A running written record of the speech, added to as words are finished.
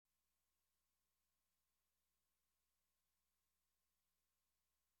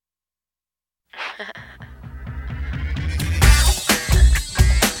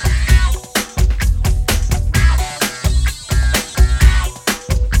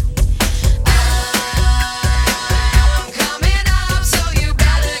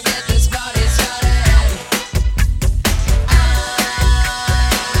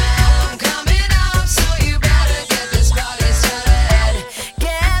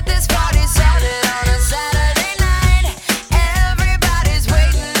Saturday night, everybody's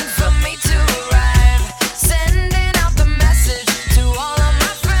waiting for me to arrive.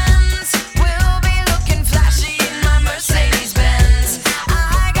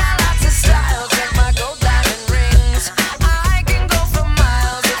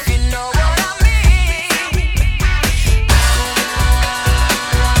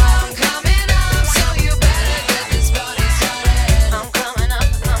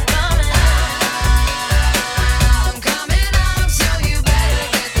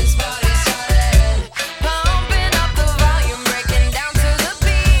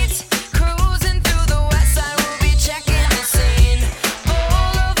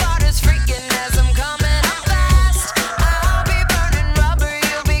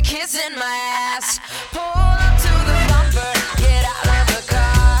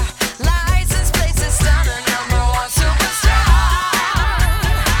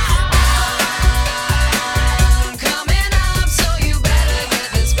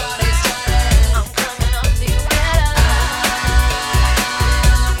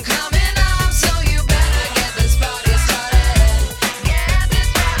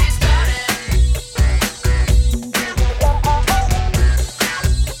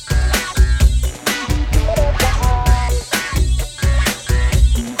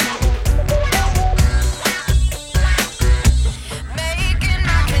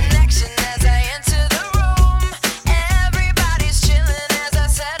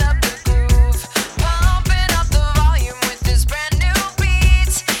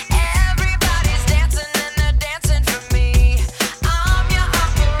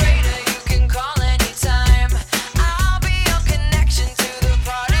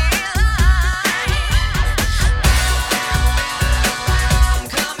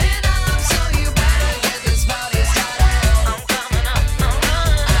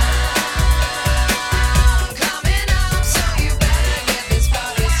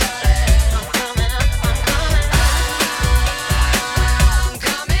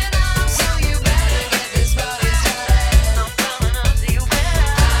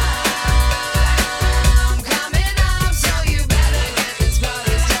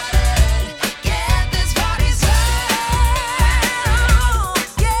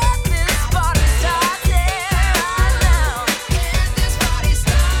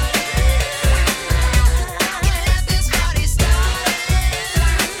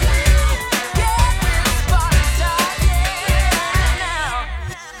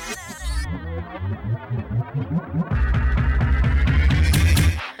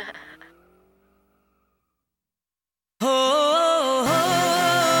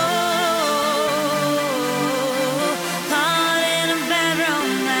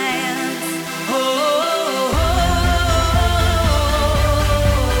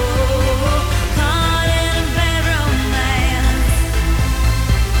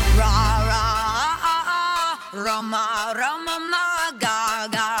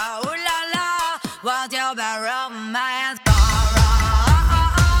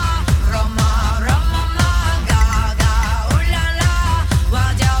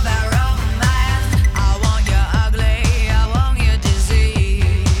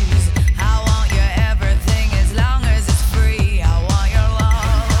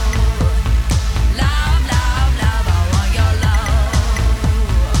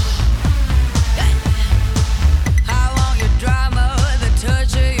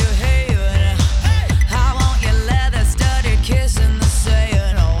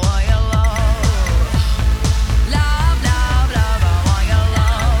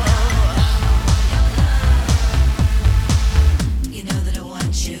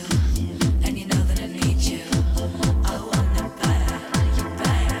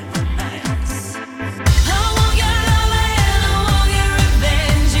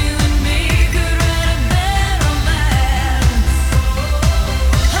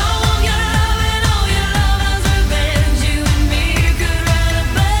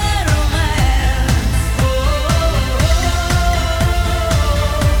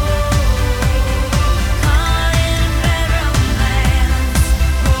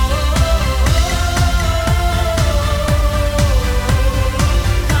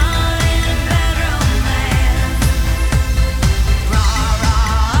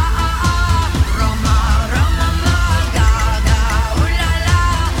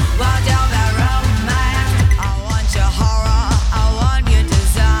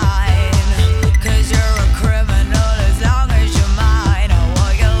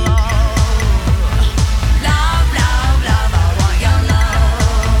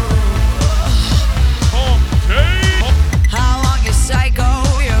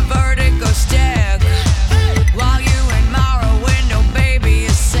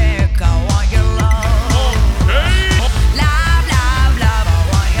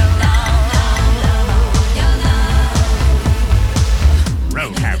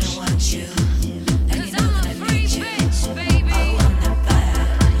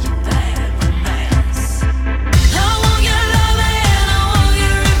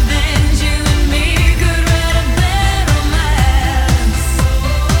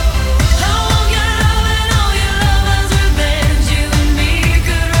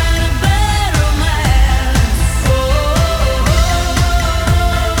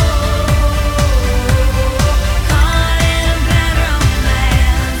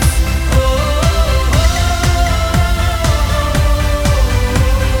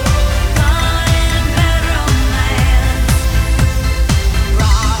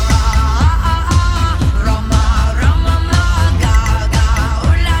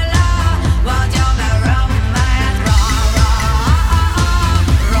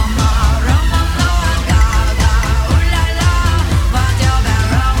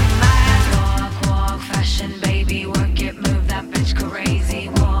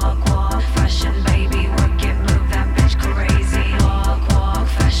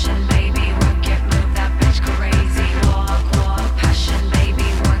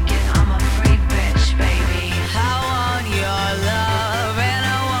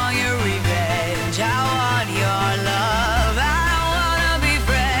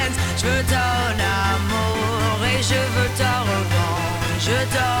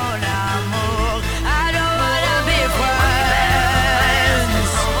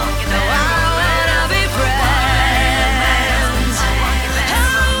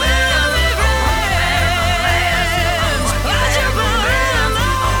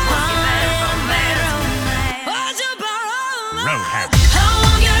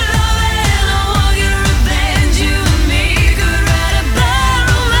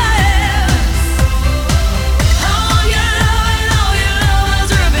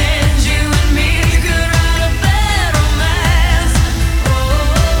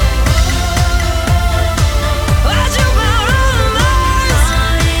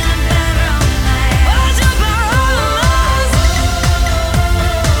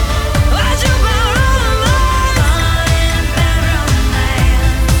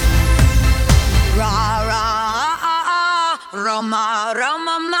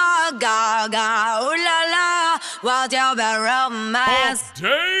 gaga, ooh la la, what's your bad romance?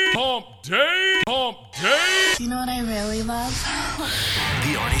 Hump day, hump day. Do you know what I really love?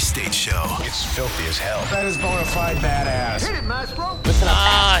 The Arnie State Show. It's filthy as hell. That is bona fide badass. Hit it, Maestro.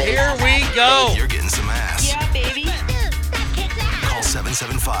 Here we go. You're getting some ass. Yeah, baby. Call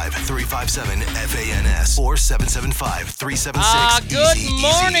 775-357-FANS or 775-376-EZEZ. Good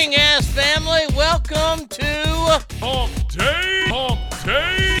morning, ass family. Welcome to Hump day, hump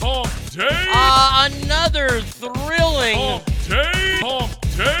day, hump day. another thrilling Hump day, hump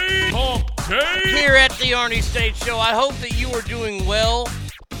day, hump day. here at the Arnie State Show. I hope that you are doing well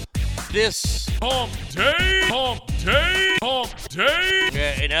this... Hump day, hump day, hump day.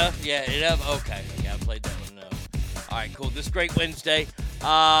 Yeah, enough? Yeah, enough? Okay. Yeah, I played that one enough. All right, cool. This great Wednesday.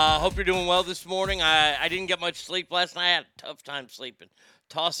 Hope you're doing well this morning. I didn't get much sleep last night. I had a tough time sleeping.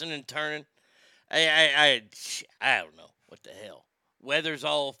 Tossing and turning. I don't know. What the hell? Weather's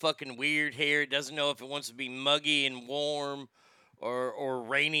all fucking weird here. It doesn't know if it wants to be muggy and warm or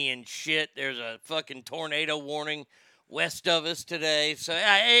rainy and shit. There's a fucking tornado warning west of us today. So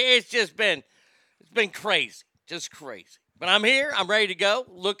it's been crazy. Just crazy. But I'm here. I'm ready to go.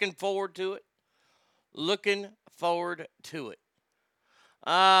 Looking forward to it.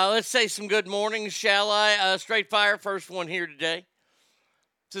 Let's say some good mornings, shall I? Straight fire, first one here today.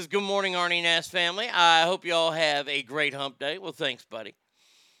 Says, good morning, Arnie and Ass family. I hope you all have a great hump day. Well, thanks, buddy.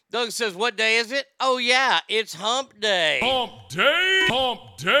 Doug says, what day is it? Oh, yeah, it's hump day. Hump day, hump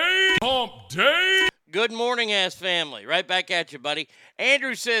day, hump day. Good morning, Ass family. Right back at you, buddy.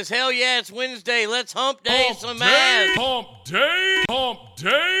 Andrew says, hell yeah, it's Wednesday. Let's hump day Hump some day, ass. hump day, hump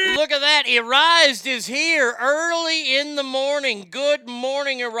day. Look at that. Arised is here early in the morning. Good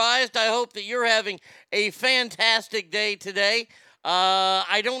morning, Arised. I hope that you're having a fantastic day today.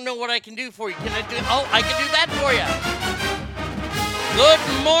 I don't know what I can do for you. Can I do? Oh, I can do that for you. Good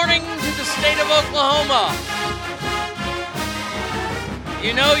morning to the state of Oklahoma.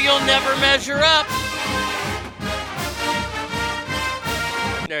 You know you'll never measure up.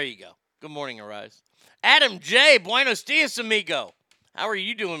 There you go. Good morning, Arise. Adam J. Buenos dias, amigo. How are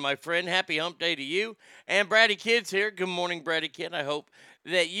you doing, my friend? Happy hump day to you. And Brady Kid's here. Good morning, Brady Kid. I hope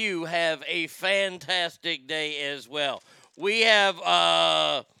that you have a fantastic day as well. We have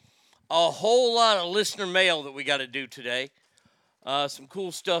a whole lot of listener mail that we got to do today. Some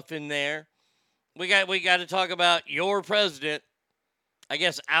cool stuff in there. We got to talk about your president. I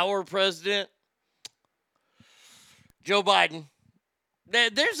guess our president, Joe Biden.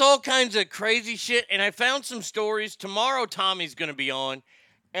 There's all kinds of crazy shit, and I found some stories. Tomorrow, Tommy's going to be on,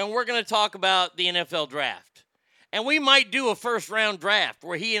 and we're going to talk about the NFL draft. And we might do a first-round draft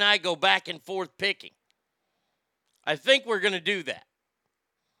where he and I go back and forth picking. I think we're going to do that.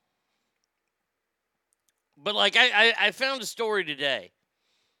 But, like, I found a story today.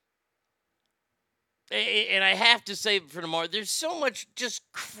 And I have to save it for tomorrow. There's so much just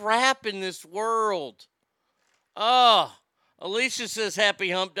crap in this world. Oh, Alicia says happy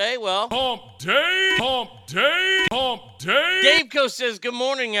hump day. Well, Hump day, hump day, hump day. Daveco says good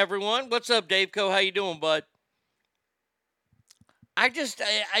morning, everyone. What's up, Daveco? How you doing, bud? I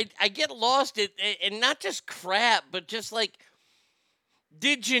get lost in, and not just crap, but just like,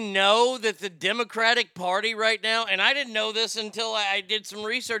 did you know that the Democratic Party right now, and I didn't know this until I did some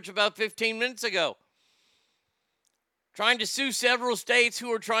research about 15 minutes ago, trying to sue several states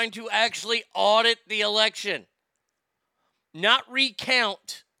who are trying to actually audit the election. Not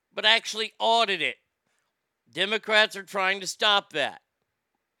recount, but actually audit it. Democrats are trying to stop that.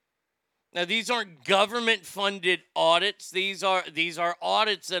 Now, these aren't government-funded audits. These are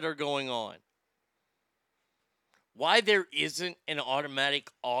audits that are going on. Why there isn't an automatic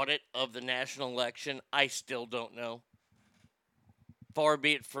audit of the national election, I still don't know. Far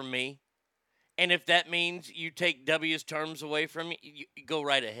be it from me. And if that means you take W's terms away from you go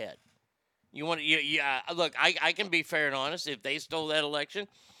right ahead. You want to, look, I can be fair and honest. If they stole that election,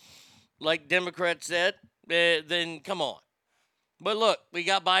 like Democrats said, then come on. But look, we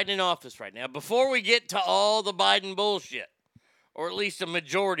got Biden in office right now. Before we get to all the Biden bullshit, or at least a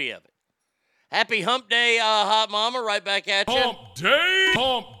majority of it, happy hump day, hot mama, right back at you. Hump day,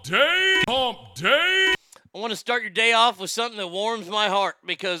 hump day, hump day. I want to start your day off with something that warms my heart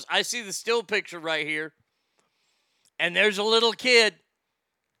because I see the still picture right here, and there's a little kid.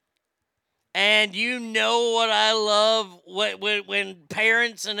 And you know what I love when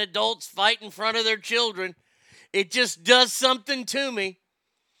parents and adults fight in front of their children. It just does something to me.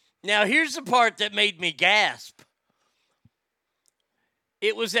 Now, here's the part that made me gasp.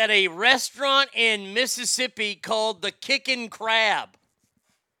 It was at a restaurant in Mississippi called the Kickin' Crab.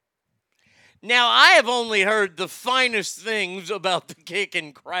 Now, I have only heard the finest things about the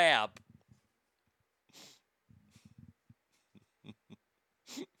Kickin' Crab.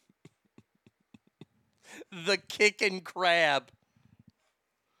 The Kickin' Crab.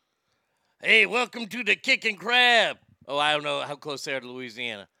 Hey, welcome to the Kickin' Crab. Oh, I don't know how close they are to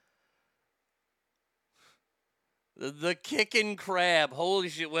Louisiana. The Kickin' Crab. Holy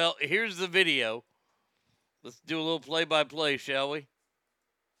shit. Well, here's the video. Let's do a little play-by-play, shall we?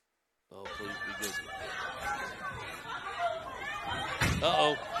 Oh, please be good.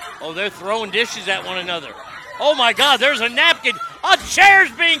 Uh-oh. Oh, they're throwing dishes at one another. Oh, my God, there's a napkin. A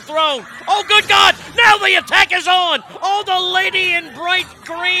chair's being thrown. Oh, good God. Now the attack is on. Oh, the lady in bright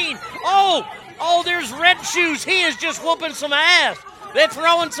green. Oh, there's Red Shoes. He is just whooping some ass. They're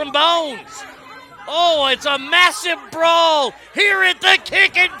throwing some bones. Oh, it's a massive brawl here at the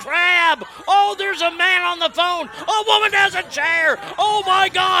Kickin' Crab. Oh, there's a man on the phone. A woman has a chair. Oh, my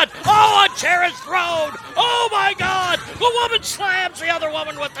God. Oh, a chair is thrown. Oh, my God. The woman slams the other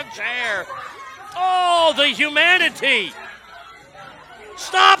woman with the chair. Oh, the humanity.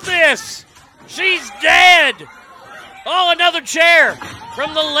 Stop this. She's dead. Oh, another chair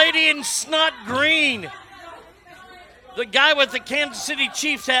from the lady in snot green. The guy with the Kansas City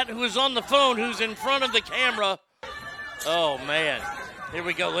Chiefs hat who is on the phone, who's in front of the camera. Oh, man. Here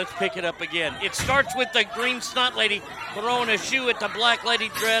we go. Let's pick it up again. It starts with the green snot lady throwing a shoe at the black lady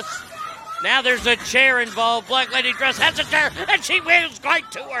dress. Now there's a chair involved. Black lady dress has a chair, and she wheels right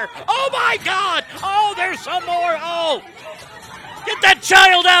to her. Oh, my God. Oh, there's some more. Oh. Get that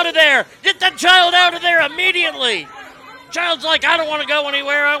child out of there. Get that child out of there immediately. Child's like, I don't want to go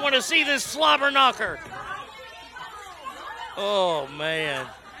anywhere. I want to see this slobber knocker. Oh, man.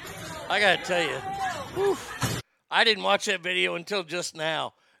 I got to tell you, whew, I didn't watch that video until just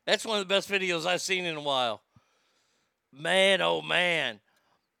now. That's one of the best videos I've seen in a while. Man, oh, man.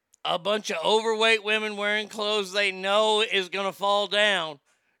 A bunch of overweight women wearing clothes they know is going to fall down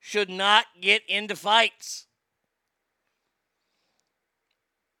should not get into fights.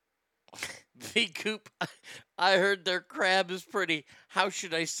 V-Coop, I heard their crab is pretty, how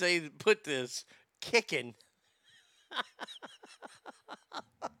should I put this, kicking.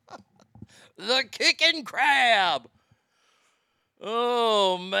 The Kickin' Crab.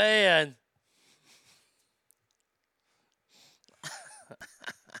 Oh, man.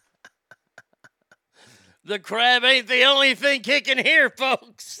 The crab ain't the only thing kicking here,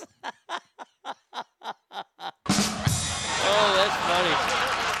 folks. Oh, that's funny.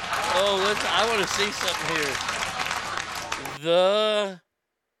 Oh, I want to see something here. The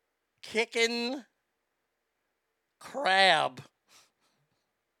Kickin' Crab.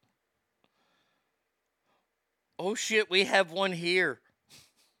 Oh, shit, we have one here.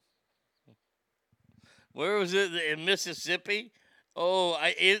 Where was it? In Mississippi? Oh,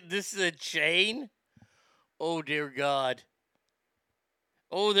 this is a chain? Oh, dear God.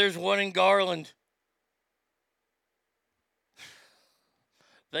 Oh, there's one in Garland.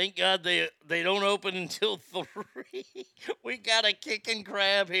 Thank God they don't open until 3. We got a Kickin'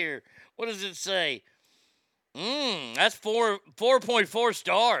 Crab here. What does it say? That's 4.4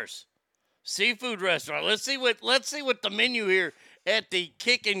 stars. Seafood restaurant. Let's see what the menu here at the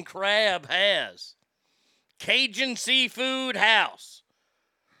Kickin' Crab has. Cajun Seafood House.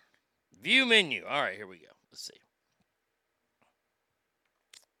 View menu. All right, here we go. Let's see.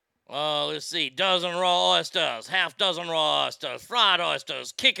 Let's see. Dozen raw oysters, half dozen raw oysters, fried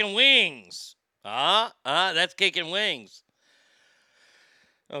oysters, kicking wings. That's kicking wings.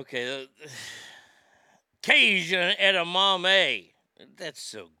 Okay. Cajun edamame. That's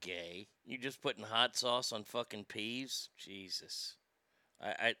so gay. You just putting hot sauce on fucking peas? Jesus.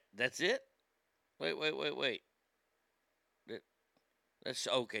 That's it? Wait. That's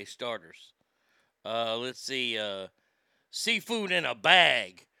okay, starters. Let's see. Seafood in a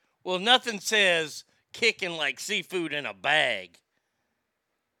bag. Well, nothing says kicking like seafood in a bag.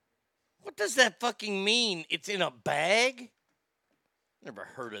 What does that fucking mean? It's in a bag? Never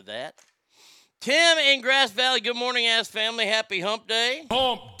heard of that. Tim in Grass Valley, good morning, ass family. Happy hump day.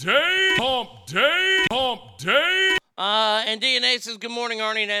 Hump day, hump day, hump day. And DNA says, good morning,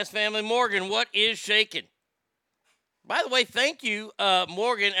 Arnie and ass family. Morgan, what is shaking? By the way, thank you,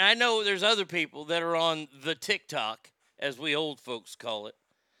 Morgan. I know there's other people that are on the TikTok, as we old folks call it,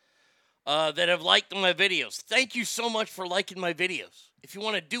 that have liked my videos. Thank you so much for liking my videos. If you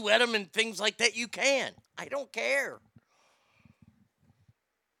want to duet them and things like that, you can. I don't care.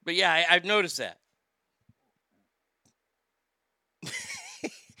 But yeah, I've noticed that.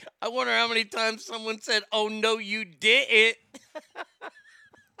 I wonder how many times someone said, oh, no, you didn't.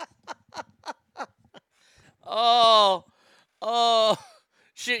 Oh.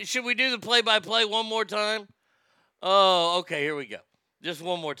 Should we do the play-by-play one more time? Oh, okay, here we go. Just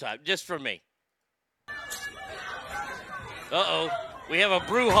one more time, just for me. Uh-oh. We have a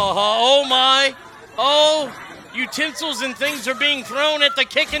brouhaha. Oh, my. Oh, utensils and things are being thrown at the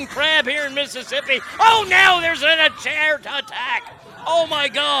Kicking Crab here in Mississippi. Oh, now there's a chair to attack. Oh, my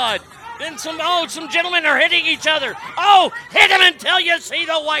God. Then some gentlemen are hitting each other. Oh, hit them until you see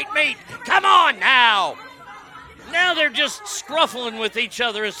the white meat. Come on now. Now they're just scruffling with each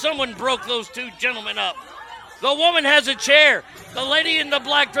other as someone broke those two gentlemen up. The woman has a chair. The lady in the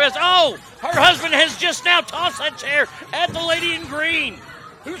black dress. Oh, her husband has just now tossed that chair at the lady in green,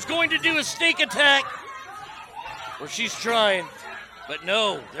 who's going to do a sneak attack. Or she's trying. But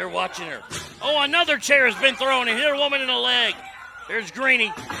no, they're watching her. Oh, another chair has been thrown and hit a woman in the leg. There's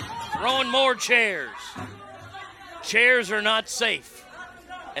Greenie throwing more chairs. Chairs are not safe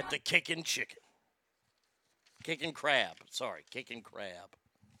at the Kicking Chicken. Kicking Crab. Sorry, Kicking Crab.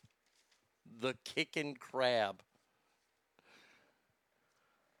 The Kicking Crab.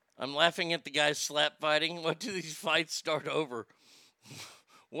 I'm laughing at the guys slap fighting. What do these fights start over?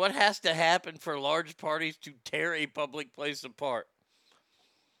 What has to happen for large parties to tear a public place apart?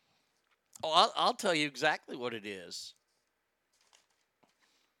 Oh, I'll tell you exactly what it is.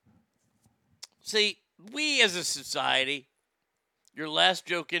 See, we as a society, your last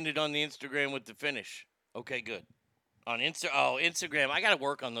joke ended on the Instagram with the finish. Okay, good. On Instagram. I got to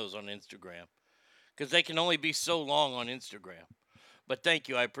work on those on Instagram because they can only be so long on Instagram. But thank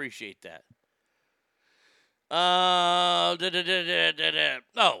you. I appreciate that. Oh,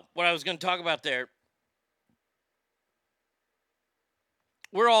 what I was going to talk about there.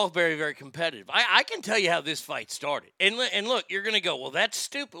 We're all very, very competitive. I can tell you how this fight started. And look, you're going to go, well, that's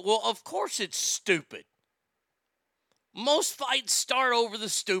stupid. Well, of course it's stupid. Most fights start over the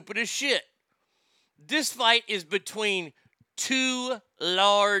stupidest shit. This fight is between two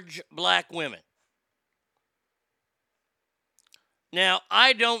large black women. Now,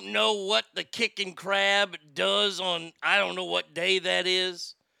 I don't know what the Kicking Crab does on, I don't know what day that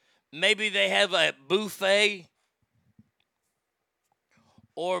is. Maybe they have a buffet.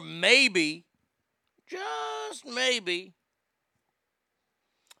 Or maybe, just maybe,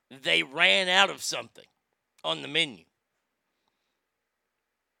 they ran out of something on the menu.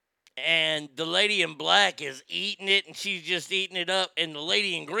 And the lady in black is eating it, and she's just eating it up. And the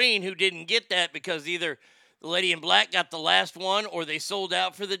lady in green, who didn't get that because either the lady in black got the last one or they sold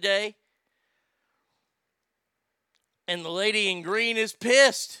out for the day. And the lady in green is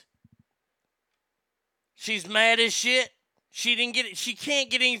pissed. She's mad as shit. She didn't get it. She can't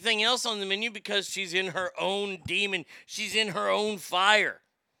get anything else on the menu because she's in her own demon. She's in her own fire.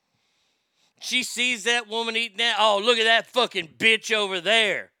 She sees that woman eating that. Oh, look at that fucking bitch over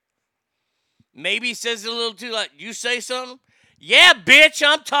there. Maybe says it a little too loud. You say something? Yeah, bitch,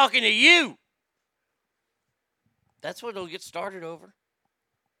 I'm talking to you. That's what it'll get started over.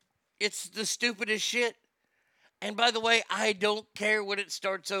 It's the stupidest shit. And by the way, I don't care what it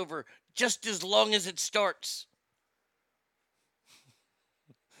starts over, just as long as it starts.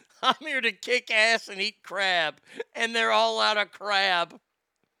 I'm here to kick ass and eat crab, and they're all out of crab.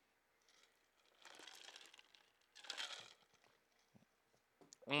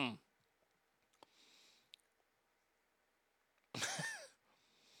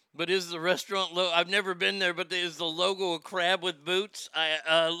 But is the restaurant logo? I've never been there, but is the logo a crab with boots?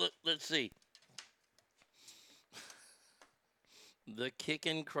 Let's see. The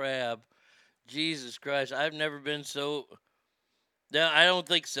Kicking Crab. Jesus Christ, I've never been so. No, I don't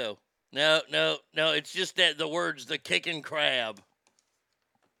think so. No. It's just that the words, the Kicking Crab.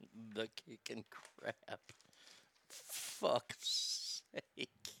 The Kicking Crab. Fuck's sake.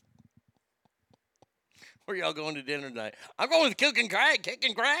 Where y'all going to dinner tonight? I'm going with Kicking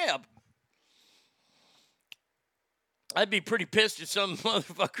Crab. I'd be pretty pissed if some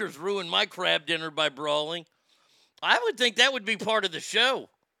motherfuckers ruined my crab dinner by brawling. I would think that would be part of the show.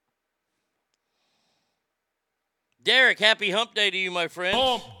 Derek, happy hump day to you, my friend.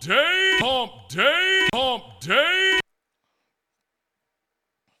 Hump day, hump day, hump day.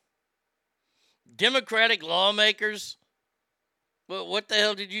 Democratic lawmakers. Well, what the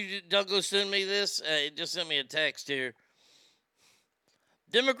hell did you, Douglas, send me this? It just sent me a text here.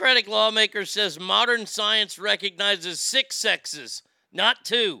 Democratic lawmaker says modern science recognizes 6 sexes, not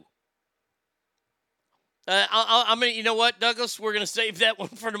 2. I'm gonna, you know what, Douglas? We're gonna save that one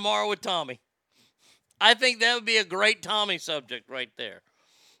for tomorrow with Tommy. I think that would be a great Tommy subject right there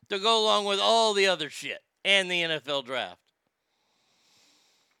to go along with all the other shit and the NFL draft.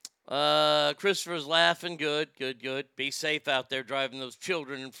 Christopher's laughing. Good. Be safe out there driving those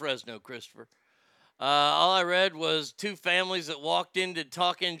children in Fresno, Christopher. All I read was 2 families that walked into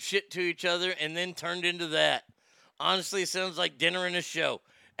talking shit to each other and then turned into that. Honestly, it sounds like dinner and a show.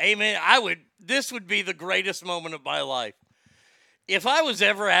 Amen. This would be the greatest moment of my life. If I was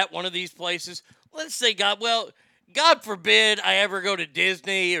ever at one of these places, let's say God forbid I ever go to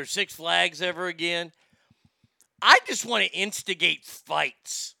Disney or Six Flags ever again. I just want to instigate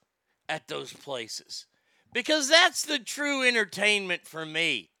fights at those places because that's the true entertainment for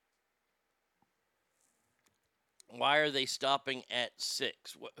me. Why are they stopping at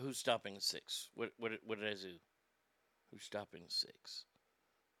 6? Who's stopping at 6? What did I do? Who's stopping at 6?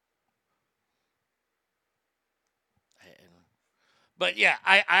 But yeah,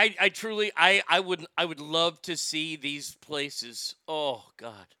 I truly I would love to see these places. Oh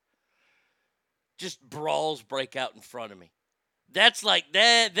God, just brawls break out in front of me. That's like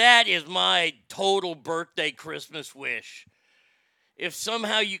that is my total birthday Christmas wish. If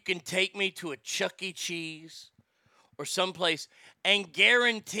somehow you can take me to a Chuck E. Cheese or someplace and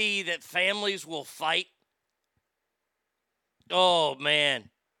guarantee that families will fight. Oh man.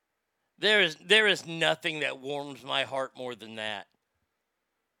 There is nothing that warms my heart more than that.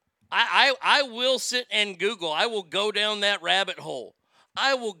 I will sit and Google. I will go down that rabbit hole.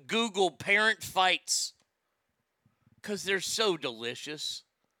 I will Google parent fights because they're so delicious.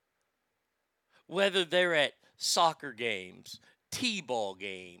 Whether they're at soccer games, t-ball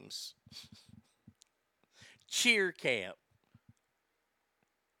games, cheer camp.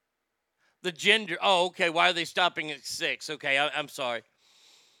 The gender. Oh, okay. Why are they stopping at 6? Okay, I'm sorry.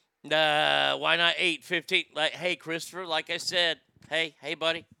 Why not 8:15? Like, hey, Christopher, like I said, hey,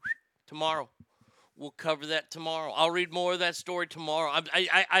 buddy, tomorrow. We'll cover that tomorrow. I'll read more of that story tomorrow.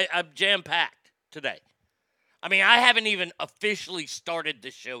 I'm jam-packed today. I mean, I haven't even officially started the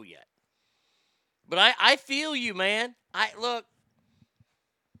show yet. But I feel you, man. Look,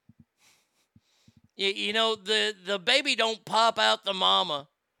 you know, the baby don't pop out the mama.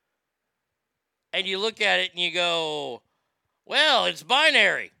 And you look at it and you go, well, it's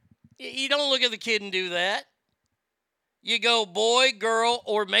binary. You don't look at the kid and do that. You go boy, girl,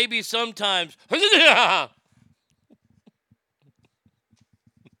 or maybe sometimes.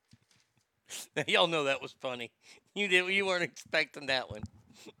 Y'all know that was funny. You weren't expecting that one.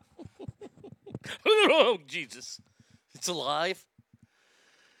 Oh, Jesus. It's alive.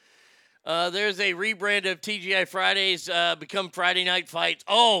 There's a rebrand of TGI Fridays become Friday Night Fights.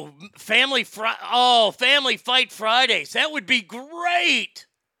 Oh, Family Fight Fridays. That would be great.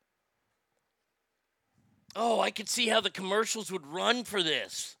 Oh, I could see how the commercials would run for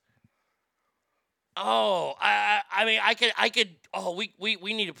this. Oh, I mean, I could. Oh,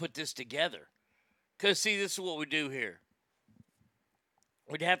 we need to put this together. Because, see, this is what we do here.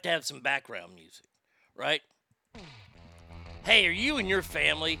 We'd have to have some background music, right? Hey, are you and your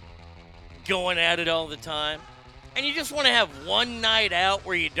family going at it all the time? And you just want to have one night out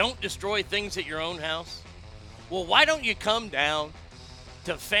where you don't destroy things at your own house? Well, why don't you come down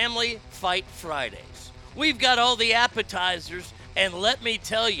to Family Fight Fridays? We've got all the appetizers, and let me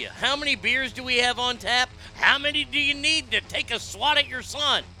tell you, how many beers do we have on tap? How many do you need to take a swat at your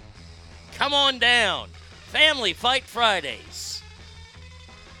son? Come on down. Family Fight Fridays.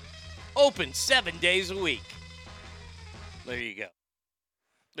 Open 7 days a week. There you go.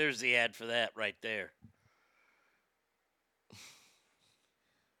 There's the ad for that right there.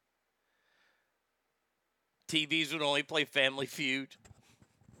 TVs would only play Family Feud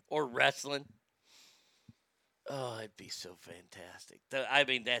or wrestling. Oh, it'd be so fantastic. I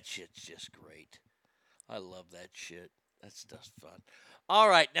mean, that shit's just great. I love that shit. That stuff's fun. All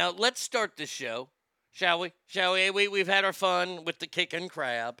right, now let's start the show, shall we? We've had our fun with the kicking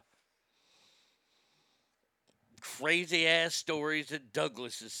crab. Crazy ass stories that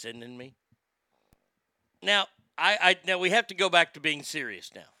Douglas is sending me. Now, now we have to go back to being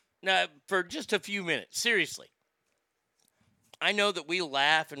serious now. Now, for just a few minutes, seriously. I know that we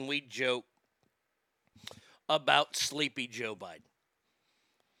laugh and we joke about Sleepy Joe Biden.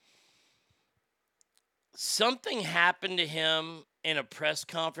 Something happened to him in a press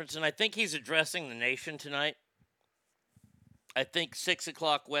conference, and I think he's addressing the nation tonight. I think 6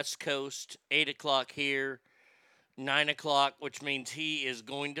 o'clock West Coast, 8 o'clock here, 9 o'clock, which means he is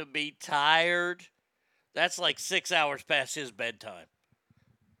going to be tired. That's like 6 hours past his bedtime.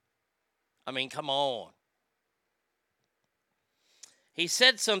 I mean, come on. He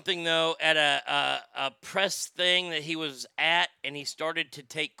said something, though, at a press thing that he was at, and he started to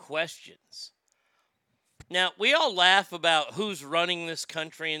take questions. Now, we all laugh about who's running this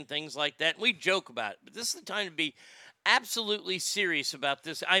country and things like that, and we joke about it. But this is the time to be absolutely serious about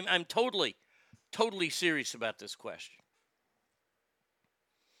this. I'm totally serious about this question.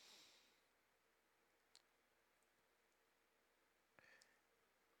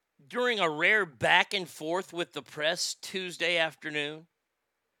 During a rare back and forth with the press Tuesday afternoon,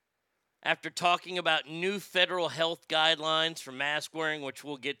 after talking about new federal health guidelines for mask wearing, which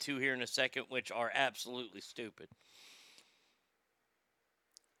we'll get to here in a second, which are absolutely stupid.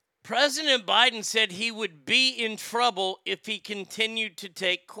 President Biden said he would be in trouble if he continued to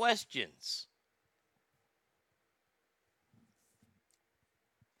take questions.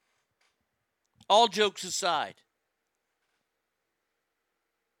 All jokes aside,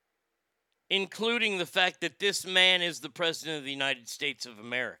 including the fact that this man is the President of the United States of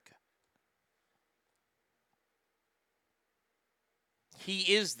America.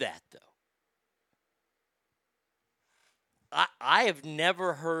 He is that, though. I have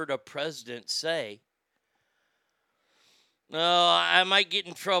never heard a president say, "Oh, I might get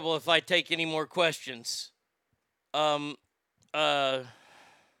in trouble if I take any more questions."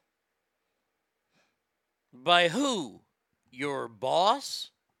 By who? Your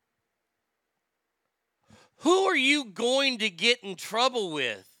boss? Who are you going to get in trouble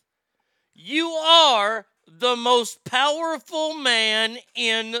with? You are the most powerful man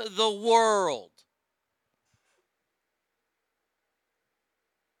in the world.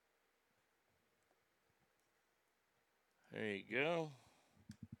 There you go.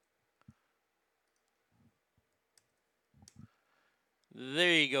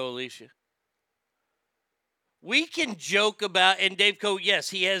 There you go, Alicia. We can joke about, and Dave Coe, yes,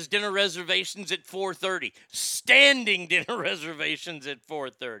 he has dinner reservations at 4:30. Standing dinner reservations at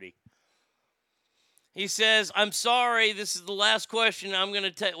 4:30. He says, "I'm sorry, this is the last question. I'm going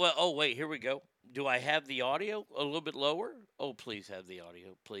to take," well, oh, wait, here we go. Do I have the audio a little bit lower? Oh, please have the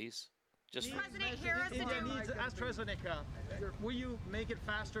audio, please. Just President Harris India needs AstraZeneca. Will you make it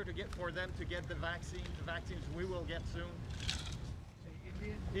faster for them to get the vaccine? The vaccines we will get soon.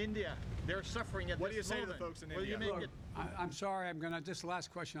 India, they're suffering at this moment. What do you say to the folks in India? Will you make it? I'm sorry. This is the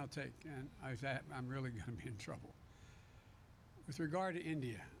last question I'll take, and I'm really going to be in trouble. With regard to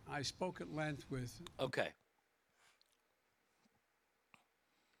India, I spoke at length with. Okay.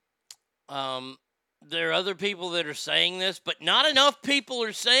 There are other people that are saying this, but not enough people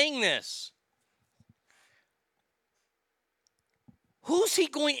are saying this. Who's he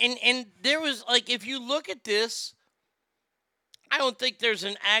going? And there was, like, if you look at this, I don't think there's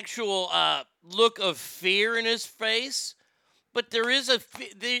an actual look of fear in his face, but there is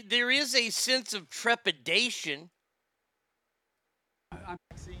a sense of trepidation. The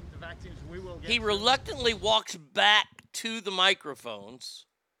vaccines we will get He soon. reluctantly walks back to the microphones.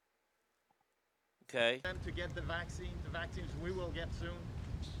 Okay. Them to get the vaccines we will get soon.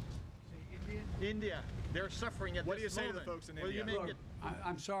 India, they're suffering at What do this you say to moment. the folks in Will India? you make it?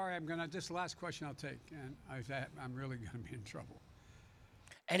 I'm sorry. This is the last question I'll take, and I'm really going to be in trouble.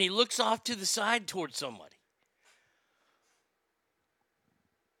 And he looks off to the side towards somebody.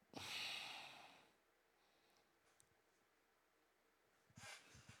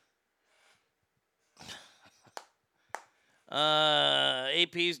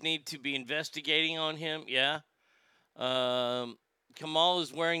 APs need to be investigating on him. Yeah. Kamal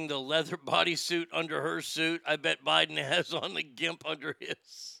is wearing the leather bodysuit under her suit. I bet Biden has on the gimp under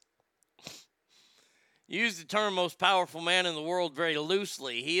his. Use the term most powerful man in the world very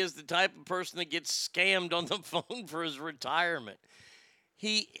loosely. He is the type of person that gets scammed on the phone for his retirement.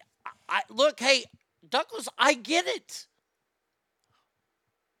 Look, hey, Douglas, I get it.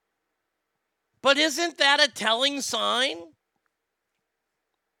 But isn't that a telling sign?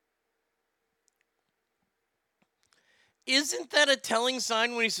 Isn't that a telling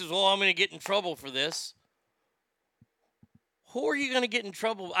sign when he says, "Well, I'm going to get in trouble for this"? Who are you going to get in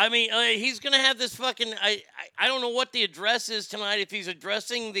trouble? I mean, he's going to have this fucking. I don't know what the address is tonight. If he's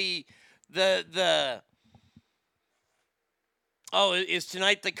addressing the. Oh, is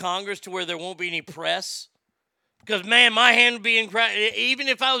tonight the Congress to where there won't be any press? Because man, my hand would be in. Even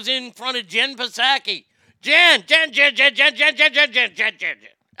if I was in front of Jen Psaki. Jen.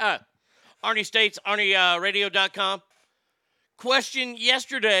 Arnie States, ArnieRadio.com. Question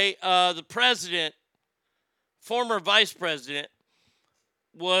yesterday, the president, former vice president,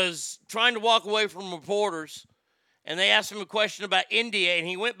 was trying to walk away from reporters, and they asked him a question about India, and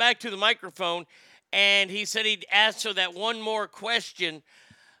he went back to the microphone, and he said he'd answer that one more question,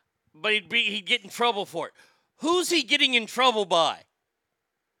 but he'd get in trouble for it. Who's he getting in trouble by?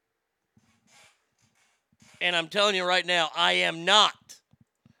 And I'm telling you right now, I am not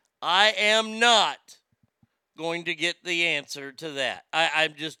going to get the answer to that.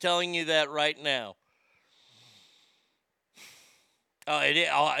 I'm just telling you that right now.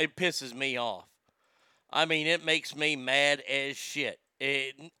 It pisses me off. I mean, it makes me mad as shit.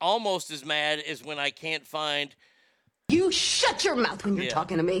 Almost as mad as when I can't find. You shut your mouth when you're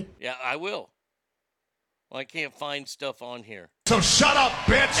talking to me. Yeah, I will. Well, I can't find stuff on here. So shut up,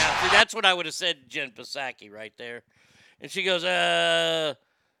 bitch! Now, see, that's what I would have said to Jen Psaki right there. And she goes, no.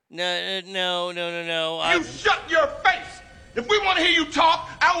 You shut your face! If we want to hear you talk,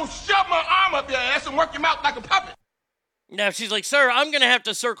 I will shove my arm up your ass and work your mouth like a puppet. Now she's like, sir, I'm going to have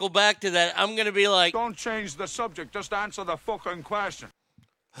to circle back to that. I'm going to be like, Don't change the subject. Just answer the fucking question.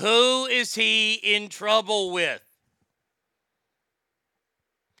 who is he in trouble with?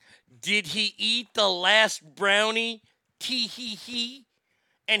 Did he eat the last brownie? Tee-hee-hee.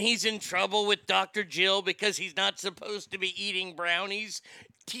 And he's in trouble with Dr. Jill because he's not supposed to be eating brownies?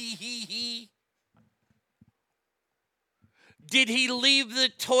 Tee-hee-hee. Did he leave the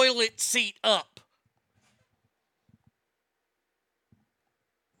toilet seat up?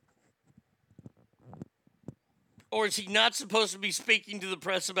 Or is he not supposed to be speaking to the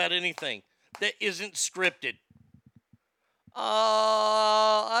press about anything that isn't scripted?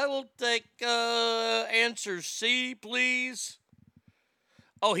 I will take answer C, please.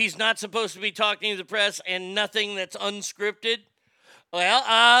 Oh, he's not supposed to be talking to the press and nothing that's unscripted?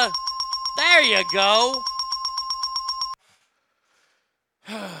 Well, there you go.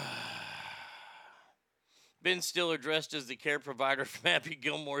 Ben Stiller, dressed as the care provider from Happy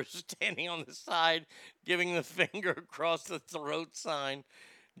Gilmore, is standing on the side, giving the finger across the throat sign.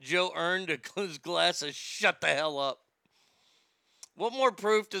 Joe earned his glass of shut the hell up. What more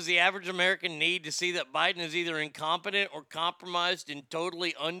proof does the average American need to see that Biden is either incompetent or compromised and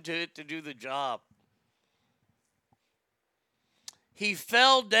totally unfit to do the job? He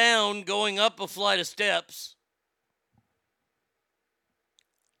fell down going up a flight of steps.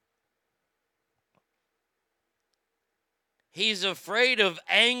 He's afraid of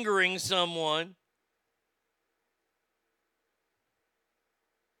angering someone.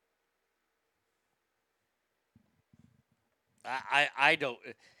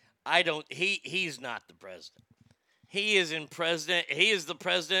 He's not the president. He is the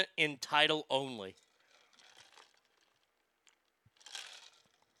president in title only.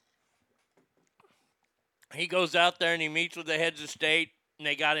 He goes out there and he meets with the heads of state, and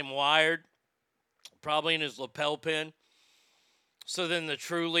they got him wired, probably in his lapel pin, so then the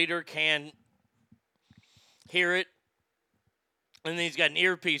true leader can hear it. And then he's got an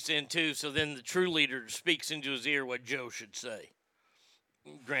earpiece in, too, so then the true leader speaks into his ear what Joe should say.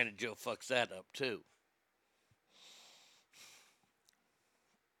 Granted, Joe fucks that up, too.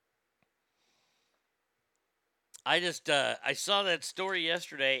 I saw that story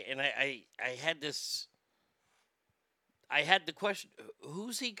yesterday, and I had this... I had the question,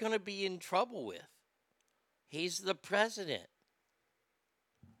 who's he going to be in trouble with? He's the president.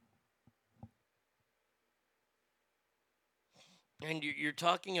 And you're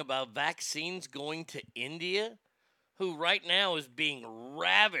talking about vaccines going to India, who right now is being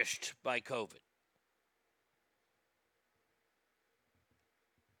ravished by COVID.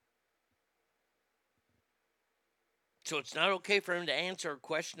 So it's not okay for him to answer a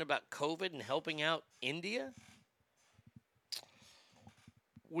question about COVID and helping out India?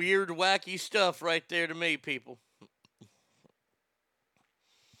 Weird, wacky stuff right there to me, people.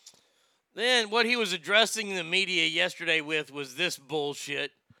 Then what he was addressing the media yesterday with was this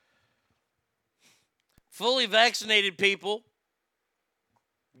bullshit. Fully vaccinated people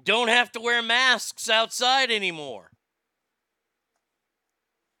don't have to wear masks outside anymore.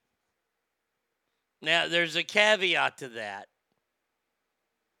 Now, there's a caveat to that.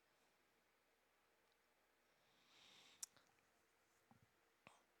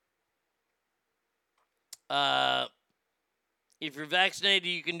 If you're vaccinated,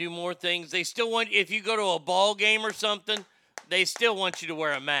 you can do more things. They still want, if you go to a ball game or something, they still want you to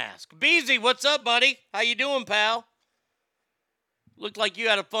wear a mask. Beezy, what's up, buddy? How you doing, pal? Looked like you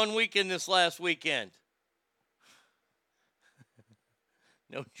had a fun weekend this last weekend.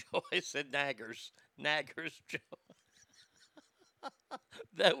 No, Joe, I said naggers. Naggers, Joe.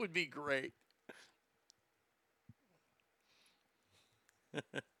 That would be great.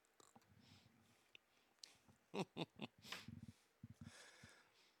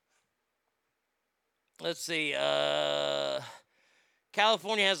 Let's see.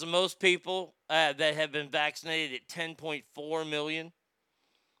 California has the most people that have been vaccinated at 10.4 million.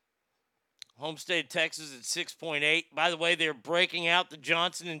 Home state of Texas at 6.8. By the way, they're breaking out the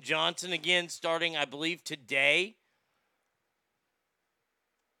Johnson & Johnson again starting, I believe, today.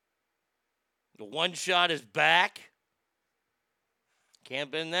 The one shot is back. Can't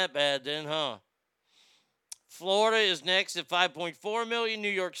been that bad then, huh? Florida is next at 5.4 million. New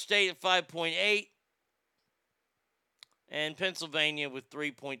York State at 5.8. And Pennsylvania with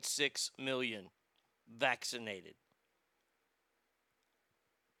 3.6 million vaccinated.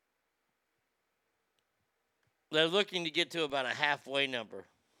 They're looking to get to about a halfway number.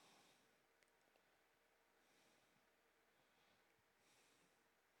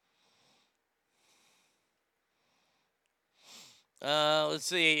 Let's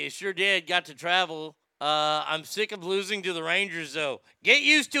see. Sure did. Got to travel. I'm sick of losing to the Rangers, though. Get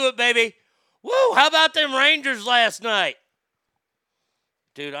used to it, baby. Woo! How about them Rangers last night?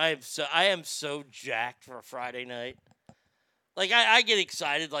 Dude, I am so jacked for a Friday night. Like, I get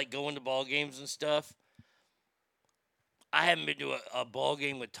excited, like, going to ball games and stuff. I haven't been to a ball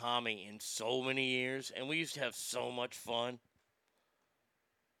game with Tommy in so many years, and we used to have so much fun.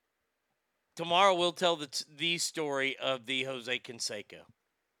 Tomorrow we'll tell the story of the Jose Canseco.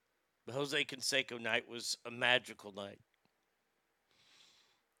 The Jose Canseco night was a magical night.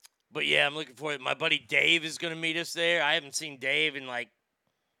 But yeah, I'm looking forward. My buddy Dave is going to meet us there. I haven't seen Dave in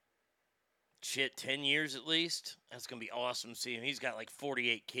 10 years at least. That's going to be awesome to see him. He's got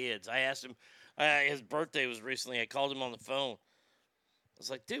 48 kids. I asked him, his birthday was recently. I called him on the phone. I was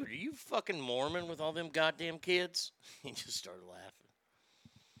like, dude, are you fucking Mormon with all them goddamn kids? He just started laughing.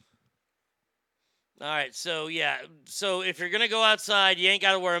 All right, so yeah. So if you're going to go outside, you ain't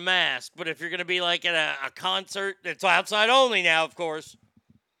got to wear a mask. But if you're going to be at a concert, it's outside only now, of course.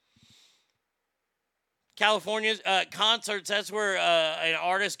 California's concerts, that's where an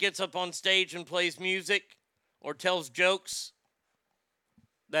artist gets up on stage and plays music or tells jokes.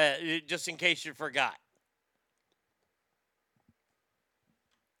 That just in case you forgot.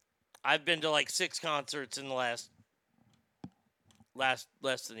 I've been to 6 concerts in the last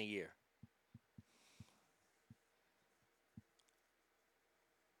less than a year.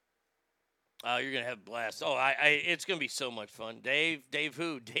 Oh, you're gonna have a blast. Oh, it's gonna be so much fun. Dave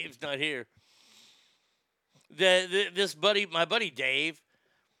who? Dave's not here. My buddy Dave.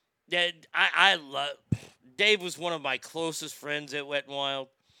 That I love. Dave was one of my closest friends at Wet and Wild,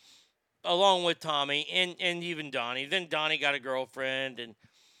 along with Tommy and even Donnie. Then Donnie got a girlfriend, and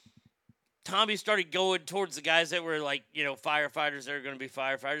Tommy started going towards the guys that were firefighters that are going to be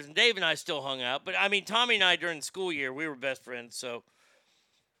firefighters. And Dave and I still hung out, but I mean Tommy and I during the school year we were best friends. So.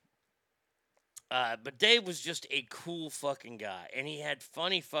 But Dave was just a cool fucking guy, and he had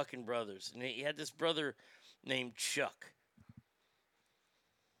funny fucking brothers. And he had this brother named Chuck.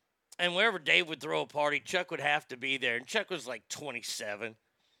 And wherever Dave would throw a party, Chuck would have to be there. And Chuck was 27.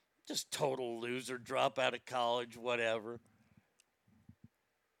 Just total loser, drop out of college, whatever.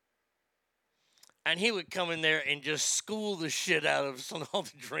 And he would come in there and just school the shit out of us on all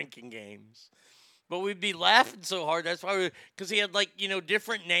the drinking games. But we'd be laughing so hard. That's why because he had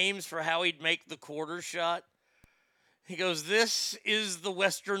different names for how he'd make the quarter shot. He goes, "This is the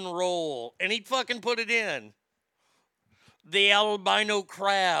Western roll," and he'd fucking put it in. The albino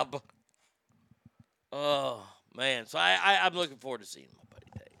crab. Oh man, so I'm looking forward to seeing my buddy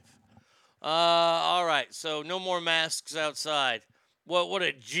Dave. All right, so no more masks outside. What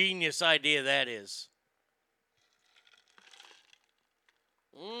a genius idea that is.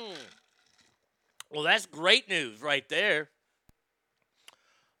 Well, that's great news right there.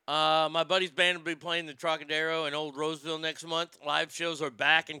 My buddy's band will be playing the Trocadero in Old Roseville next month. Live shows are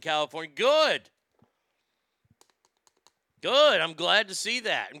back in California. Good. I'm glad to see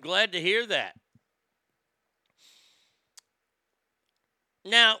that. I'm glad to hear that.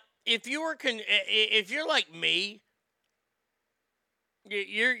 Now, if you're like me,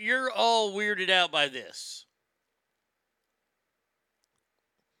 you're all weirded out by this.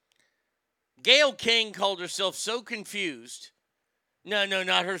 Gayle King called herself so confused. No,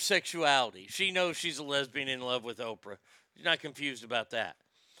 not her sexuality. She knows she's a lesbian in love with Oprah. She's not confused about that.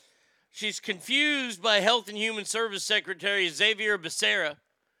 She's confused by Health and Human Service Secretary Xavier Becerra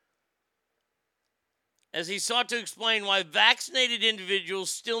as he sought to explain why vaccinated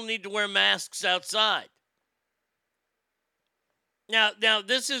individuals still need to wear masks outside. Now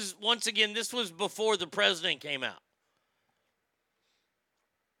this is, once again, this was before the president came out.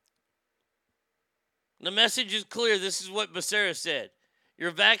 The message is clear. This is what Becerra said. You're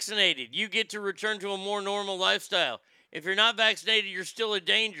vaccinated. You get to return to a more normal lifestyle. If you're not vaccinated, you're still in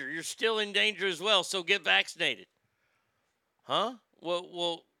danger. You're still in danger as well, so get vaccinated. Huh?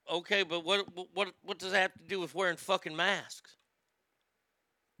 Well, okay, but what does that have to do with wearing fucking masks?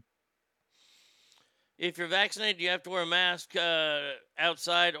 If you're vaccinated, you have to wear a mask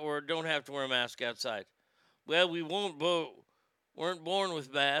outside or don't have to wear a mask outside. Well, we weren't born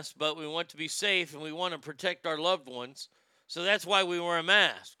with masks, but we want to be safe and we want to protect our loved ones. So that's why we wear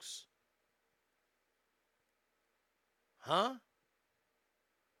masks. Huh?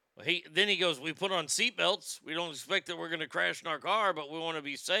 Well, then he goes, we put on seatbelts. We don't expect that we're going to crash in our car, but we want to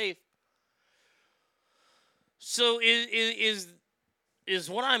be safe. So is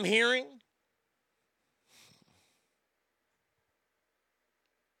what I'm hearing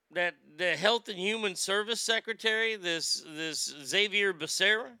that the Health and Human Service Secretary, this Xavier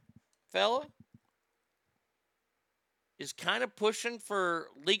Becerra fella, is kind of pushing for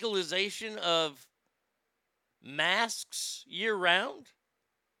legalization of masks year-round,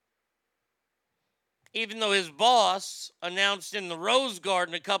 even though his boss announced in the Rose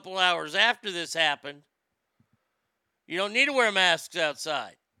Garden a couple hours after this happened, you don't need to wear masks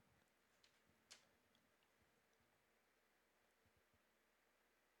outside.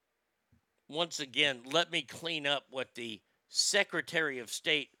 Once again, let me clean up what the Secretary of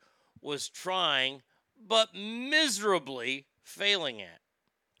State was trying, but miserably failing at.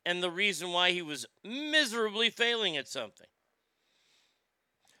 And the reason why he was miserably failing at something.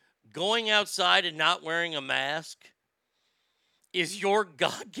 Going outside and not wearing a mask is your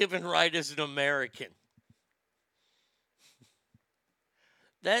God-given right as an American.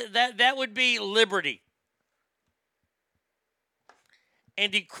 That would be liberty.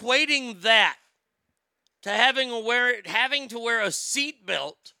 And equating that to having to wear a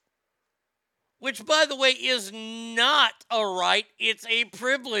seatbelt, which, by the way, is not a right, it's a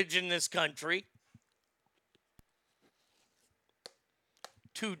privilege in this country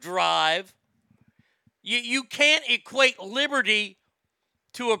to drive. You can't equate liberty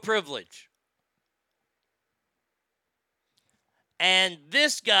to a privilege. And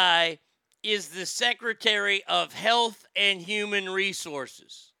this guy is the Secretary of Health and Human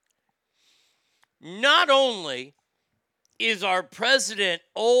Resources. Not only is our president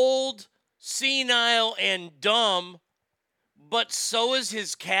old, senile, and dumb, but so is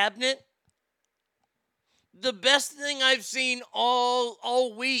his cabinet. The best thing I've seen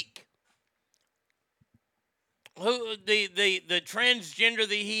all week. The transgender that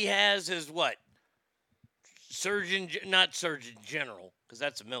he has is what? Not Surgeon General, because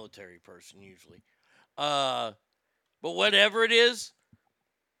that's a military person usually. But whatever it is,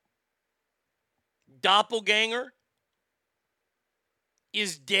 doppelganger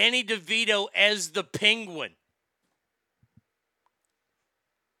is Danny DeVito as the Penguin.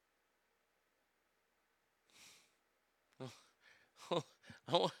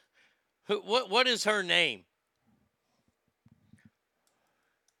 What is her name?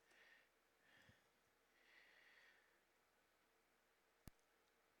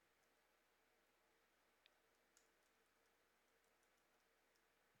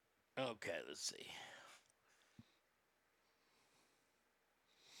 Okay, let's see.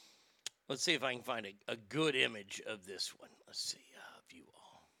 Let's see if I can find a good image of this one. Let's see. View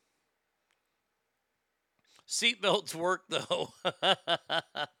all. Seatbelts work, though.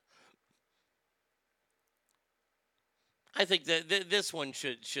 I think that this one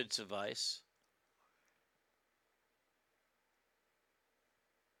should suffice.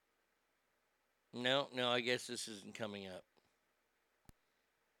 No, I guess this isn't coming up.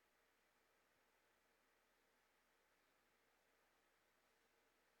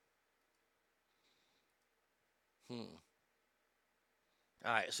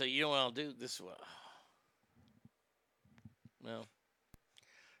 All right, so you know what I'll do? This one. No.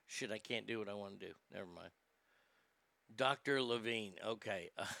 Shit, I can't do what I want to do. Never mind. Dr. Levine. Okay.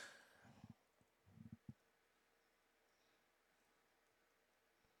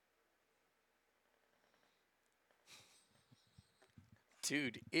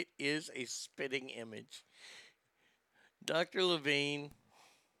 Dude, it is a spitting image. Dr. Levine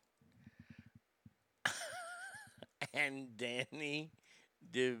and Danny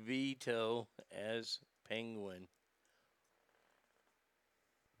DeVito as Penguin.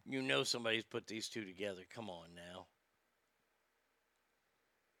 You know somebody's put these two together. Come on now.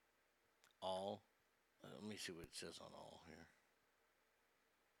 All. Let me see what it says on all here.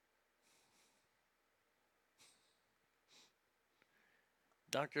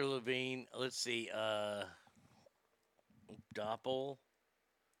 Dr. Levine, let's see. Doppelganger.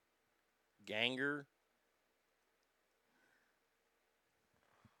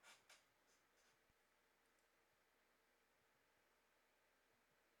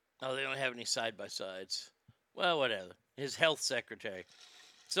 Oh, they don't have any side-by-sides. Well, whatever. His health secretary.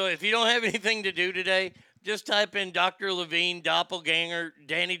 So if you don't have anything to do today, just type in Dr. Levine, doppelganger,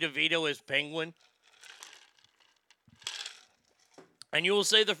 Danny DeVito as Penguin. And you will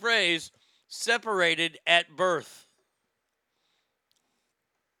say the phrase, separated at birth.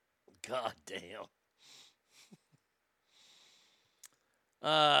 God damn.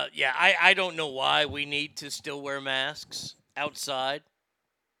 Yeah, I don't know why we need to still wear masks outside.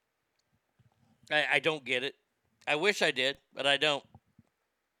 I don't get it. I wish I did, but I don't.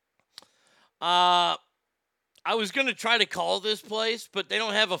 I was going to try to call this place, but they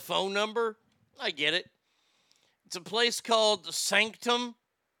don't have a phone number. I get it. It's a place called Sanctum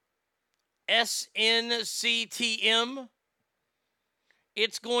SNCTM.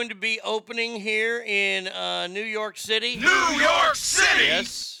 It's going to be opening here in New York City. New York City!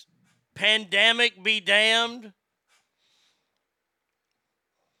 Yes. Pandemic be damned.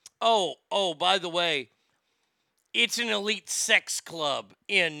 Oh, by the way, it's an elite sex club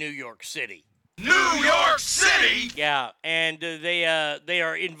in New York City. New York City! Yeah, and they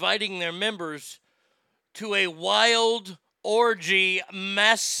are inviting their members to a wild orgy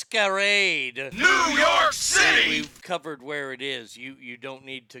masquerade. New York City! We've covered where it is. You don't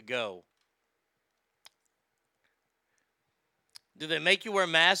need to go. Do they make you wear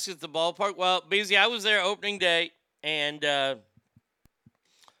masks at the ballpark? Well, Beasley, I was there opening day, and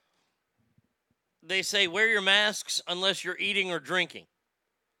they say wear your masks unless you're eating or drinking.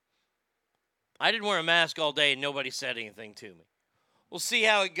 I didn't wear a mask all day, and nobody said anything to me. We'll see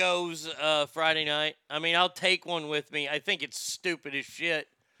how it goes Friday night. I mean, I'll take one with me. I think it's stupid as shit,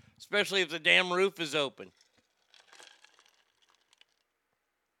 especially if the damn roof is open.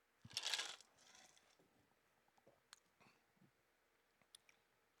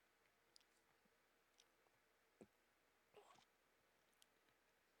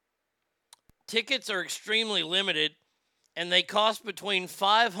 Tickets are extremely limited, and they cost between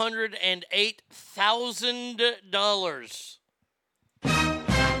 $500 and $8,000.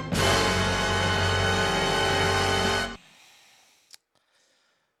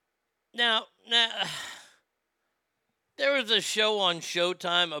 Now, there was a show on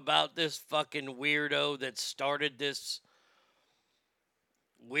Showtime about this fucking weirdo that started this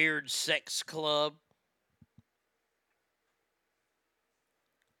weird sex club.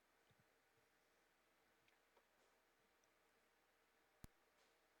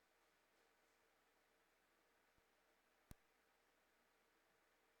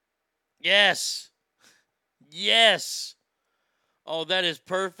 Yes. Oh, that is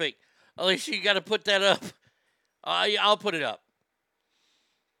perfect. Alicia, you got to put that up. I'll put it up.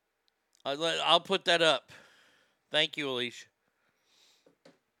 I'll put that up. Thank you, Alicia.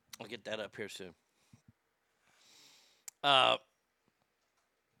 I'll get that up here soon.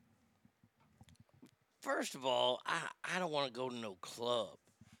 First of all, I don't want to go to no club.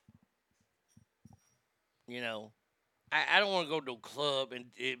 You know, I don't want to go to no club and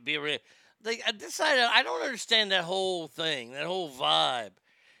be a I decided I don't understand that whole thing, that whole vibe.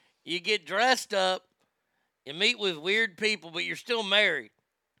 You get dressed up, you meet with weird people, but you're still married.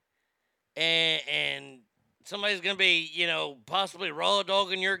 And somebody's going to be, you know, possibly raw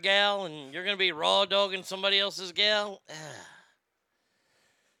dogging your gal, and you're going to be raw dogging somebody else's gal.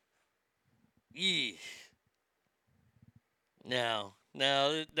 Yeah. No.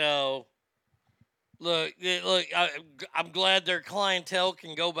 Look, I'm glad their clientele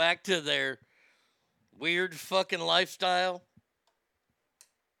can go back to their weird fucking lifestyle.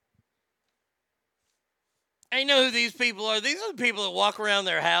 I know who these people are. These are the people that walk around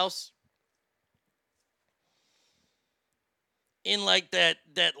their house in like that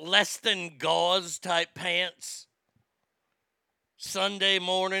less than gauze type pants. Sunday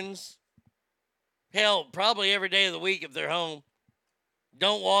mornings. Hell, probably every day of the week if they're home.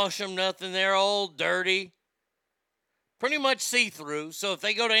 Don't wash them, nothing. They're all dirty. Pretty much see-through. So if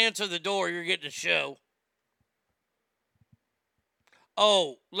they go to answer the door, you're getting a show.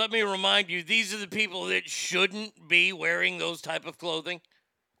 Oh, let me remind you, these are the people that shouldn't be wearing those type of clothing.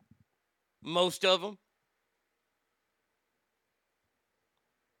 Most of them.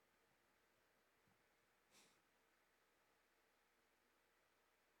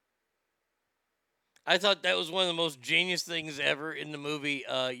 I thought that was one of the most genius things ever in the movie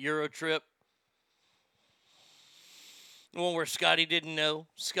Euro Trip. The one where Scotty didn't know.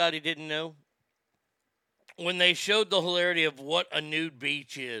 When they showed the hilarity of what a nude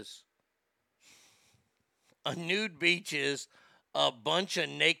beach is. A nude beach is a bunch of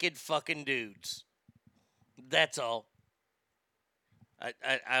naked fucking dudes. That's all. I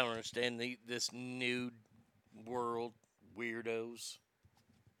don't understand this nude world weirdos.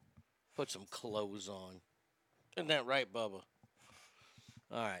 Put some clothes on. Isn't that right, Bubba?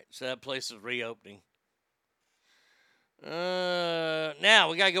 All right, so that place is reopening.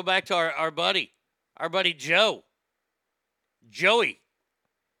 Now, we got to go back to our buddy Joe. Joey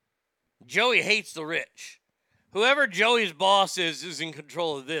hates the rich. Whoever Joey's boss is in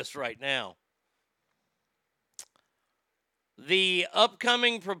control of this right now. The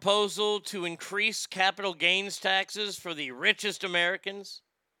upcoming proposal to increase capital gains taxes for the richest Americans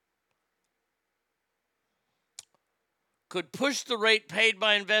could push the rate paid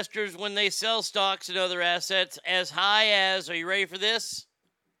by investors when they sell stocks and other assets as high as, are you ready for this?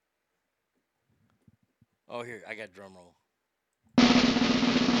 Oh, here, I got a drum roll.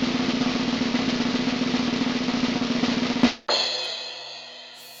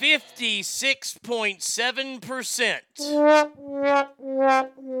 56.7%.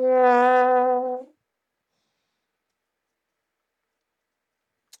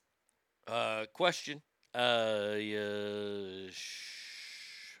 Question.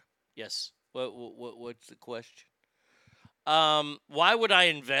 Yes. What's the question? Why would I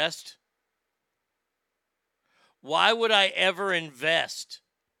invest? Why would I ever invest?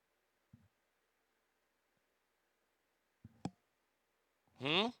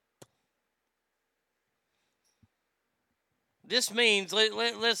 This means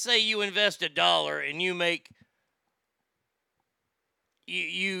let's say you invest $1 and you make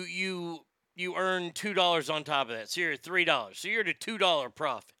you earn $2 on top of that. So you're at $3. So you're at a $2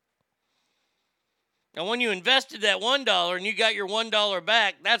 profit. Now when you invested that $1 and you got your $1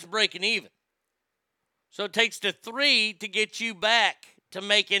 back, that's breaking even. So it takes the 3 to get you back to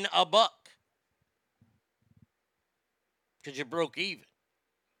making $1. Because you broke even.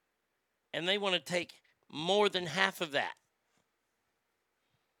 And they want to take more than half of that.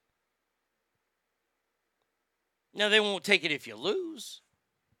 Now, they won't take it if you lose.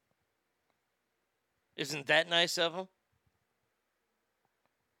 Isn't that nice of them?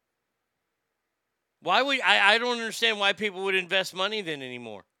 Why would I don't understand why people would invest money then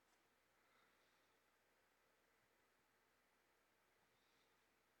anymore.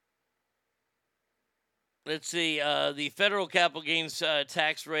 Let's see. The federal capital gains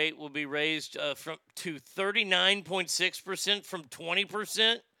tax rate will be raised to 39.6% from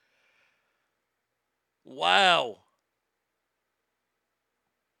 20%. Wow.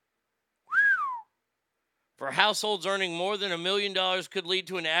 For households earning more than $1 million could lead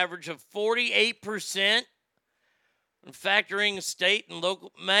to an average of 48%. And factoring state and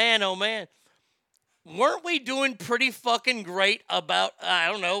local. Man, oh man. Weren't we doing pretty fucking great about,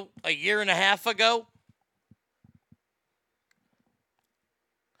 I don't know, a year and a half ago?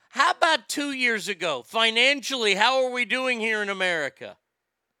 How about 2 years ago? Financially, how are we doing here in America?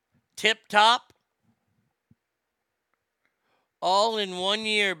 Tip top? All in 1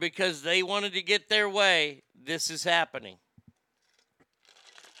 year because they wanted to get their way. This is happening.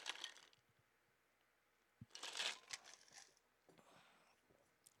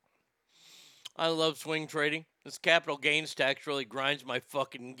 I love swing trading. This capital gains tax really grinds my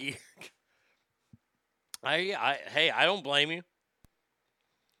fucking gear. Hey, I don't blame you.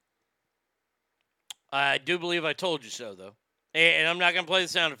 I do believe I told you so, though. And I'm not going to play the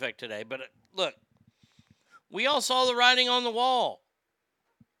sound effect today. But look, we all saw the writing on the wall.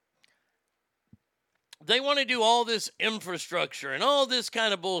 They want to do all this infrastructure and all this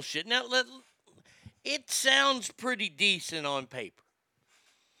kind of bullshit. Now, it sounds pretty decent on paper.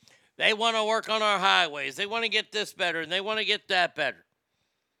 They want to work on our highways. They want to get this better, and they want to get that better.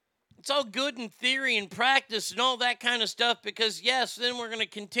 It's all good in theory and practice and all that kind of stuff because, yes, then we're going to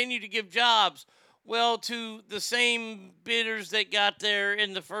continue to give jobs, well, to the same bidders that got there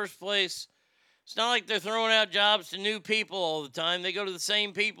in the first place. It's not like they're throwing out jobs to new people all the time. They go to the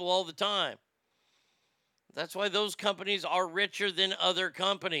same people all the time. That's why those companies are richer than other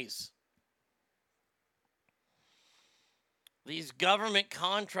companies. These government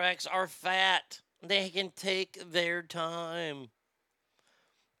contracts are fat. They can take their time.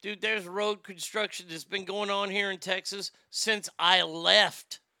 Dude, there's road construction that's been going on here in Texas since I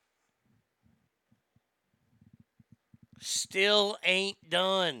left. Still ain't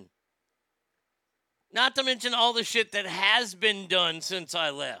done. Not to mention all the shit that has been done since I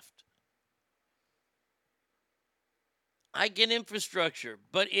left. I get infrastructure,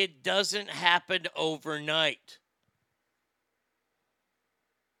 but it doesn't happen overnight.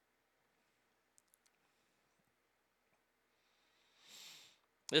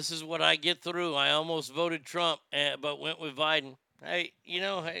 This is what I get through. I almost voted Trump, but went with Biden. Hey,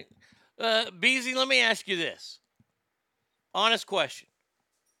 Beezy, let me ask you this. Honest question.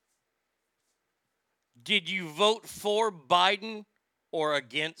 Did you vote for Biden or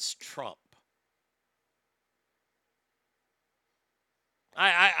against Trump?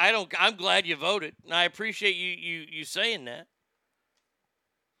 I'm glad you voted, and I appreciate you saying that.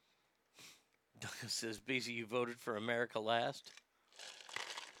 Douglas says, BZ, you voted for America last.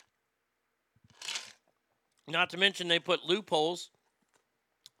 Not to mention they put loopholes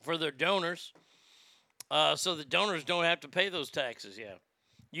for their donors, so the donors don't have to pay those taxes. Yeah,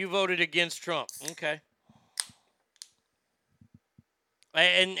 you voted against Trump. Okay,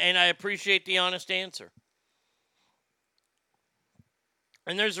 and I appreciate the honest answer.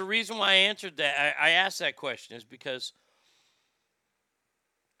 And there's a reason why I answered that. I asked that question is because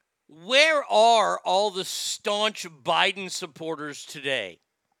where are all the staunch Biden supporters today?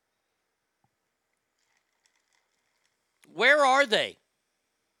 Where are they?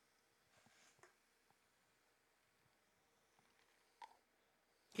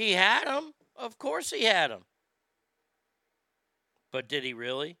 He had them. Of course he had them. But did he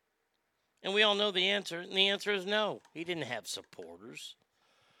really? And we all know the answer. And the answer is no. He didn't have supporters.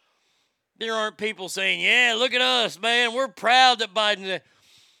 There aren't people saying, yeah, look at us, man. We're proud that Biden.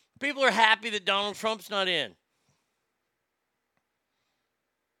 People are happy that Donald Trump's not in.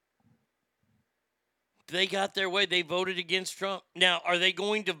 They got their way. They voted against Trump. Now, are they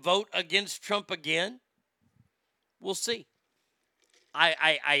going to vote against Trump again? We'll see.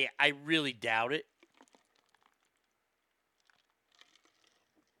 I really doubt it.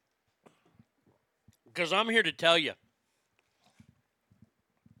 Because I'm here to tell you,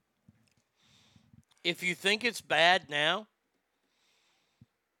 if you think it's bad now,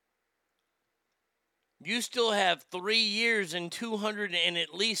 you still have 3 years and 200 and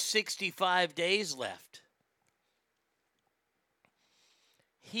at least 65 days left.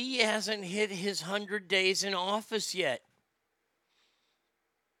 He hasn't hit his 100 days in office yet.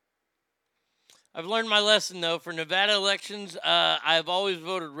 I've learned my lesson, though. For Nevada elections, I've always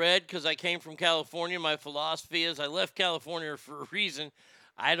voted red because I came from California. My philosophy is I left California for a reason.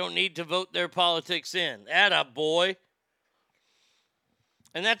 I don't need to vote their politics in. Atta boy.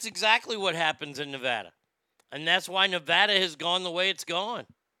 And that's exactly what happens in Nevada. And that's why Nevada has gone the way it's gone.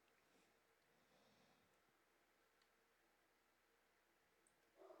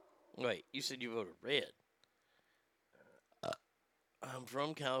 Wait, you said you voted red. I'm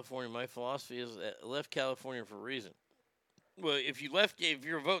from California. My philosophy is that I left California for a reason. Well, if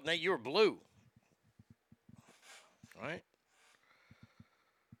you're voting that, you're blue. All right?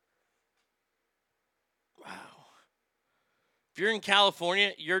 Wow. If you're in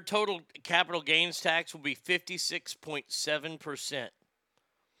California, your total capital gains tax will be 56.7%.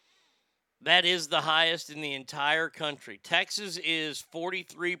 That is the highest in the entire country. Texas is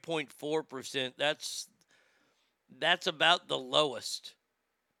 43.4%. That's about the lowest.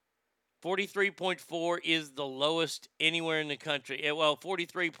 43.4 is the lowest anywhere in the country. Well,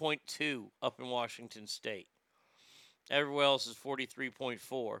 43.2 up in Washington State. Everywhere else is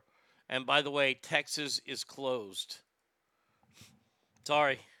 43.4. And by the way, Texas is closed.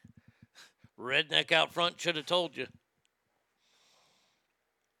 Sorry. Redneck out front should have told you.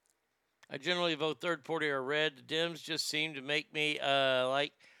 I generally vote third party or red. The Dems just seem to make me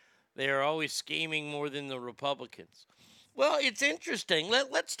like they are always scheming more than the Republicans. Well, it's interesting.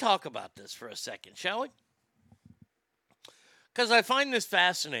 Let's talk about this for a second, shall we? Because I find this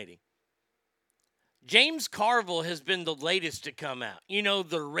fascinating. James Carville has been the latest to come out. You know,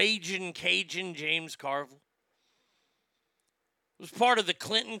 the raging Cajun James Carville. Was part of the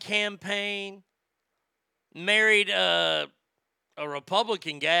Clinton campaign. Married a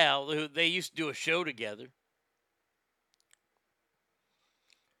Republican gal who they used to do a show together.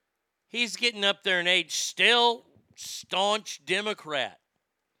 He's getting up there in age, still staunch Democrat.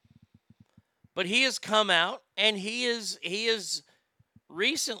 But he has come out and he is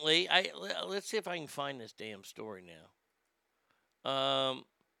recently, let's see if I can find this damn story now.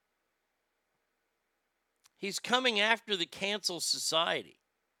 He's coming after the cancel society.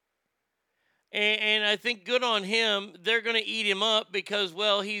 And I think good on him. They're going to eat him up because,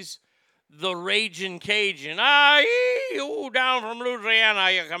 well, he's the raging Cajun. You down from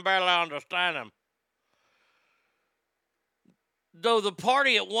Louisiana, you can barely understand him. Though the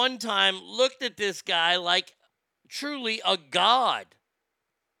party at one time looked at this guy like truly a god.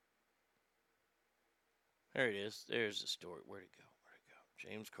 There it is. There's the story. Where'd it go?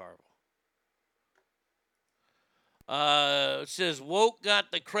 James Carville. It says, woke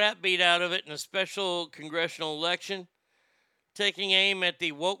got the crap beat out of it in a special congressional election. Taking aim at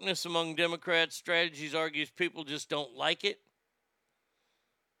the wokeness among Democrats, strategies argues people just don't like it.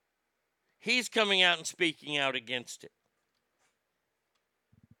 He's coming out and speaking out against it.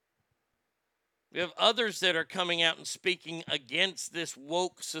 We have others that are coming out and speaking against this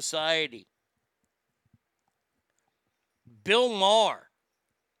woke society. Bill Maher.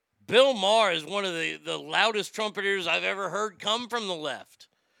 Bill Maher is one of the loudest trumpeters I've ever heard come from the left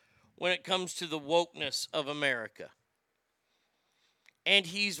when it comes to the wokeness of America. And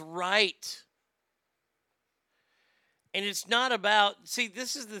he's right. And it's not about, see,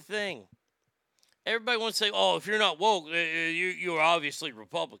 this is the thing. Everybody wants to say, oh, if you're not woke, you're obviously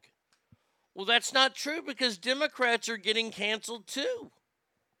Republican. Well, that's not true because Democrats are getting canceled too.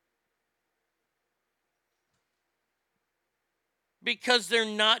 Because they're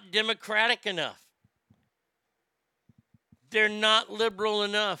not democratic enough. They're not liberal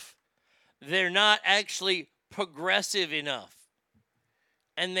enough. They're not actually progressive enough.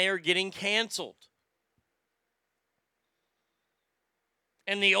 And they are getting canceled.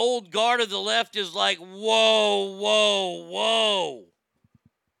 And the old guard of the left is like, whoa, whoa, whoa.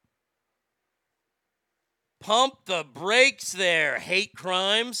 Pump the brakes there, hate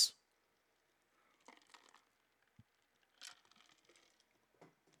crimes.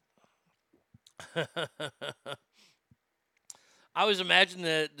 I always imagined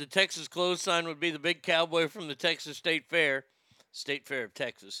that the Texas close sign would be the big cowboy from the Texas State Fair of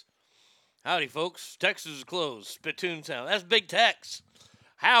Texas. Howdy, folks. Texas is closed. Spittoon sound. That's Big Tex.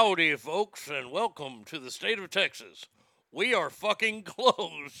 Howdy, folks, and welcome to the state of Texas. We are fucking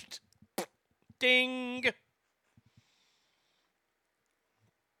closed. Ding.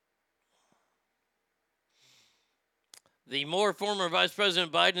 The more former Vice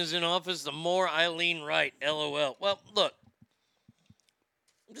President Biden is in office, the more I lean right. LOL. Well, look.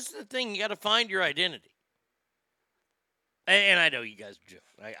 This is the thing. You got to find your identity. And I know you guys joke.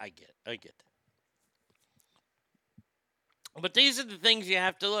 I get it. I get that. But these are the things you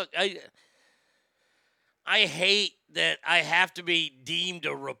have to look. I hate that I have to be deemed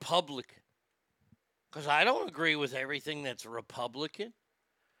a Republican. Because I don't agree with everything that's Republican.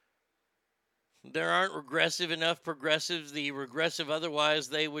 There aren't regressive enough progressives. The regressive, otherwise,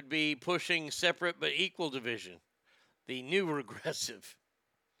 they would be pushing separate but equal division. The new regressive.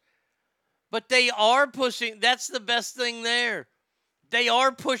 But they are pushing, that's the best thing there. They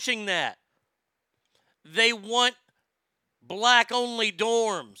are pushing that. They want black-only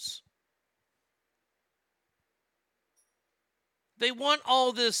dorms. They want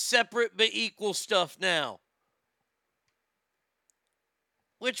all this separate but equal stuff now.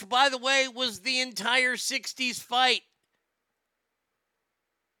 Which, by the way, was the entire 60s fight.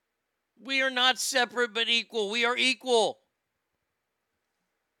 We are not separate but equal. We are equal.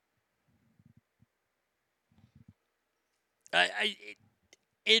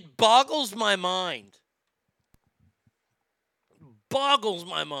 It boggles my mind. Boggles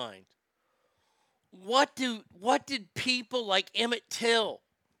my mind. What did people like Emmett Till,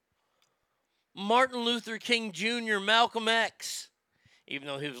 Martin Luther King Jr., Malcolm X, even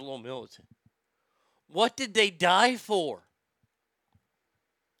though he was a little militant, what did they die for?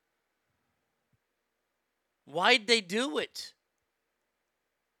 Why'd they do it?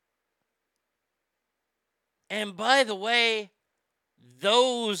 And by the way,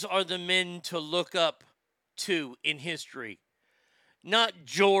 those are the men to look up to in history. Not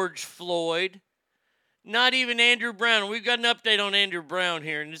George Floyd. Not even Andrew Brown. We've got an update on Andrew Brown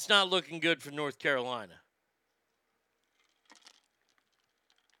here, and it's not looking good for North Carolina.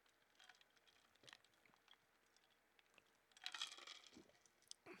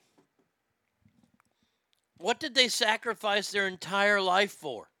 What did they sacrifice their entire life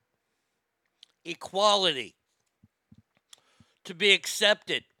for? Equality. To be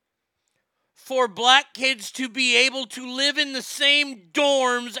accepted. For black kids to be able to live in the same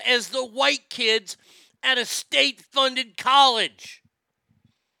dorms as the white kids at a state-funded college.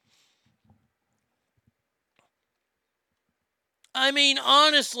 I mean,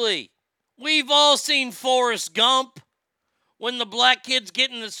 honestly, we've all seen Forrest Gump when the black kids get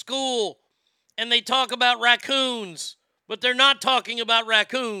into school and they talk about raccoons, but they're not talking about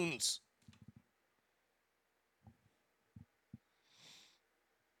raccoons.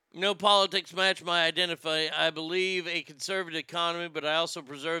 No politics match my identity. I believe a conservative economy, but I also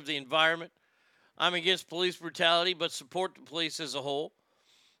preserve the environment. I'm against police brutality, but support the police as a whole.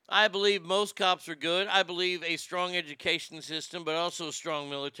 I believe most cops are good. I believe a strong education system, but also a strong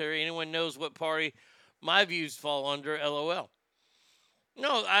military. Anyone knows what party my views fall under, LOL.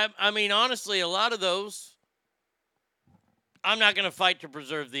 No, I mean, honestly, a lot of those, I'm not going to fight to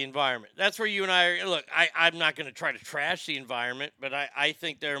preserve the environment. That's where you and I are. Look, I'm not going to try to trash the environment, but I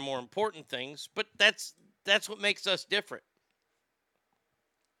think there are more important things. But that's what makes us different.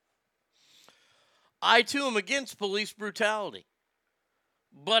 I, too, am against police brutality.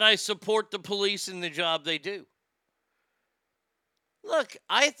 But I support the police in the job they do. Look,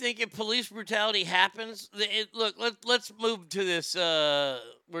 I think if police brutality happens, let's move to this.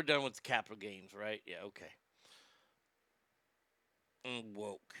 We're done with the Capitol games, right? Yeah, okay.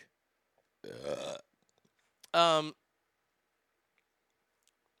 Woke.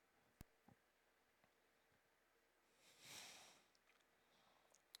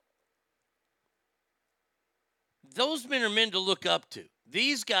 Those men are men to look up to.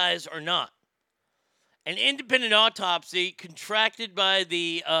 These guys are not. An independent autopsy contracted by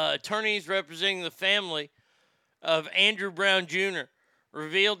the attorneys representing the family of Andrew Brown Jr.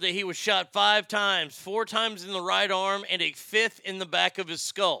 revealed that he was shot 5 times, 4 times in the right arm and a 5th in the back of his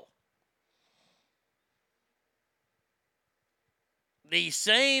skull. The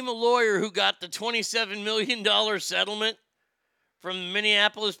same lawyer who got the $27 million settlement from the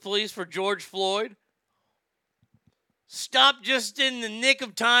Minneapolis police for George Floyd stopped just in the nick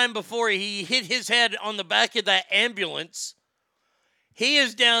of time before he hit his head on the back of that ambulance. He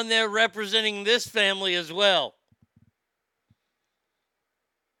is down there representing this family as well.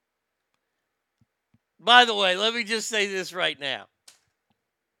 By the way, let me just say this right now.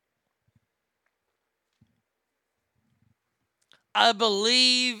 I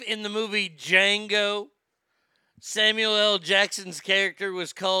believe in the movie Django, Samuel L. Jackson's character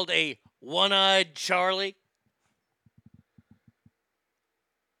was called a one-eyed Charlie.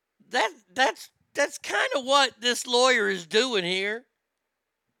 That's kind of what this lawyer is doing here.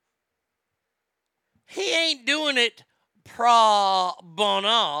 He ain't doing it pro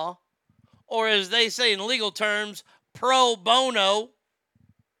bono, or as they say in legal terms, pro bono.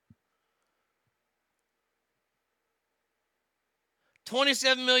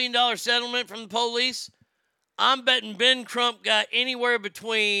 $27 million settlement from the police. I'm betting Ben Crump got anywhere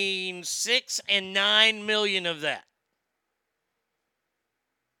between 6 and 9 million of that.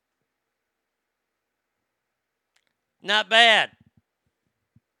 Not bad.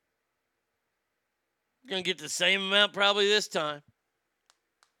 Gonna get the same amount probably this time.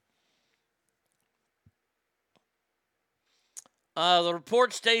 The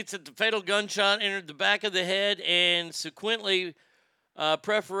report states that the fatal gunshot entered the back of the head and subsequently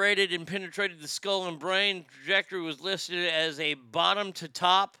perforated and penetrated the skull and brain. The trajectory was listed as a bottom to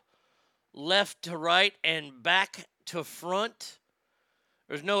top, left to right, and back to front.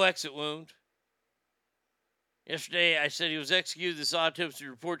 There's no exit wound. Yesterday, I said he was executed. This autopsy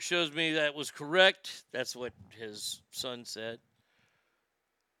report shows me that was correct. That's what his son said.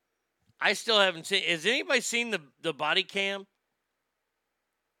 I still haven't seen. Has anybody seen the body cam?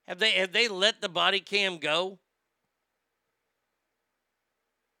 Have they let the body cam go?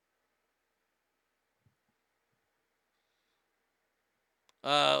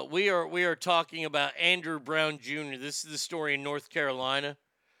 We are talking about Andrew Brown Jr. This is the story in North Carolina.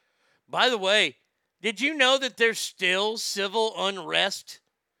 By the way, did you know that there's still civil unrest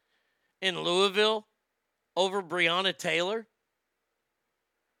in Louisville over Breonna Taylor?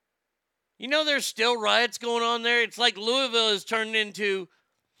 You know there's still riots going on there? It's like Louisville has turned into,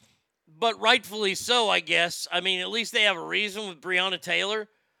 but rightfully so, I guess. I mean, at least they have a reason with Breonna Taylor.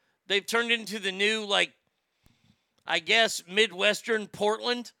 They've turned into the new, like, I guess, Midwestern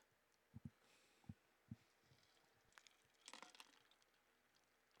Portland.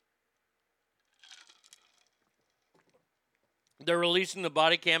 They're releasing the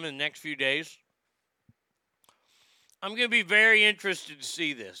body cam in the next few days. I'm going to be very interested to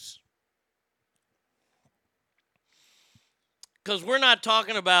see this. Because we're not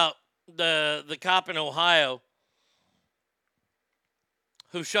talking about the cop in Ohio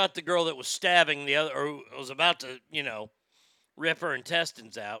who shot the girl that was stabbing the other, or who was about to, rip her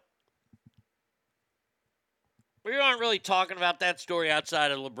intestines out. We aren't really talking about that story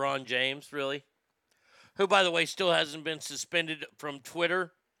outside of LeBron James, really. Who, by the way, still hasn't been suspended from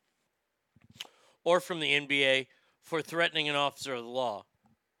Twitter or from the NBA for threatening an officer of the law.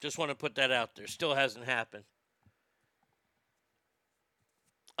 Just want to put that out there. Still hasn't happened.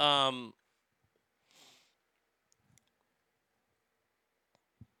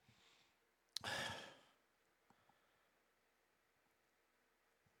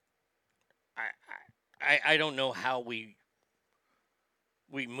 I don't know how we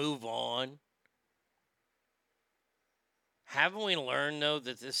move on. Haven't we learned, though,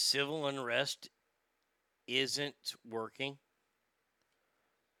 that this civil unrest isn't working?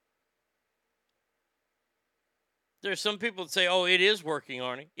 There's some people that say, oh, it is working,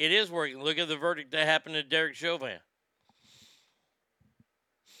 Arnie. It is working. Look at the verdict that happened to Derek Chauvin.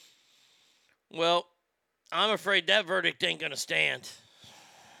 Well, I'm afraid that verdict ain't going to stand.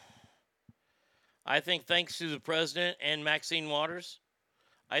 I think thanks to the president and Maxine Waters,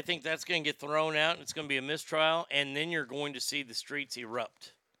 I think that's going to get thrown out and it's going to be a mistrial, and then you're going to see the streets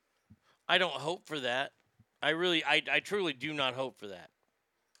erupt. I don't hope for that. I truly do not hope for that.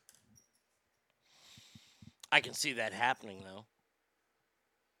 I can see that happening, though.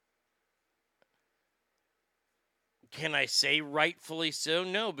 Can I say rightfully so?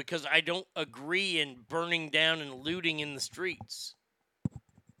 No, because I don't agree in burning down and looting in the streets.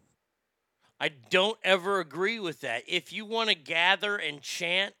 I don't ever agree with that. If you want to gather and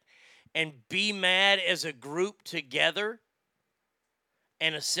chant and be mad as a group together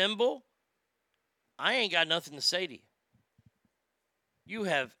and assemble, I ain't got nothing to say to you. You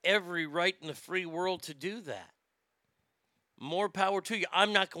have every right in the free world to do that. More power to you.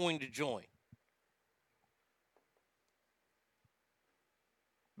 I'm not going to join.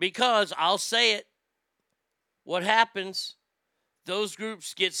 Because I'll say it. What happens? Those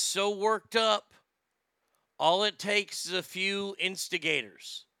groups get so worked up All it takes is a few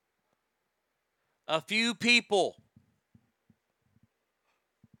instigators, a few people.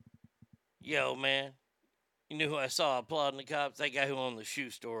 Yo, man, you knew who I saw applauding the cops? That guy who owned the shoe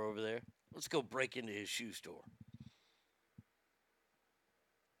store over there. Let's go break into his shoe store.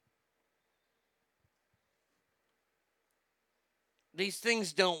 These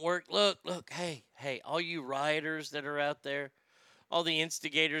things don't work. Look, hey, all you rioters that are out there, all the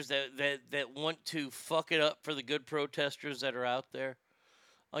instigators that want to fuck it up for the good protesters that are out there,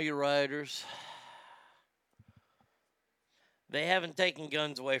 all you rioters, they haven't taken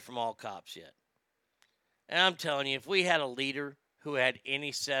guns away from all cops yet. And I'm telling you, if we had a leader who had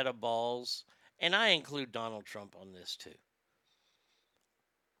any set of balls, and I include Donald Trump on this too,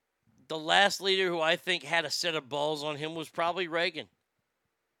 the last leader who I think had a set of balls on him was probably Reagan.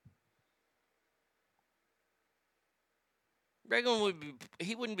 Reagan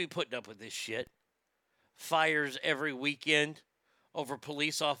wouldn't be putting up with this shit. Fires every weekend over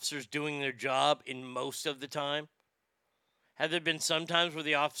police officers doing their job in most of the time. Have there been some times where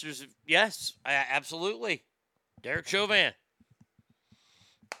the officers... Yes, absolutely. Derek Chauvin.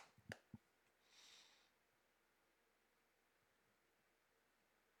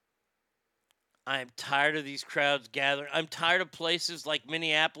 I'm tired of these crowds gathering. I'm tired of places like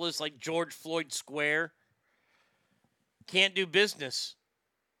Minneapolis, like George Floyd Square. Can't do business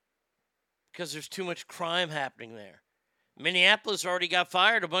because there's too much crime happening there. Minneapolis already got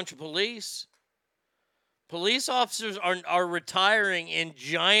fired a bunch of police. Police officers are retiring in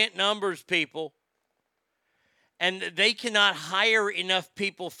giant numbers, people. And they cannot hire enough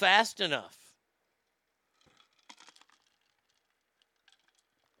people fast enough.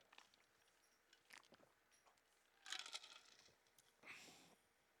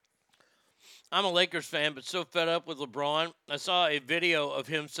 I'm a Lakers fan, but so fed up with LeBron. I saw a video of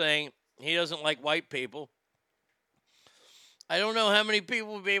him saying he doesn't like white people. I don't know how many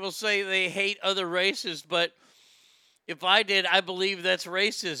people would be able to say they hate other races, but if I did, I believe that's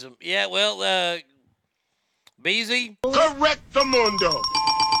racism. Yeah, well, Beezy? Correct the mundo.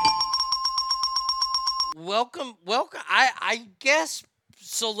 Welcome. I guess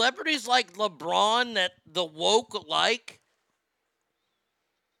celebrities like LeBron that the woke like.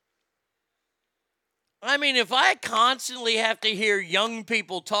 I mean, if I constantly have to hear young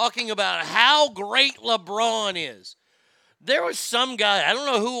people talking about how great LeBron is, there was some guy, I don't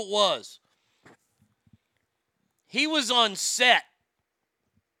know who it was. He was on set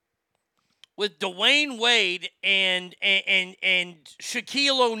with Dwayne Wade and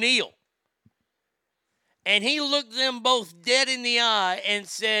Shaquille O'Neal. And he looked them both dead in the eye and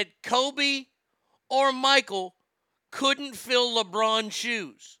said, Kobe or Michael couldn't fill LeBron's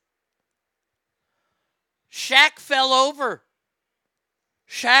shoes. Shaq fell over.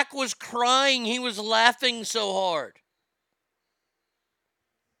 Shaq was crying. He was laughing so hard.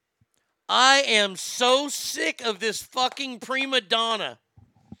 I am so sick of this fucking prima donna,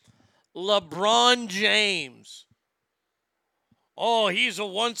 LeBron James. Oh, he's a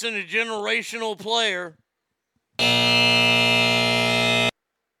once-in-a-generational player.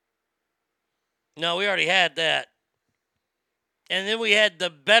 No, we already had that. And then we had the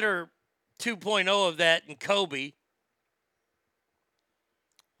better 2.0 of that in Kobe.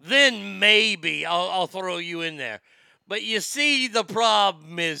 Then maybe I'll throw you in there. But you see, the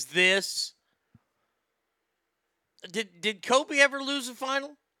problem is this. Did Kobe ever lose a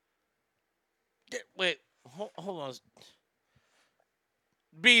final? Wait, hold on.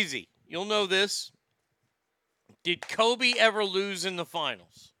 Beezy, you'll know this. Did Kobe ever lose in the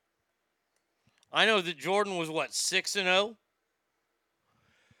finals? I know that Jordan was, 6-0?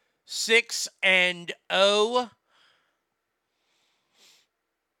 6-0.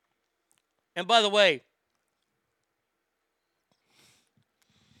 And by the way,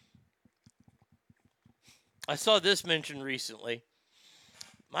 I saw this mentioned recently.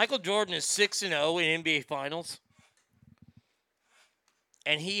 Michael Jordan is 6-0 in NBA Finals.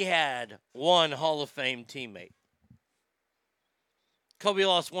 And he had one Hall of Fame teammate. Kobe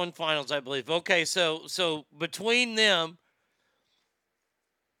lost one finals, I believe. Okay, so between them,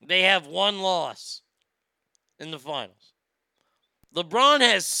 they have one loss in the finals. LeBron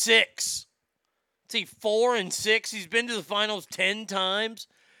has 6. Let's see, 4 and 6. He's been to the finals 10 times,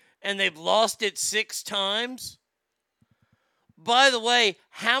 and they've lost it 6 times. By the way,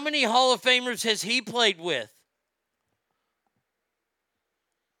 how many Hall of Famers has he played with?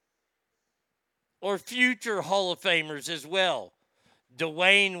 Or future Hall of Famers as well?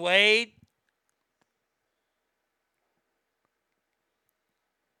 Dwayne Wade?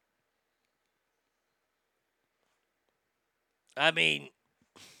 I mean,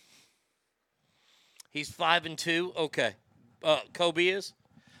 He's 5-2. Okay. Kobe is.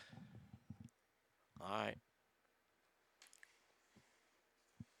 All right.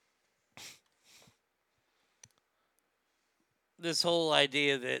 This whole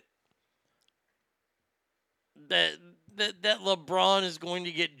idea that LeBron is going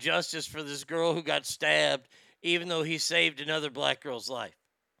to get justice for this girl who got stabbed, even though he saved another black girl's life.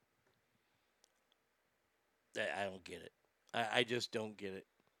 I don't get it. I just don't get it.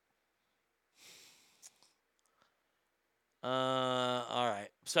 All right.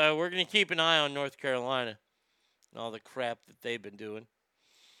 So we're going to keep an eye on North Carolina and all the crap that they've been doing.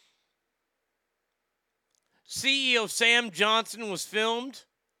 CEO Sam Johnson was filmed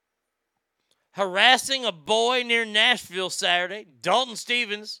harassing a boy near Nashville Saturday. Dalton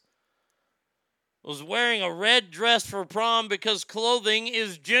Stevens was wearing a red dress for prom because clothing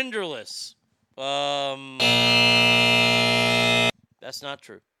is genderless. That's not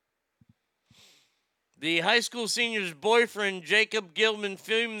true. The high school senior's boyfriend, Jacob Gilman,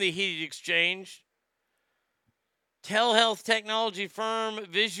 filmed the heated exchange. Telehealth technology firm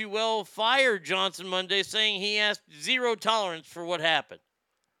Visuel fired Johnson Monday, saying he asked zero tolerance for what happened.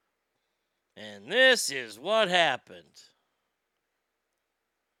 And this is what happened.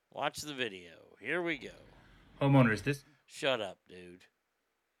 Watch the video. Here we go. Homeowners, this... Shut up, dude.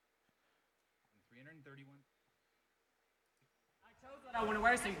 331. I chose what I want to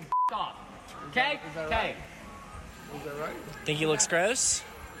wear, so you can off. Okay? Okay. Is that right? Think he looks gross?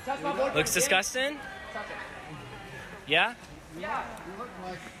 Looks disgusting? Yeah? Yeah. You look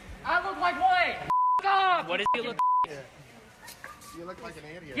like... I look like what? Off! What does he look like? You look like an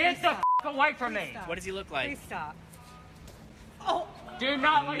idiot. Get the away from me! What does he look like? Please stop. Oh! Do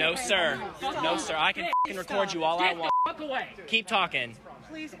not look No, sir. No, sir. I can record you all I want. Get the away! Keep talking.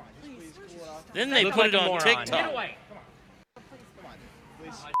 Please, please. Then they Look put like it a on moron. TikTok. Get away!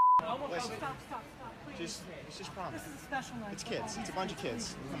 Please. Listen. Stop, stop. Please. It's just prom. This is a special night. It's kids. It's a bunch of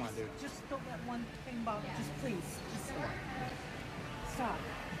kids. Come on, dude. Just don't let one thing bother. Just please. Just stop.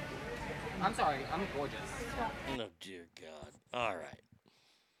 I'm sorry. I'm gorgeous. Stop. Oh, dear God. All right.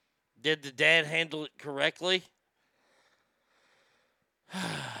 Did the dad handle it correctly?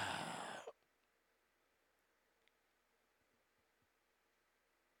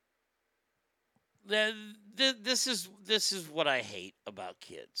 This is what I hate about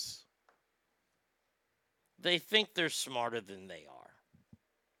kids. They think they're smarter than they are.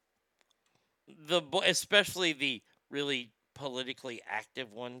 Especially the really politically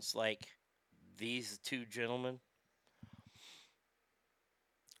active ones, like these two gentlemen.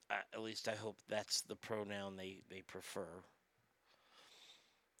 At least I hope that's the pronoun they prefer.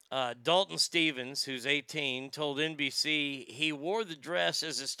 Dalton Stevens, who's 18, told NBC he wore the dress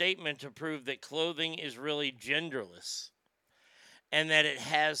as a statement to prove that clothing is really genderless and that it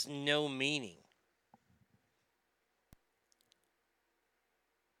has no meaning.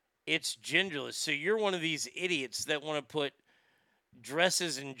 It's genderless. So you're one of these idiots that want to put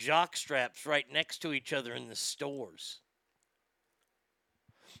dresses and jock straps right next to each other in the stores.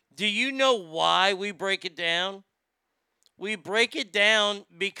 Do you know why we break it down? We break it down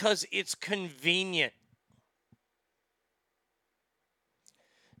because it's convenient.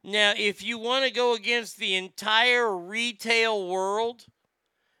 Now, if you want to go against the entire retail world,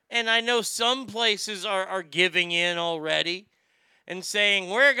 and I know some places are giving in already and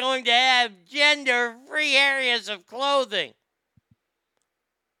saying, we're going to have gender-free areas of clothing.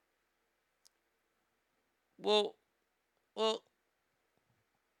 Well,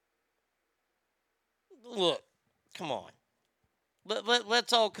 look, come on.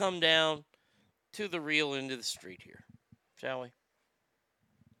 Let's all come down to the real end of the street here, shall we?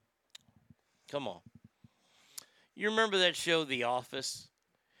 Come on. You remember that show, The Office?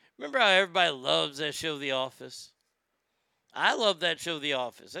 Remember how everybody loves that show, The Office? I love that show, The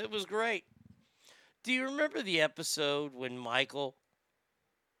Office. It was great. Do you remember the episode when Michael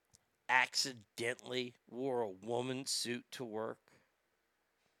accidentally wore a woman's suit to work?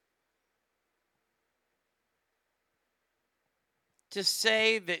 To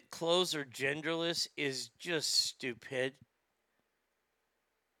say that clothes are genderless is just stupid.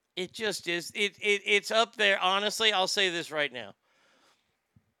 It just is. It's up there. Honestly, I'll say this right now.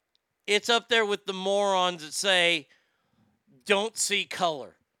 It's up there with the morons that say, don't see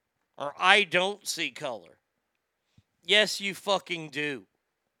color. Or I don't see color. Yes, you fucking do.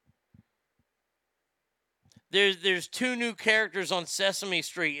 There's two new characters on Sesame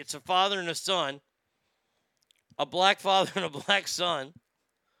Street. It's a father and a son. A black father and a black son.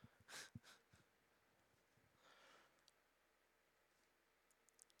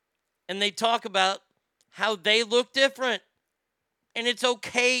 And they talk about how they look different. And it's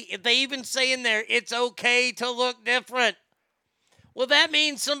okay. They even say in there, it's okay to look different. Well, that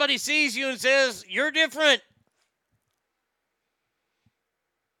means somebody sees you and says, you're different.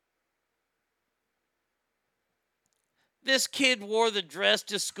 This kid wore the dress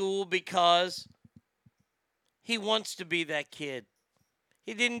to school because he wants to be that kid.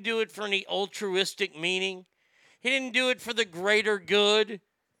 He didn't do it for any altruistic meaning. He didn't do it for the greater good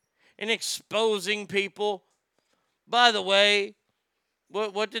and exposing people. By the way,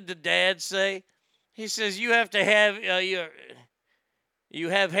 what did the dad say? He says, you have to have you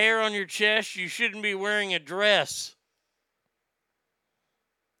have hair on your chest. You shouldn't be wearing a dress.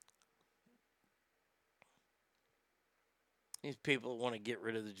 These people want to get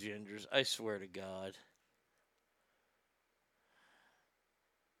rid of the genders. I swear to God.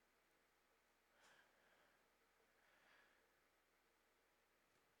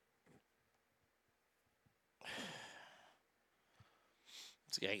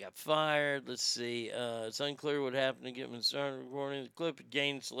 This guy got fired. Let's see. It's unclear what happened to Gitman started recording. The clip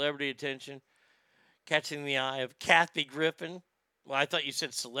gained celebrity attention, catching the eye of Kathy Griffin. Well, I thought you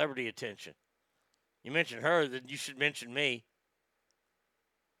said celebrity attention. You mentioned her, then you should mention me.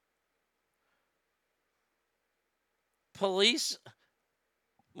 Police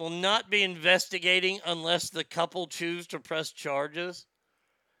will not be investigating unless the couple choose to press charges.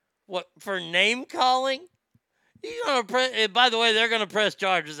 What, for name calling? You gonna press? By the way, they're gonna press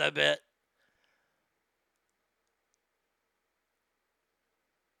charges, I bet.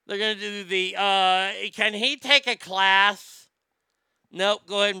 They're gonna do the. Can he take a class? Nope.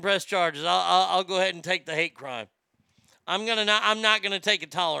 Go ahead and press charges. I'll go ahead and take the hate crime. I'm not gonna take a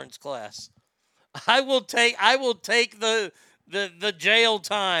tolerance class. I will take the jail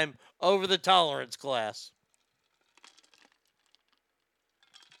time over the tolerance class.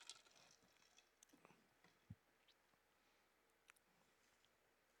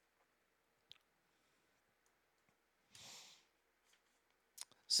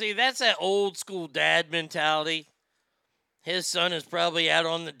 See, that's that old school dad mentality. His son is probably out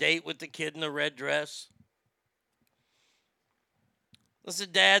on the date with the kid in the red dress. That's a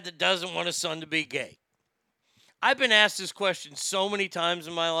dad that doesn't want his son to be gay. I've been asked this question so many times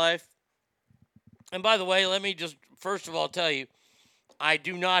in my life. And by the way, let me just first of all tell you, I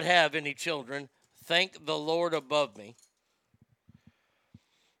do not have any children. Thank the Lord above me.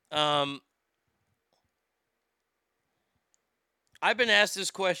 I've been asked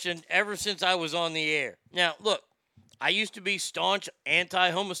this question ever since I was on the air. Now, look, I used to be staunch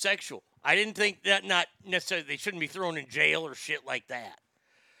anti-homosexual. I didn't think that not necessarily they shouldn't be thrown in jail or shit like that.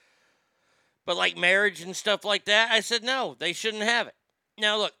 But like marriage and stuff like that, I said no, they shouldn't have it.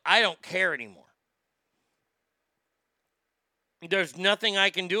 Now, look, I don't care anymore. There's nothing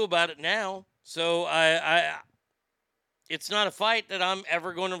I can do about it now. So it's not a fight that I'm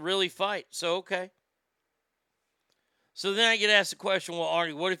ever going to really fight. So, okay. So then I get asked the question, well,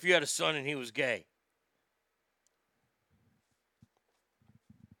 Arnie, what if you had a son and he was gay?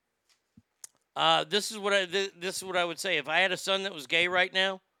 This is what I would say. If I had a son that was gay right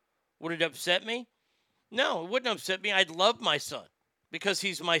now, would it upset me? No, it wouldn't upset me. I'd love my son because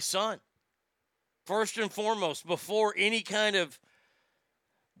he's my son. First and foremost, before any kind of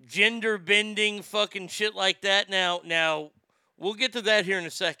gender bending fucking shit like that. Now we'll get to that here in a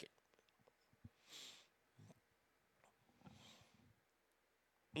second.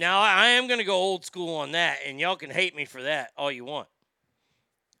 Now, I am going to go old school on that, and y'all can hate me for that all you want.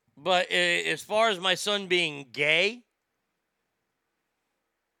 But as far as my son being gay,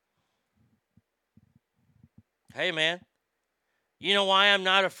 hey, man, you know why I'm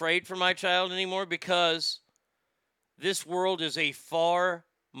not afraid for my child anymore? Because this world is a far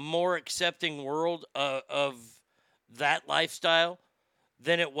more accepting world of that lifestyle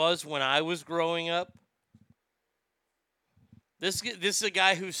than it was when I was growing up. This is a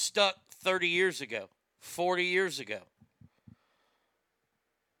guy who's stuck 30 years ago, 40 years ago.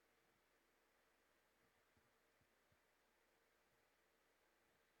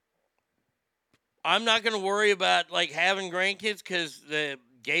 I'm not going to worry about like having grandkids because the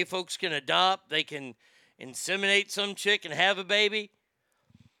gay folks can adopt. They can inseminate some chick and have a baby.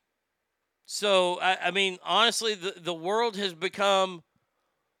 So, I mean, honestly, the world has become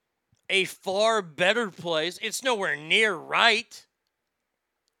a far better place. It's nowhere near right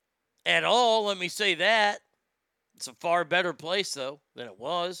at all, let me say that. It's a far better place, though, than it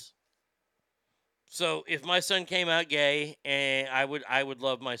was. So if my son came out gay, and I would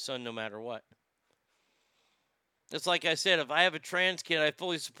love my son no matter what. It's like I said, if I have a trans kid, I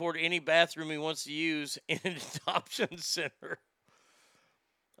fully support any bathroom he wants to use in an adoption center.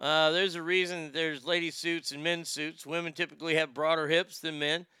 There's a reason that there's lady suits and men's suits. Women typically have broader hips than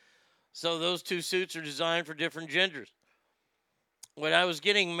men, so those two suits are designed for different genders. When I was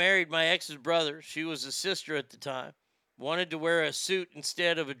getting married, my ex's brother, she was a sister at the time, wanted to wear a suit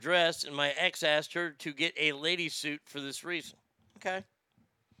instead of a dress, and my ex asked her to get a lady suit for this reason. Okay.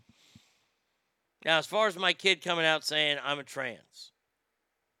 Now, as far as my kid coming out saying I'm a trans,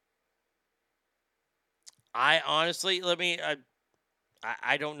 I honestly,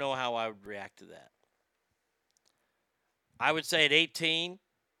 I don't know how I would react to that. I would say at 18,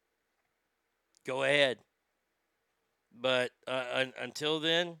 go ahead. But until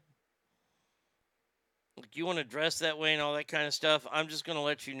then, look, you want to dress that way and all that kind of stuff, I'm just going to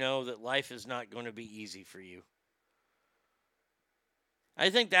let you know that life is not going to be easy for you. I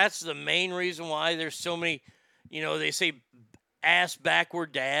think that's the main reason why there's so many, they say ass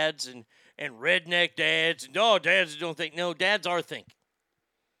backward dads and redneck dads. And, dads don't think. No, dads are thinking.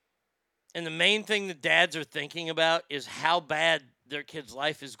 And the main thing that dads are thinking about is how bad their kid's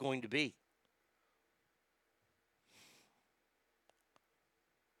life is going to be.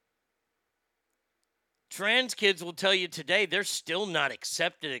 Trans kids will tell you today they're still not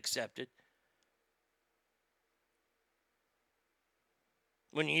accepted.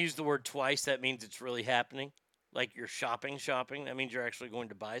 When you use the word twice, that means it's really happening. Like you're shopping. That means you're actually going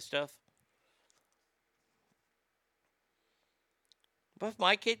to buy stuff. But if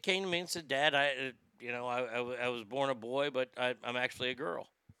my kid came to me and said, Dad, I was born a boy, but I'm actually a girl.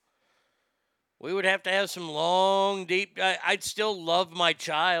 We would have to have some long, deep... I'd still love my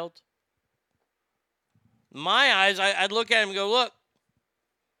child. In my eyes, I'd look at him and go, look,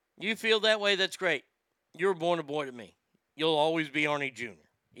 you feel that way, that's great. You were born a boy to me. You'll always be Arnie Jr.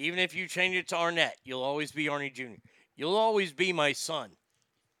 Even if you change it to Arnett, you'll always be Arnie Jr. You'll always be my son.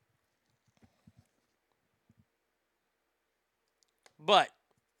 But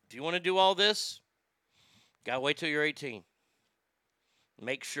if you want to do all this, gotta wait till you're 18.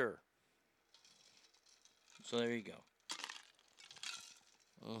 Make sure. So there you go.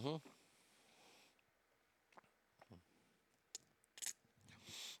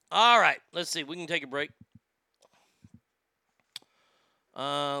 All right, let's see. We can take a break.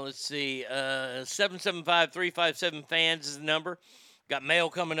 Let's see. 775-357-FANS is the number. Got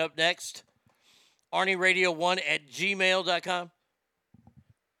mail coming up next. ArnieRadio1@gmail.com.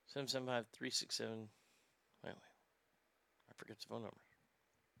 775-367. Wait. I forget the phone number.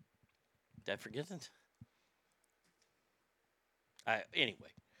 Did I forget it?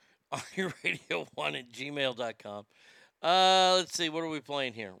 Anyway. ArnieRadio1@gmail.com. Let's see. What are we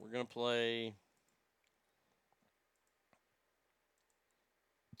playing here? We're going to play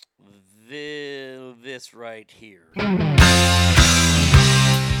this right here.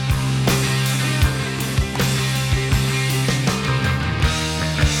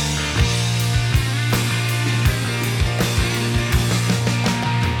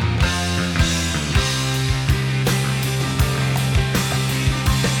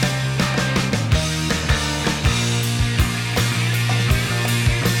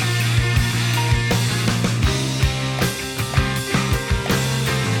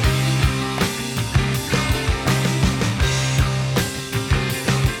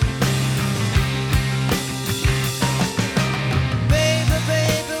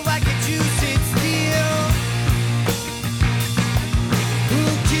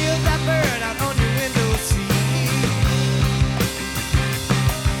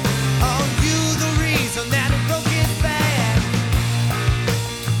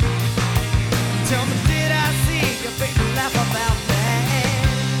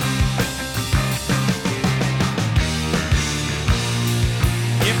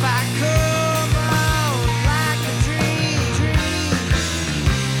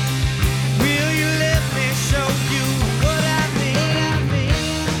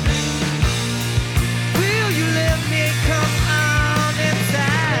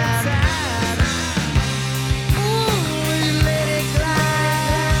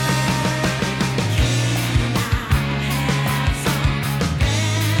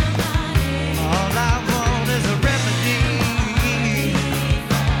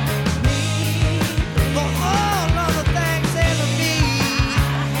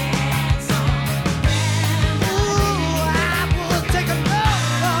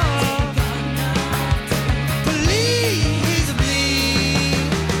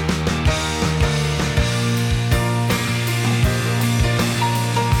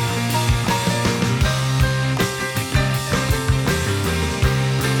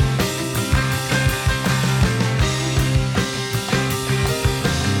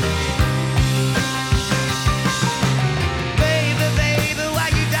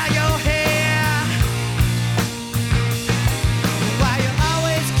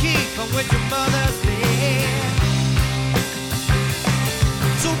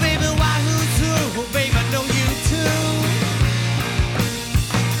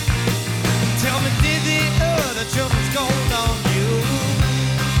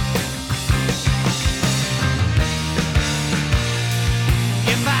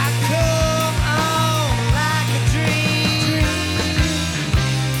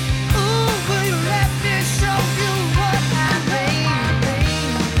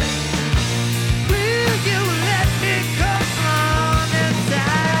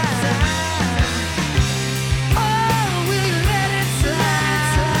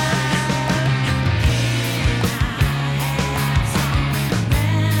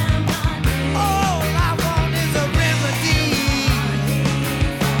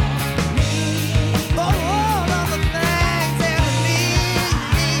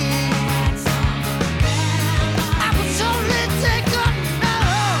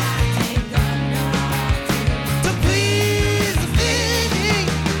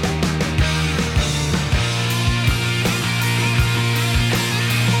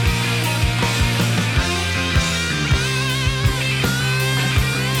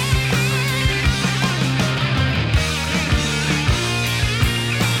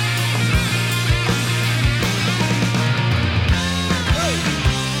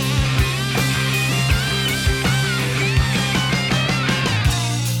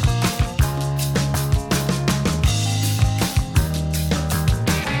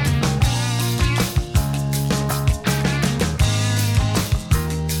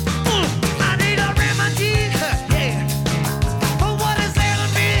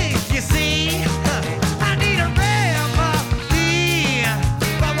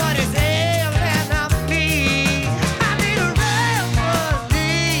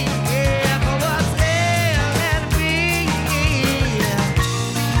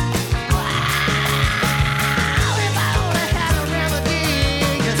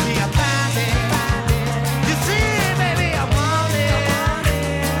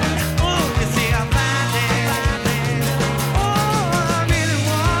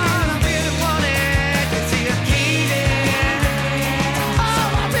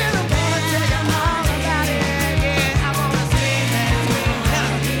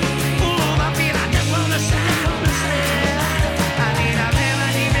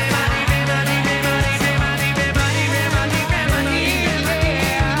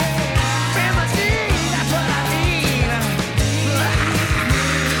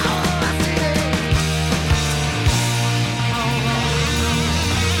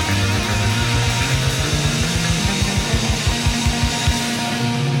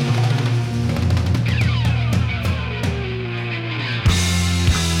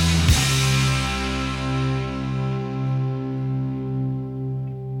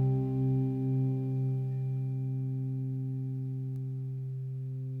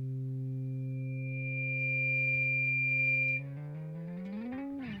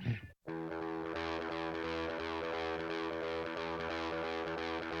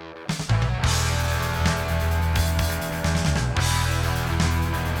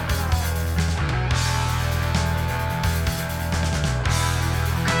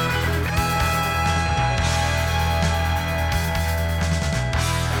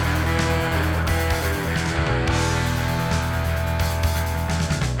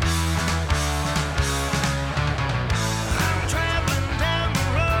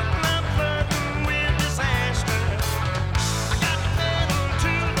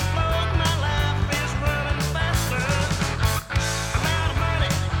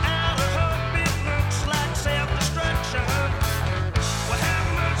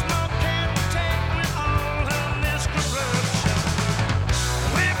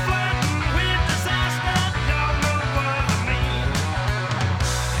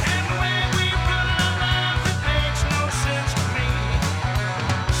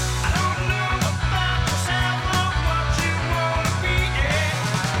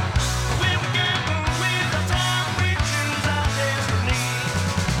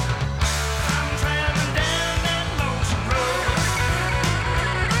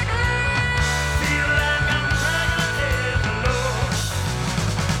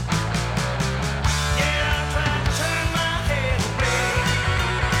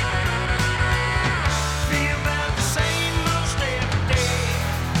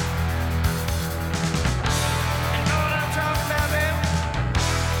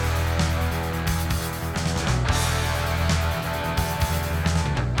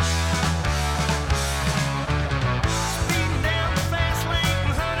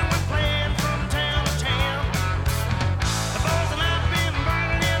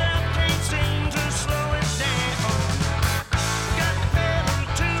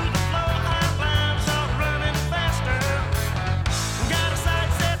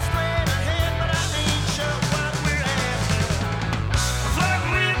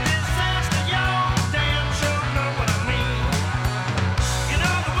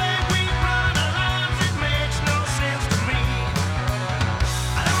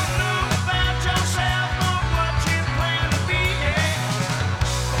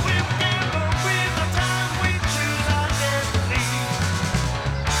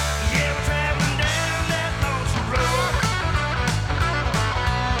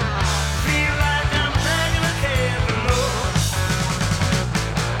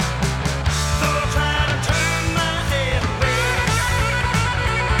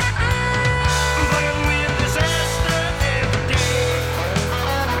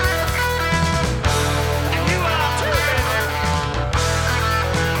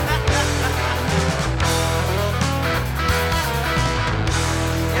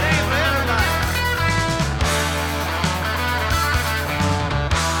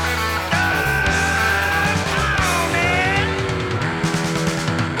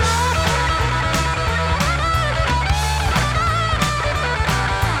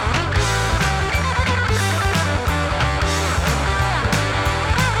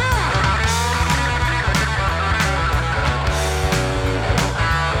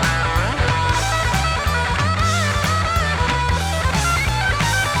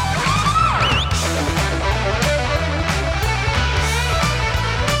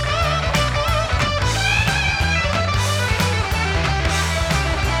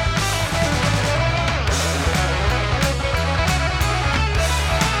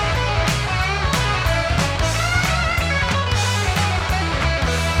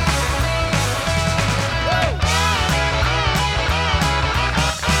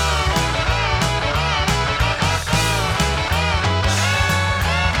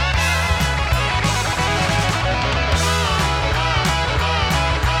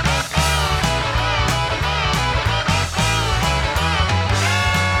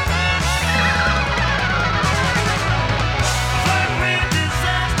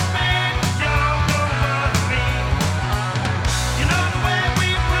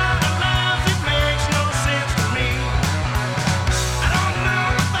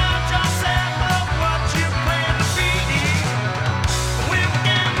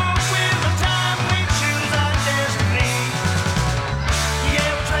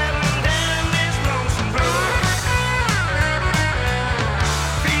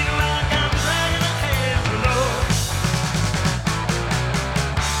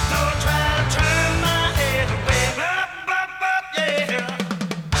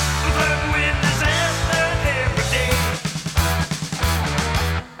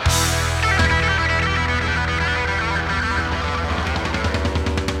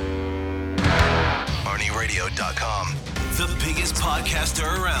 WSRadio.com. The biggest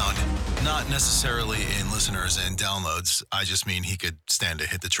podcaster around. Not necessarily in listeners and downloads. I just mean he could stand to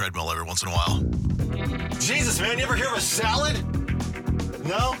hit the treadmill every once in a while. Jesus, man, you ever hear of a salad?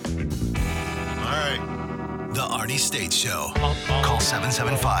 No? All right. The Arnie State Show. Call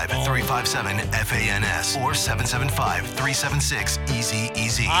 775-357-FANS or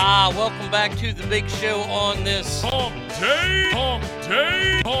 775-376-EASY-EASY. Welcome back to the big show on this Hump Day.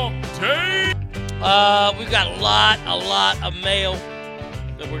 We've got a lot of mail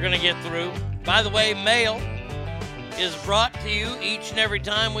that we're going to get through. By the way, mail is brought to you each and every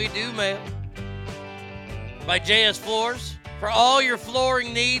time we do mail by JS Floors. For all your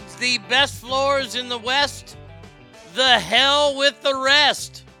flooring needs, the best floors in the West, the hell with the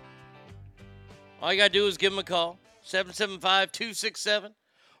rest. All you got to do is give them a call,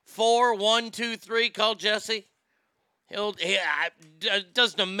 775-267-4123. Call Jesse. He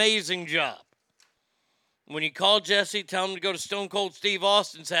does an amazing job. When you call Jesse, tell him to go to Stone Cold Steve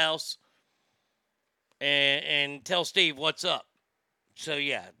Austin's house and tell Steve what's up. So,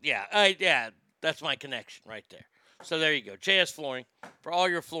 yeah, that's my connection right there. So, there you go. JS Flooring for all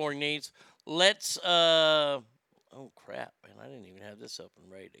your flooring needs. Let's, oh, crap, man. I didn't even have this up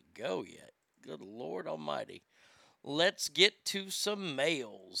and ready to go yet. Good Lord Almighty. Let's get to some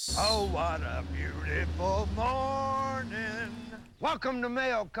mails. Oh, what a beautiful morning. Welcome to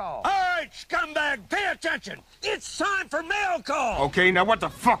Mail Call. All right, scumbag, pay attention. It's time for Mail Call. Okay, now what the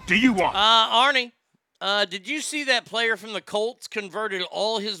fuck do you want? Arnie, did you see that player from the Colts converted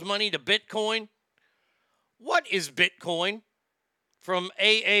all his money to Bitcoin? What is Bitcoin? From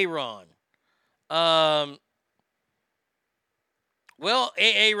Aaron. Well,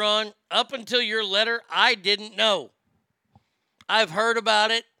 Aaron, up until your letter, I didn't know. I've heard about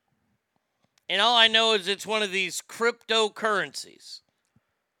it. And all I know is it's one of these cryptocurrencies.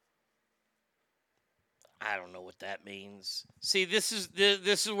 I don't know what that means. See, this is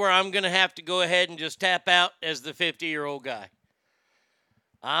where I'm going to have to go ahead and just tap out as the 50-year-old guy.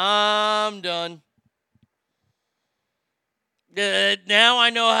 I'm done. Now I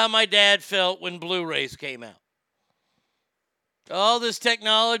know how my dad felt when Blu-rays came out. All this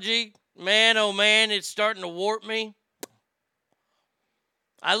technology, man, oh man, it's starting to warp me.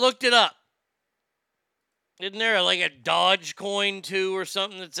 I looked it up. Isn't there like a Dogecoin too or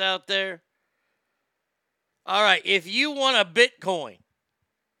something that's out there? All right, if you want a Bitcoin,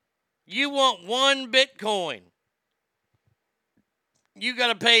 you want one Bitcoin, you got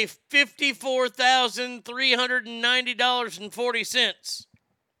to pay $54,390.40.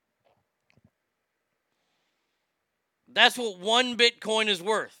 That's what one Bitcoin is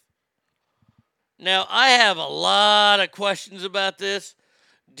worth. Now, I have a lot of questions about this.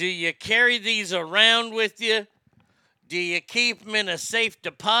 Do you carry these around with you? Do you keep them in a safe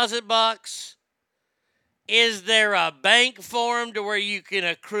deposit box? Is there a bank for them to where you can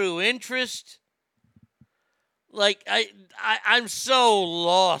accrue interest? Like, I'm so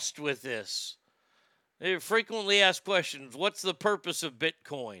lost with this. They frequently asked questions. What's the purpose of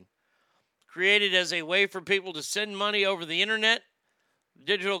Bitcoin? Created as a way for people to send money over the internet,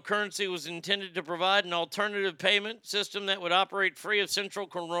 digital currency was intended to provide an alternative payment system that would operate free of central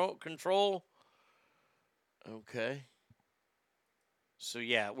control. Okay. So,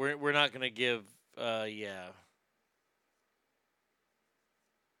 yeah, we're not going to give, yeah.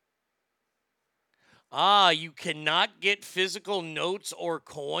 You cannot get physical notes or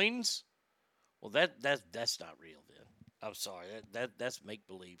coins? Well, that's not real then. I'm sorry. That's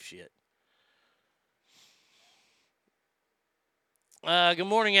make-believe shit. Good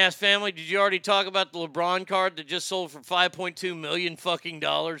morning, ass family. Did you already talk about the LeBron card that just sold for $5.2 million fucking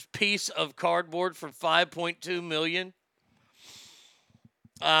dollars? Piece of cardboard for $5.2 million.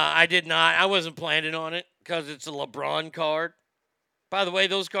 I did not. I wasn't planning on it because it's a LeBron card. By the way,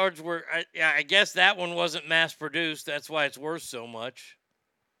 those cards were, I guess that one wasn't mass produced. That's why it's worth so much.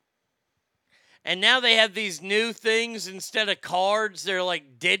 And now they have these new things instead of cards. They're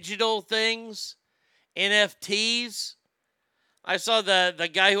like digital things, NFTs. I saw the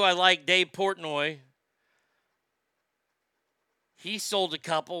guy who I like, Dave Portnoy. He sold a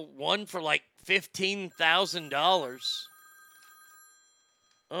couple, one for like $15,000.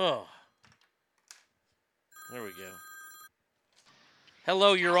 Oh. There we go.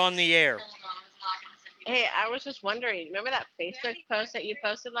 Hello, you're on the air. Hey, I was just wondering, remember that Facebook post that you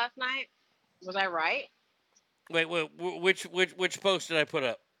posted last night? Was I right? Wait, which post did I put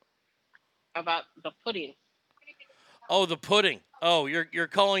up? About the pudding. Oh, the pudding. Oh, you're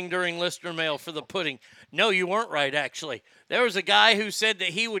calling during listener mail for the pudding. No, you weren't right, actually. There was a guy who said that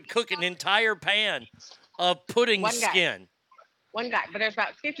he would cook an entire pan of pudding skin. One guy, but there's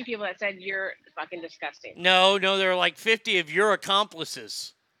about 50 people that said you're fucking disgusting. No, there are like 50 of your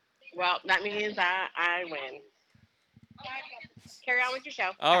accomplices. Well, that means I win. Carry on with your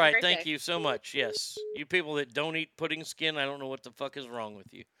show. All Have a right, great thank day. you so much. Yes, you people that don't eat pudding skin, I don't know what the fuck is wrong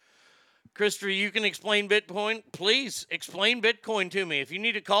with you. Christopher, you can explain Bitcoin? Please explain Bitcoin to me. If you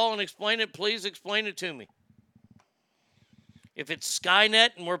need to call and explain it, please explain it to me. If it's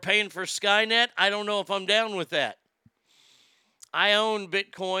Skynet and we're paying for Skynet, I don't know if I'm down with that. I own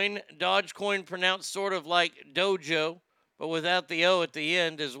Bitcoin, Dogecoin pronounced sort of like Dojo, but without the O at the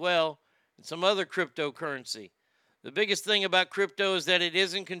end as well, and some other cryptocurrency. The biggest thing about crypto is that it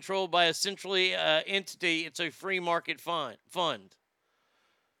isn't controlled by a centrally entity. It's a free market fund.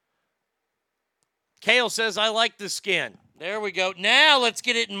 Kale says, I like the skin. There we go. Now let's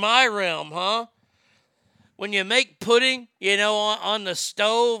get it in my realm, huh? When you make pudding, on the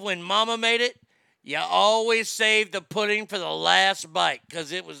stove when Mama made it, you always save the pudding for the last bite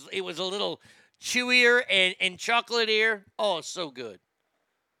because it was a little chewier and chocolatier. Oh, so good.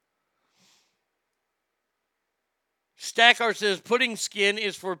 Stackar says pudding skin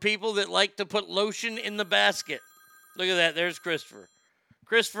is for people that like to put lotion in the basket. Look at that. There's Christopher.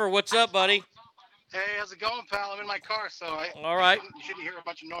 Christopher, what's up, buddy? Hey, how's it going, pal? I'm in my car, so All right. You shouldn't hear a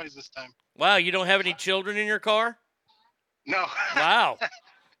bunch of noise this time. Wow, you don't have any children in your car? No. Wow.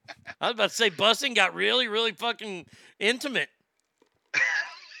 I was about to say, busing got really, really fucking intimate.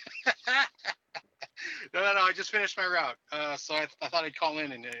 No. I just finished my route, so I thought I'd call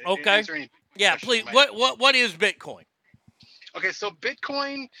in and Okay. answer any Yeah, please. What is Bitcoin? Okay, so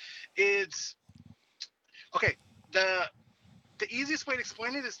Bitcoin is okay. The easiest way to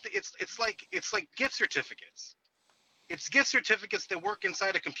explain it is it's like gift certificates. It's gift certificates that work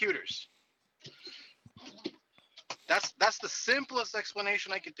inside of computers. That's the simplest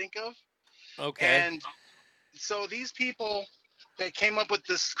explanation I could think of. Okay. And so these people that came up with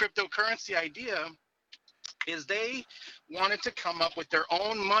this cryptocurrency idea is they wanted to come up with their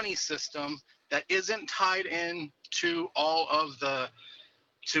own money system that isn't tied in to all of the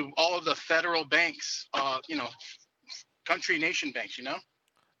federal banks, country nation banks,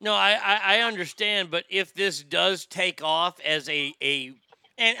 No, I understand, but if this does take off as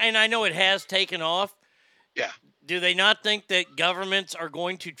and I know it has taken off. Yeah. Do they not think that governments are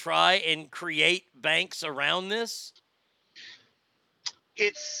going to try and create banks around this?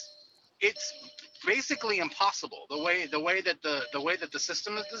 It's basically impossible the way that the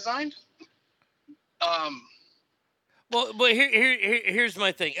system is designed. Well, but here's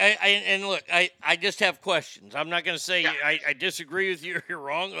my thing. I just have questions. I'm not going to say I disagree with you or you're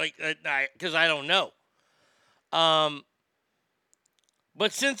wrong, because I don't know.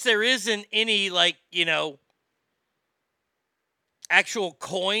 But since there isn't any actual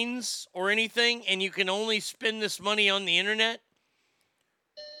coins or anything, and you can only spend this money on the internet,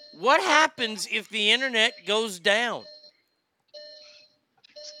 what happens if the internet goes down?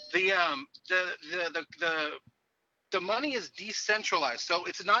 The money is decentralized, so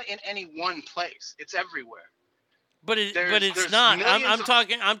it's not in any one place. It's everywhere. But it's not.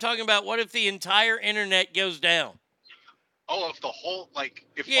 I'm talking about what if the entire internet goes down? Oh, if the whole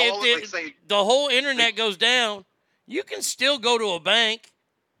the whole internet goes down, you can still go to a bank.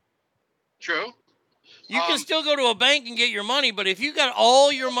 True. You can still go to a bank and get your money, but if you got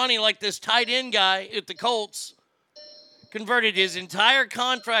all your money like this tight end guy at the Colts converted his entire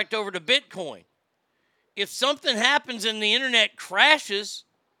contract over to Bitcoin, if something happens and the internet crashes,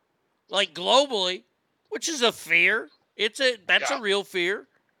 like globally, which is a fear, that's a real fear.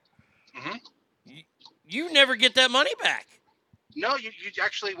 Mm-hmm. You never get that money back. No, you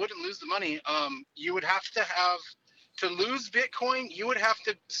actually wouldn't lose the money. You would have to lose Bitcoin. You would have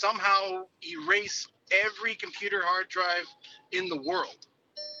to somehow erase every computer hard drive in the world,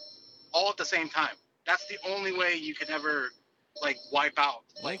 all at the same time. That's the only way you could ever wipe out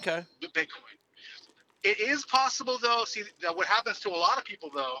Bitcoin. It is possible, though. See, that what happens to a lot of people,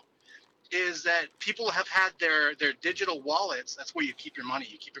 though, is that people have had their digital wallets. That's where you keep your money.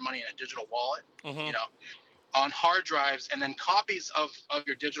 You keep your money in a digital wallet, on hard drives, and then copies of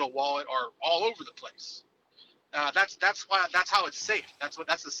your digital wallet are all over the place. That's how it's safe.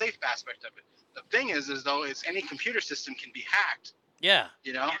 That's the safe aspect of it. The thing is though, any computer system can be hacked. Yeah.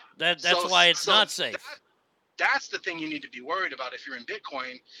 That's why it's not safe. That's the thing you need to be worried about if you're in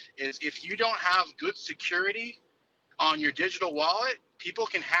Bitcoin, is if you don't have good security on your digital wallet, people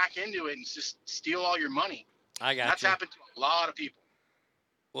can hack into it and just steal all your money. I got That's happened to a lot of people.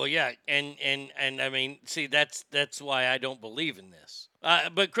 Well, yeah, and I mean, see, that's why I don't believe in this.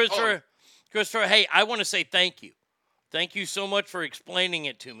 But Christopher, hey, I want to say thank you. Thank you so much for explaining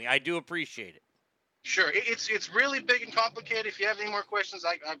it to me. I do appreciate it. Sure. It's really big and complicated. If you have any more questions,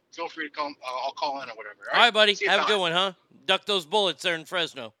 I feel free to call. I'll call in or whatever. All right, buddy. See you, Have a Tom. good one, huh? Duck those bullets there in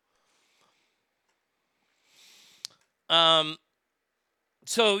Fresno.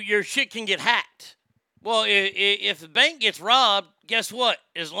 So your shit can get hacked. Well, if the bank gets robbed, guess what?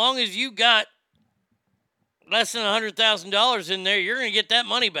 As long as you got less than $100,000 in there, you're going to get that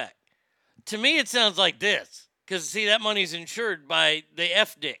money back. To me, it sounds like this. Because, see, that money's insured by the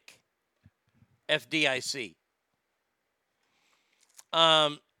FDIC. FDIC.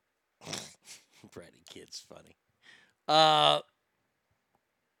 Bratty kid's funny. But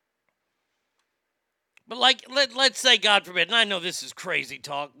like, let's say, God forbid, and I know this is crazy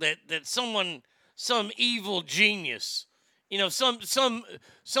talk, that some evil genius,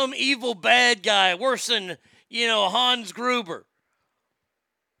 some evil bad guy, worse than, Hans Gruber.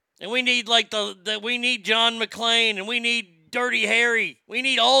 And we need we need John McClane, and we need Dirty Harry. We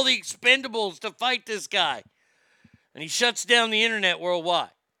need all the Expendables to fight this guy. And he shuts down the internet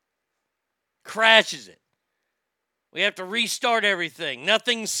worldwide. Crashes it. We have to restart everything.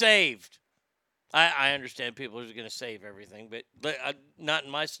 Nothing's saved. I understand people are going to save everything, but not in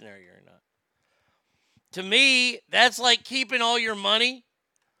my scenario or not. To me, that's like keeping all your money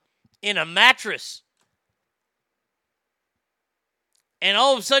in a mattress. And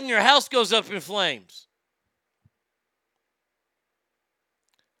all of a sudden your house goes up in flames.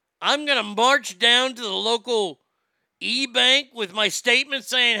 I'm going to march down to the local e-bank with my statement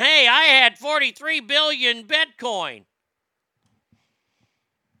saying, hey, I had 43 billion Bitcoin.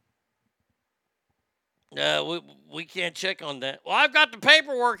 We can't check on that. Well, I've got the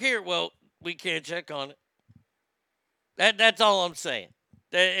paperwork here. Well, we can't check on it. That's all I'm saying.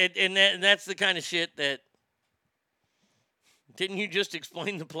 That's the kind of shit that... Didn't you just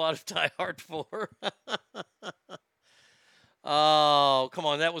explain the plot of Die Hard 4? Oh, come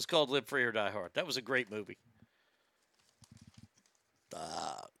on. That was called Live Free or Die Hard. That was a great movie.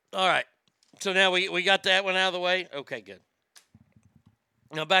 All right. So now we got that one out of the way? Okay, good.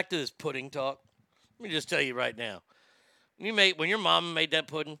 Now back to this pudding talk. Let me just tell you right now. When your mama made that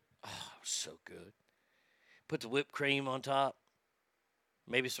pudding, oh, it was so good. Put the whipped cream on top.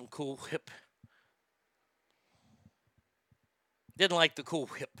 Maybe some Cool Whip. Didn't like the Cool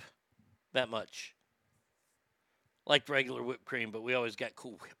Whip that much. Liked regular whipped cream, but we always got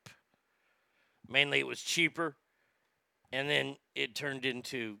Cool Whip. Mainly it was cheaper, and then it turned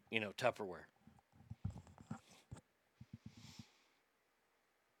into, Tupperware.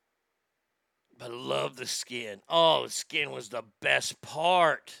 But I love the skin. Oh, the skin was the best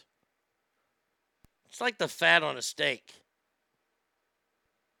part. It's like the fat on a steak.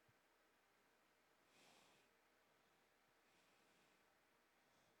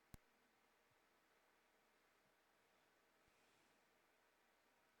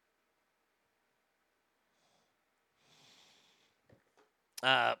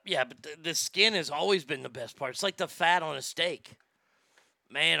 Yeah, but the skin has always been the best part. It's like the fat on a steak.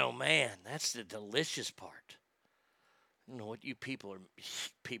 Man, oh man, that's the delicious part. I don't know what you people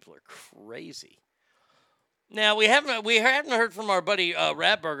are crazy. Now we haven't heard from our buddy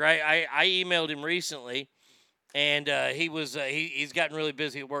Ratburger. I emailed him recently, and he's gotten really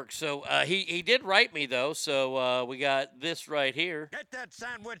busy at work. So he did write me though. So we got this right here. Get that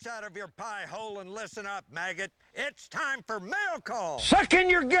sandwich out of your pie hole and listen up, maggot. It's time for mail call. Suck in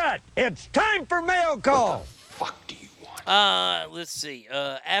your gut. It's time for mail call. What the fuck do you want? Let's see.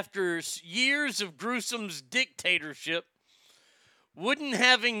 After years of Gruesom's dictatorship, wouldn't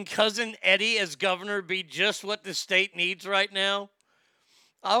having Cousin Eddie as governor be just what the state needs right now?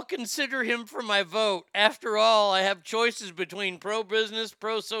 I'll consider him for my vote. After all, I have choices between pro-business,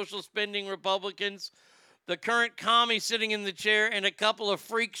 pro-social spending Republicans, the current commie sitting in the chair, and a couple of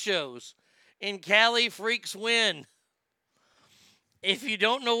freak shows. In Cali, freaks win. If you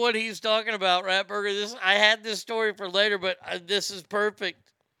don't know what he's talking about, Ratburger, I had this story for later, but this is perfect.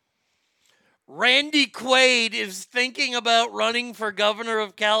 Randy Quaid is thinking about running for governor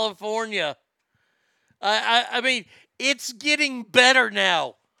of California. I mean, it's getting better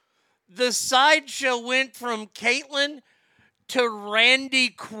now. The sideshow went from Caitlyn to Randy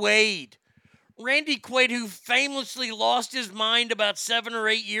Quaid. Randy Quaid, who famously lost his mind about 7 or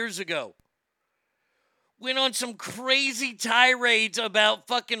 8 years ago. Went on some crazy tirades about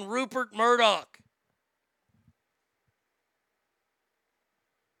fucking Rupert Murdoch.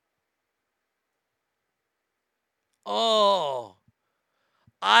 Oh,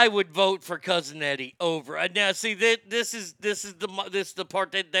 I would vote for Cousin Eddie over. Now, see, this is the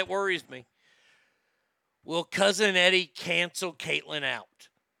part that worries me. Will Cousin Eddie cancel Caitlyn out,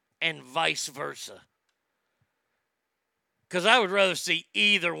 and vice versa? Because I would rather see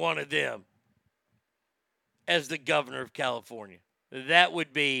either one of them. as the governor of California. That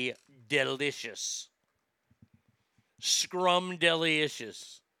would be delicious.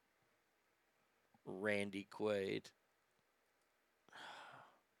 Scrum-delicious. Randy Quaid.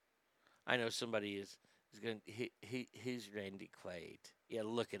 I know somebody is going to... He's Randy Quaid. Yeah,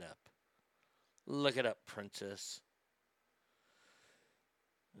 look it up. Look it up, princess.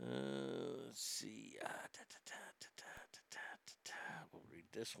 Let's see. We'll read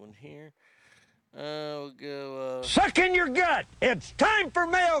this one here. We'll go... Suck in your gut. It's time for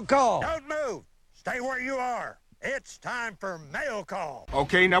mail call. Don't move. Stay where you are. It's time for mail call.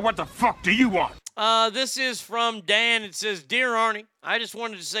 Okay, now what the fuck do you want? This is from Dan. It says, Dear Arnie, I just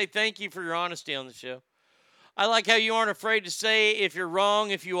wanted to say thank you for your honesty on the show. I like how you aren't afraid to say if you're wrong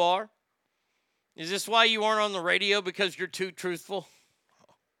if you are. Is this why you aren't on the radio? Because you're too truthful?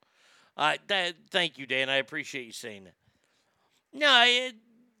 Thank you, Dan. I appreciate you saying that. No,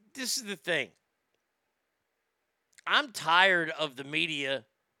 this is the thing. I'm tired of the media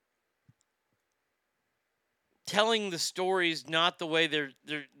telling the stories not the way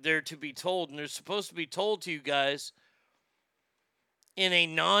they're to be told, and they're supposed to be told to you guys in a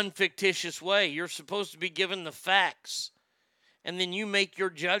non-fictitious way. You're supposed to be given the facts, and then you make your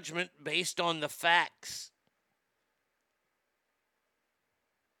judgment based on the facts.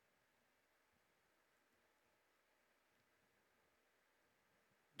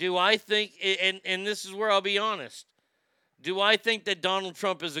 Do I think, and this is where I'll be honest, do I think that Donald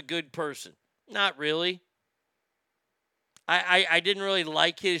Trump is a good person? Not really. I didn't really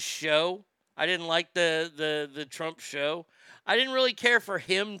like his show. I didn't like the Trump show. I didn't really care for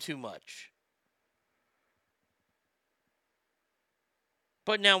him too much.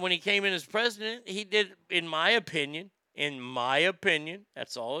 But now when he came in as president, he did, in my opinion,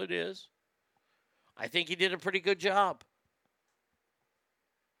 that's all it is. I think he did a pretty good job.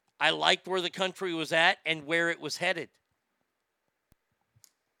 I liked where the country was at and where it was headed.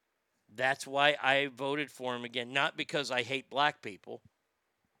 That's why I voted for him again. Not because I hate black people.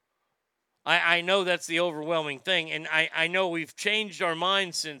 I know that's the overwhelming thing, and I know we've changed our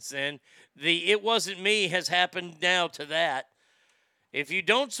minds since then. The "it wasn't me" has happened now to that. If you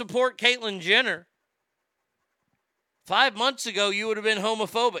don't support Caitlyn Jenner, 5 months ago you would have been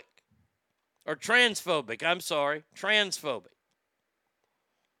homophobic. Or transphobic, I'm sorry. Transphobic.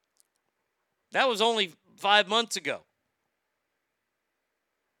 That was only 5 months ago.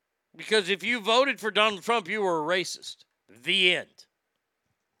 Because if you voted for Donald Trump, you were a racist. The end.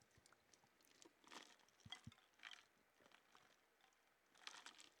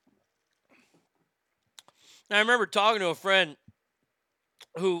 Now, I remember talking to a friend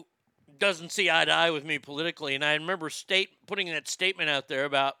who doesn't see eye to eye with me politically, and I remember putting that statement out there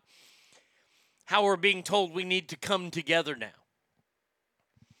about how we're being told we need to come together now.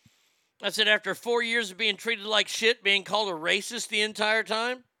 I said, after 4 years of being treated like shit, being called a racist the entire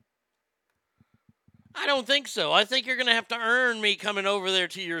time, I don't think so. I think you're going to have to earn me coming over there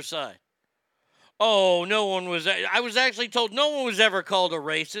to your side. Oh, no one was. I was actually told no one was ever called a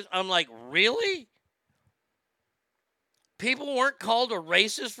racist. I'm like, really? People weren't called a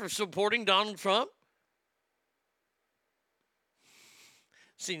racist for supporting Donald Trump?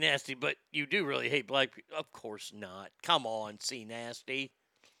 See, Nasty, but you do really hate black people. Of course not. Come on, see, Nasty.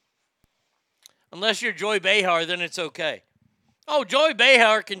 Unless you're Joy Behar, then it's okay. Oh, Joy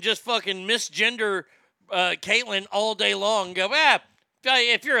Behar can just fucking misgender Caitlyn all day long and go,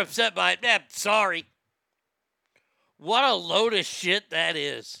 if you're upset by it, sorry. What a load of shit that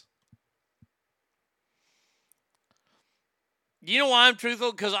is. You know why I'm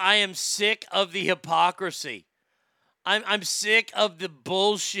truthful? Because I am sick of the hypocrisy. I'm sick of the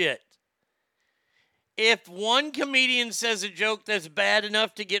bullshit. If one comedian says a joke that's bad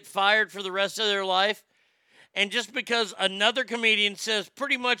enough to get fired for the rest of their life, and just because another comedian says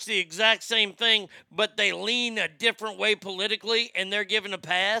pretty much the exact same thing, but they lean a different way politically and they're given a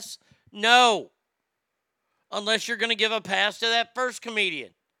pass, no. Unless you're going to give a pass to that first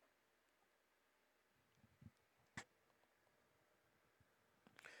comedian.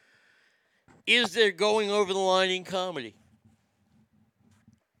 Is there going over the line in comedy?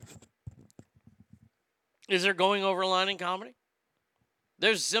 Is there going over the line in comedy?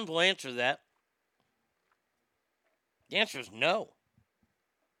 There's a simple answer to that. The answer is no.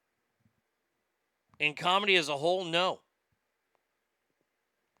 In comedy as a whole, no.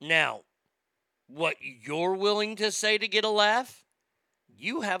 Now, what you're willing to say to get a laugh,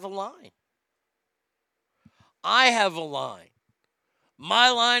 you have a line. I have a line.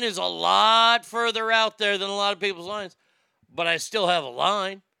 My line is a lot further out there than a lot of people's lines, but I still have a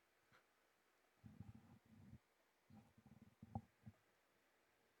line.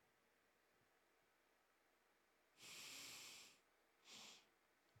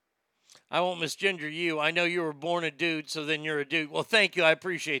 I won't misgender you. I know you were born a dude, so then you're a dude. Well, thank you. I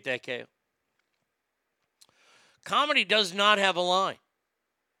appreciate that, Kale. Comedy does not have a line.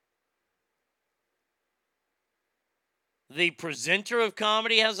 The presenter of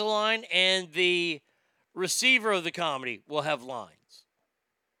comedy has a line, and the receiver of the comedy will have lines.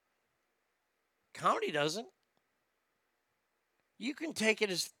 Comedy doesn't. You can take it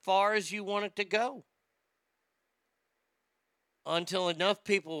as far as you want it to go. Until enough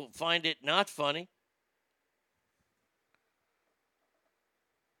people find it not funny.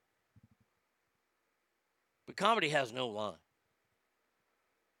 But comedy has no line.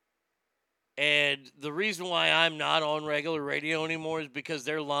 And the reason why I'm not on regular radio anymore is because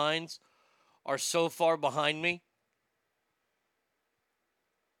their lines are so far behind me.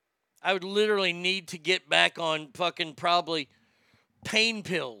 I would literally need to get back on fucking probably pain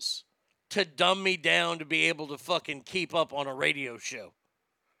pills to dumb me down to be able to fucking keep up on a radio show.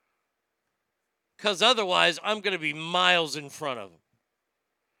 Because otherwise, I'm going to be miles in front of them.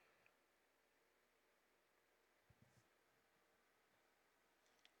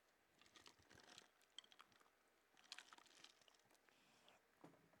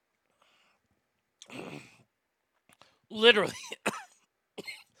 Literally.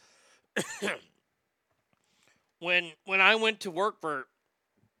 When I went to work for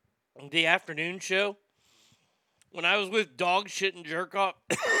the afternoon show, when I was with Dog Shit and Jerk Off,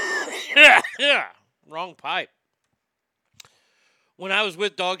 wrong pipe. When I was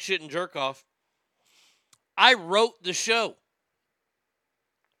with Dog Shit and Jerk Off, I wrote the show.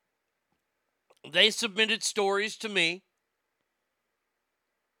 They submitted stories to me.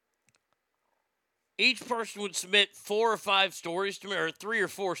 Each person would submit 4 or 5 stories to me, or 3 or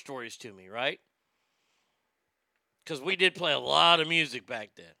 4 stories to me, right? Because we did play a lot of music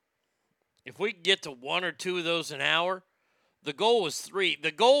back then. If we could get to 1 or 2 of those an hour, the goal was 3.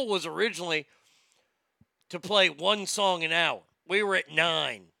 The goal was originally to play 1 song an hour. We were at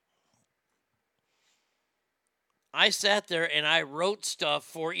 9. I sat there and I wrote stuff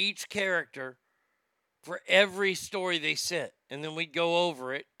for each character for every story they sent. And then we'd go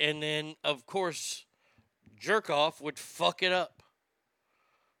over it. And then, of course, Jerk Off would fuck it up.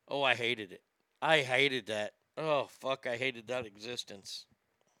 Oh, I hated it. I hated that. Oh, fuck, I hated that existence.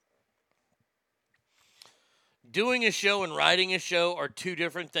 Doing a show and writing a show are 2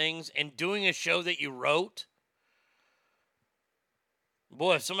 different things. And doing a show that you wrote,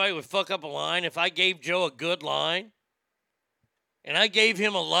 boy, if somebody would fuck up a line, if I gave Joe a good line, and I gave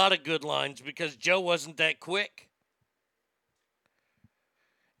him a lot of good lines because Joe wasn't that quick.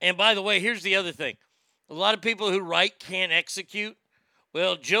 And by the way, here's the other thing. A lot of people who write can't execute.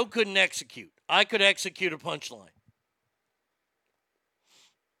 Well, Joe couldn't execute. I could execute a punchline.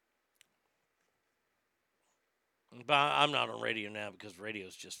 But I'm not on radio now because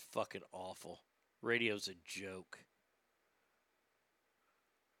radio's just fucking awful. Radio's a joke.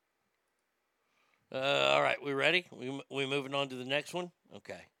 All right, we ready? We moving on to the next one?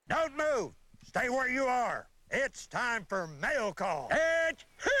 Okay. Don't move. Stay where you are. It's time for mail call. It's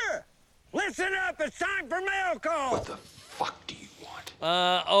here. Listen up. It's time for mail call. What the fuck do you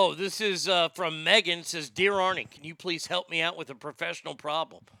want? This is from Megan. It says, Dear Arnie, can you please help me out with a professional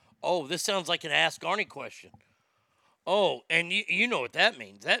problem? Oh, this sounds like an Ask Arnie question. Oh, and you know what that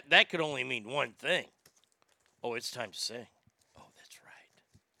means. That could only mean one thing. Oh, it's time to sing. Oh, that's right.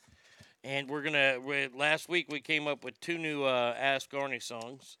 And last week we came up with 2 new Ask Arnie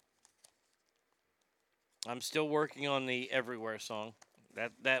songs. I'm still working on the Everywhere song.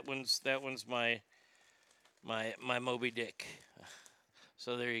 That one's my Moby Dick.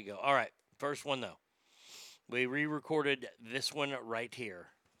 So there you go. All right, first one though. We re-recorded this one right here.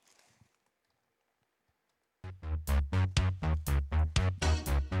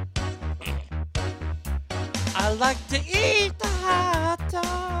 I like to eat the hot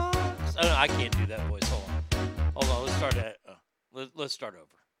dogs. Oh, no, I can't do that voice. Hold on. Let's start at. Let's start over.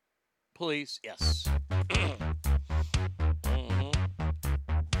 Please, yes.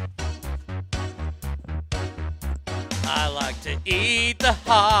 I like to eat the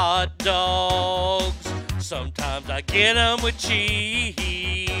hot dogs. Sometimes I get them with cheese.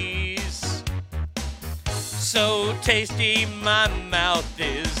 So tasty, my mouth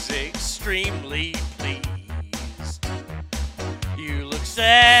is extremely pleased. You look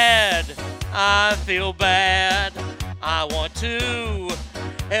sad, I feel bad. I want to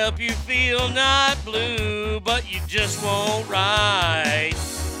help you feel not blue, but you just won't write.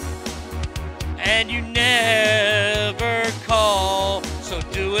 And you never call, so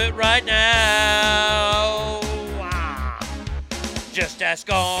do it right now. Just ask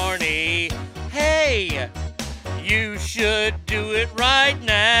Arnie, hey, you should do it right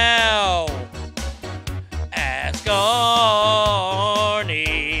now.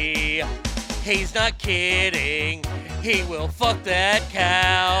 not kidding. He will fuck that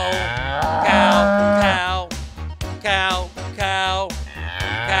cow. Cow, cow, cow, cow,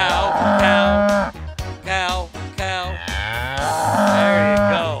 cow, cow, cow, cow. There you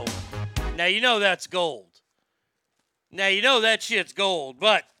go. Now you know that's gold. Now you know that shit's gold,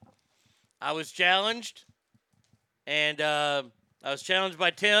 but I was challenged, and I was challenged by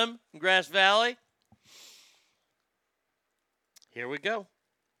Tim in Grass Valley. Here we go.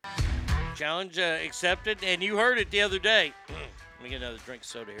 Challenge accepted, and you heard it the other day. Let me get another drink of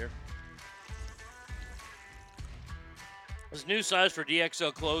soda here. This new size for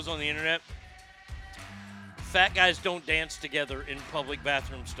DXL clothes on the internet. Fat guys don't dance together in public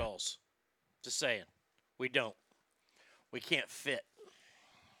bathroom stalls. Just saying. We don't. We can't fit.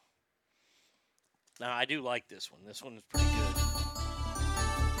 Now, I do like this one. This one is pretty good.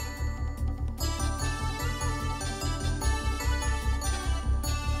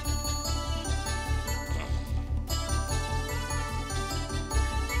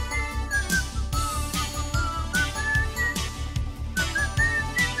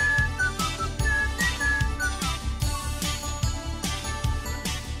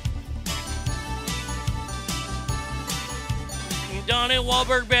 Donnie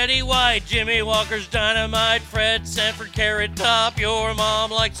Wahlberg, Betty White, Jimmy Walker's Dynamite, Fred Sanford, Carrot Top, your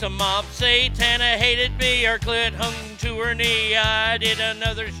mom likes a mop, Satana hated me, her clit hung to her knee, I did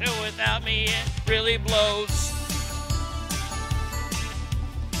another show without me, it really blows.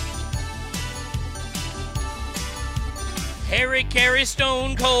 Harry Carey,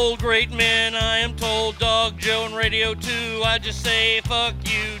 Stone Cold, great men, I am told, Dog Joe and Radio 2, I just say fuck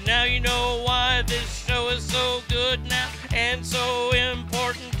you, now you know why this show is so good now and so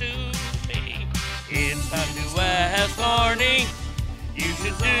important to me. It's time to ask Arnie, you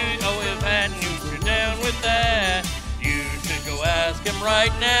should do, oh if Pat News you're down with that, you should go ask him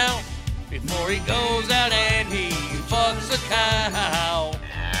right now, before he goes out and he fucks a cow.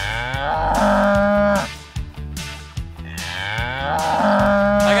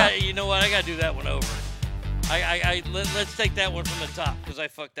 You know what? I gotta do that one over. Let's take that one from the top because I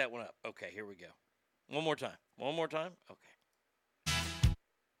fucked that one up. Okay, here we go. One more time. One more time. Okay. Is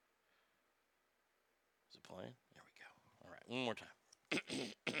it playing? There we go. All right, one more time.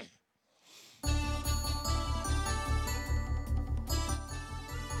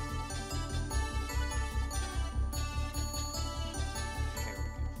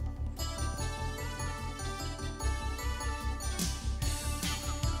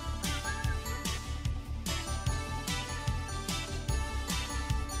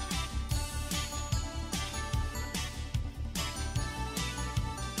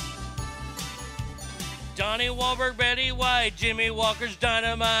 Donnie Wahlberg, Betty White, Jimmy Walker's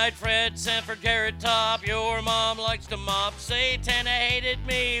Dynamite, Fred Sanford, Carrot Top, your mom likes to mop, Satana hated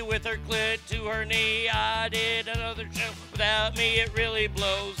me with her clit to her knee, I did another show without me, it really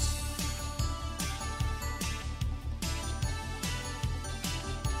blows.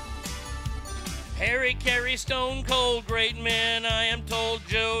 Harry Carey, Stone Cold, great men, I am told,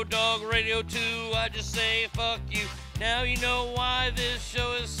 Joe Dog Radio 2, I just say fuck you. Now you know why this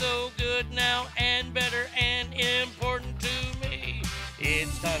show is so good now and better and important to me.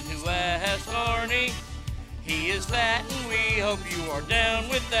 It's time to ask Arnie. He is fat and we hope you are down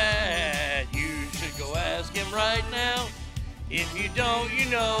with that. You should go ask him right now. If you don't, you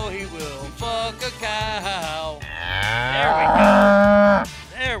know he will fuck a cow. There we go.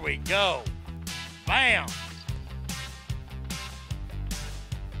 There we go. Bam.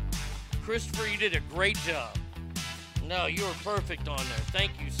 Christopher, you did a great job. No, you were perfect on there.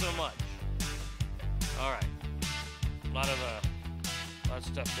 Thank you so much. All right. A lot of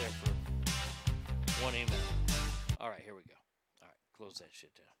stuff there for one email. All right, here we go. All right, close that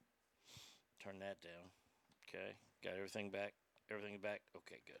shit down. Turn that down. Okay, got everything back? Everything back?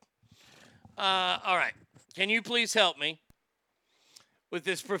 Okay, good. All right. Can you please help me with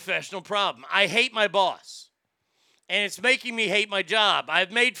this professional problem? I hate my boss, and it's making me hate my job.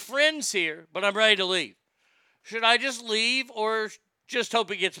 I've made friends here, but I'm ready to leave. Should I just leave or just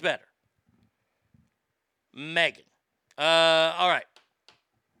hope it gets better? Megan. All right.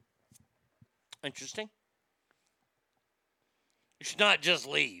 Interesting. You should not just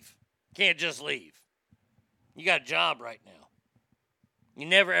leave. Can't just leave. You got a job right now. You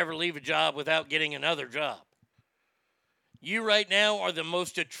never ever leave a job without getting another job. You right now are the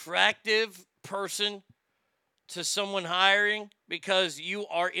most attractive person to someone hiring because you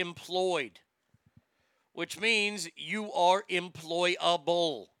are employed, which means you are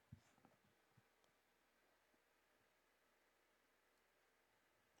employable.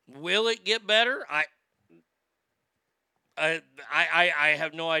 Will it get better? I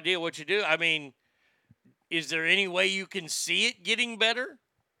have no idea what you do. I mean, Is there any way you can see it getting better?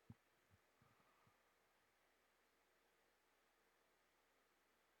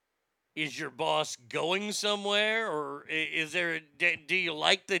 Is your boss going somewhere, or is there? Do you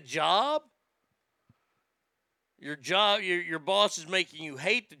like the job? Your boss is making you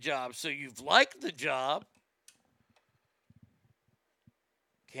hate the job, so you've liked the job.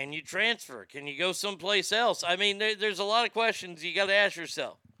 Can you transfer? Can you go someplace else? I mean, there's a lot of questions you got to ask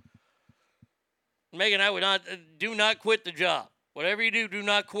yourself. Megan, I would do not quit the job. Whatever you do, do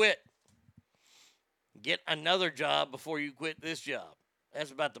not quit. Get another job before you quit this job.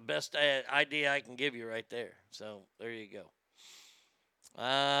 That's about the best idea I can give you right there. So there you go.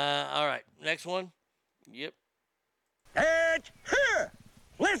 All right, next one. Yep. It's here.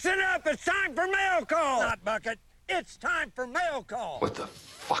 Listen up. It's time for mail call. Not bucket. It's time for mail call. What the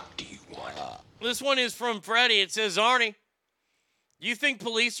fuck do you want? This one is from Freddie. It says, Arnie, do you think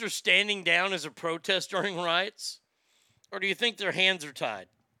police are standing down as a protest during riots? Or do you think their hands are tied?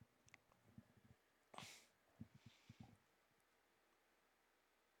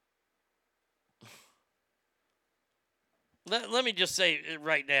 Let me just say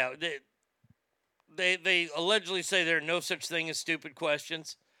right now, they allegedly say there are no such thing as stupid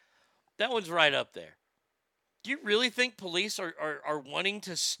questions. That one's right up there. Do you really think police are wanting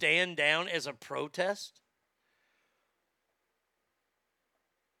to stand down as a protest?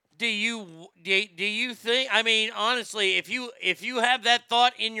 Do you think, I mean, honestly, if you have that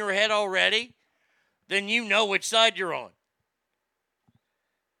thought in your head already, then you know which side you're on.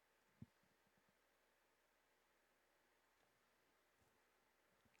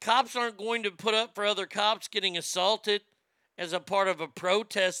 Cops aren't going to put up for other cops getting assaulted as a part of a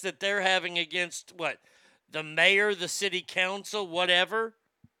protest that they're having against, what, the mayor, the city council, whatever.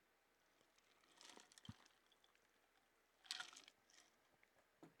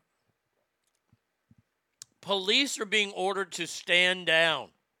 Police are being ordered to stand down.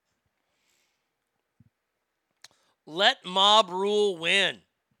 Let mob rule win.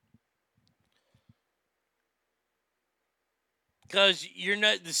 Because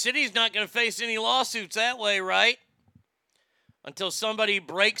the city's not going to face any lawsuits that way, right? Until somebody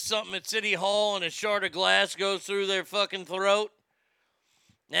breaks something at City Hall and a shard of glass goes through their fucking throat.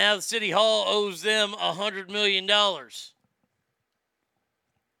 Now the City Hall owes them $100 million.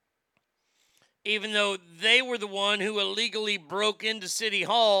 Even though they were the one who illegally broke into City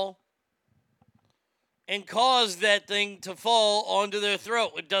Hall and caused that thing to fall onto their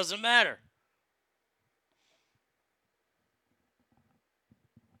throat. It doesn't matter.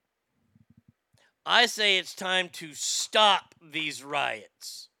 I say it's time to stop these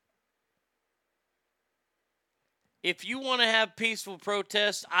riots. If you want to have peaceful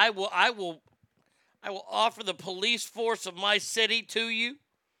protests, I will offer the police force of my city to you.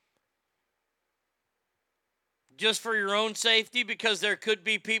 Just for your own safety, because there could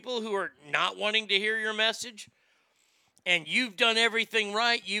be people who are not wanting to hear your message. And you've done everything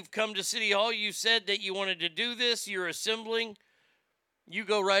right. You've come to City Hall. You said that you wanted to do this. You're assembling. You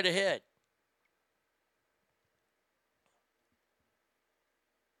go right ahead.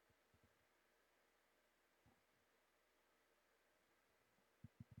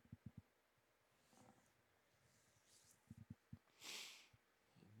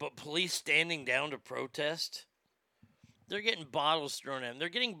 But police standing down to protest, they're getting bottles thrown at them. They're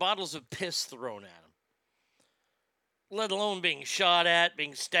getting bottles of piss thrown at them. Let alone being shot at,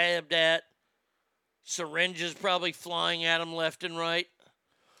 being stabbed at. Syringes probably flying at them left and right.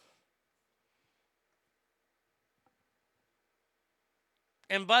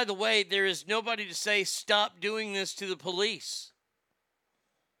 And by the way, there is nobody to say stop doing this to the police.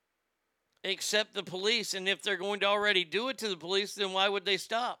 Except the police. And if they're going to already do it to the police, then why would they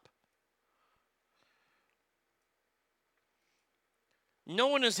stop? No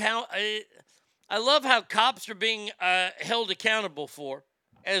one is how. I love how cops are being held accountable for,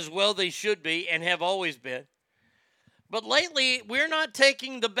 as well they should be and have always been. But lately, we're not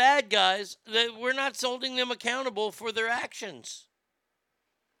taking the bad guys, we're not holding them accountable for their actions.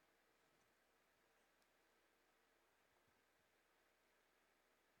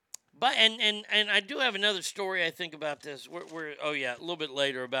 But and I do have another story I think about this. We're a little bit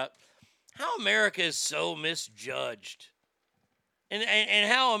later about how America is so misjudged. And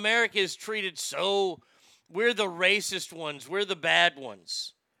how America is treated so, we're the racist ones, we're the bad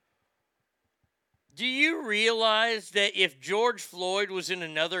ones. Do you realize that if George Floyd was in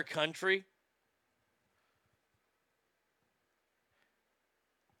another country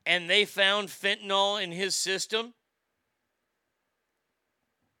and they found fentanyl in his system,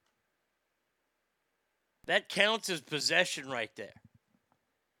 that counts as possession right there.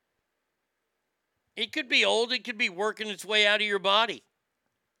 It could be old. It could be working its way out of your body.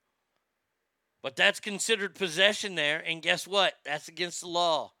 But that's considered possession there. And guess what? That's against the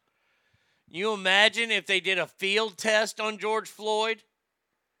law. You imagine if they did a field test on George Floyd,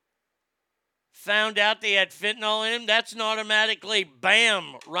 found out they had fentanyl in him, that's an automatically,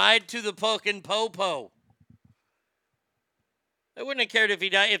 bam, ride to the fucking popo. They wouldn't have cared if he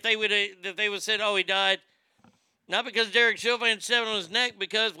died. If they would have said, oh, he died. Not because Derek Chauvin stabbed on his neck,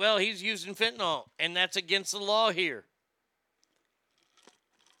 because, well, he's using fentanyl. And that's against the law here.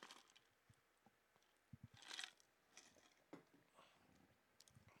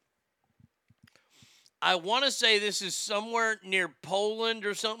 I want to say this is somewhere near Poland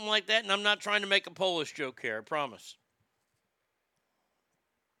or something like that, and I'm not trying to make a Polish joke here, I promise.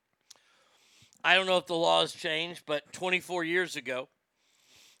 I don't know if the law has changed, but 24 years ago,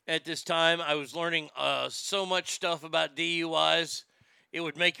 at this time, I was learning so much stuff about DUIs, it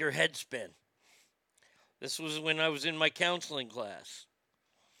would make your head spin. This was when I was in my counseling class.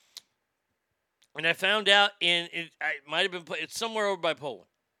 And I found out it might have been, it's somewhere over by Poland.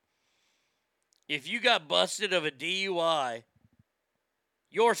 If you got busted of a DUI,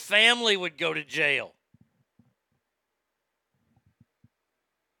 your family would go to jail.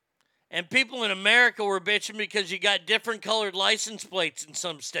 And people in America were bitching because you got different colored license plates in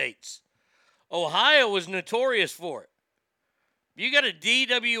some states. Ohio was notorious for it. If you got a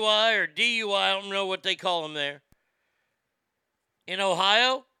DWI or DUI, I don't know what they call them there. In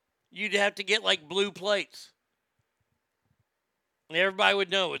Ohio, you'd have to get like blue plates. And everybody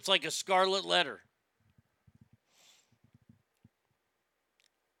would know. It's like a scarlet letter.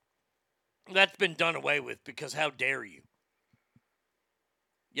 That's been done away with because how dare you?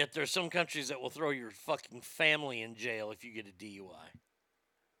 Yet there's some countries that will throw your fucking family in jail if you get a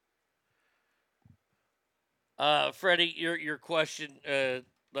DUI. Freddie, your question,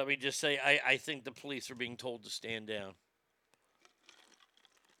 let me just say, I think the police are being told to stand down.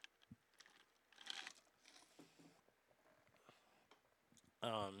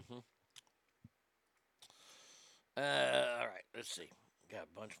 All right, let's see. Got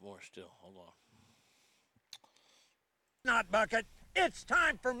a bunch more still. Hold on. Not bucket. It's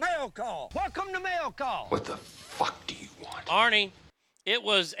time for Mail Call. Welcome to Mail Call. What the fuck do you want? Arnie, it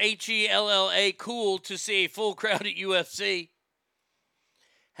was HELLA cool to see a full crowd at UFC.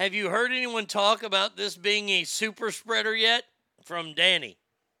 Have you heard anyone talk about this being a super spreader yet? From Danny.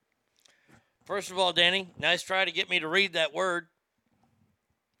 First of all, Danny, nice try to get me to read that word.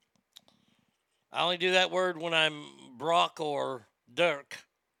 I only do that word when I'm Brock or Dirk,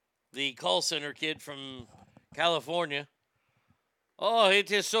 the call center kid from California. Oh,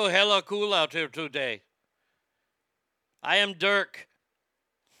 it is so hella cool out here today. I am Dirk.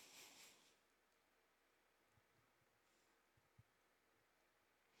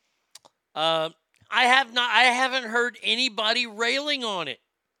 I haven't heard anybody railing on it.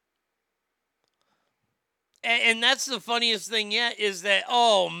 And that's the funniest thing yet is that,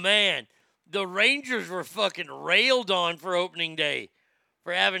 oh man, the Rangers were fucking railed on for opening day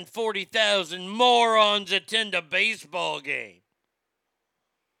for having 40,000 morons attend a baseball game.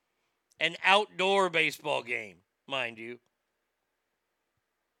 An outdoor baseball game, mind you.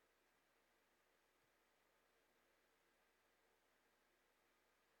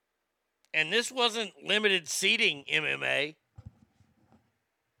 And this wasn't limited seating MMA.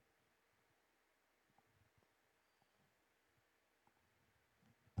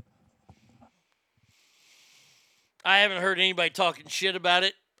 I haven't heard anybody talking shit about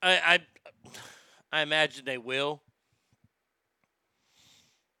it. I imagine they will.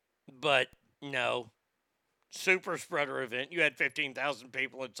 But no. Super spreader event. You had 15,000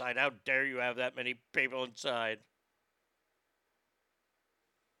 people inside. How dare you have that many people inside?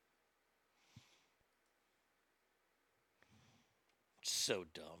 So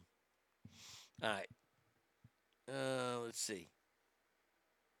dumb. All right. Let's see.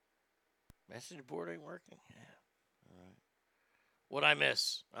 Message board ain't working? Yeah. All right. What'd I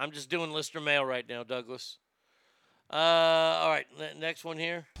miss? I'm just doing listener mail right now, Douglas. All right. Next one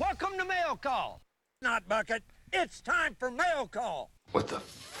here. Welcome to Mail Call. Not bucket. It's time for Mail Call. What the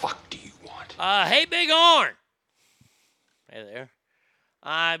fuck do you want? Hey, Big Arn. Hey there.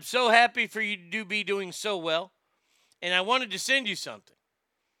 I'm so happy for you to be doing so well, and I wanted to send you something.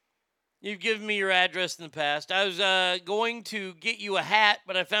 You've given me your address in the past. I was going to get you a hat,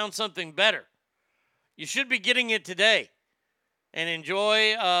 but I found something better. You should be getting it today. And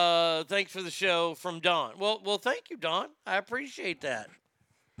enjoy. Thanks for the show from Don. Well, thank you, Don. I appreciate that.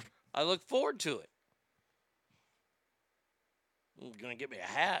 I look forward to it. You're going to get me a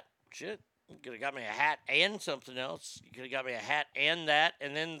hat. Shit. You could have got me a hat and something else. You could have got me a hat and that,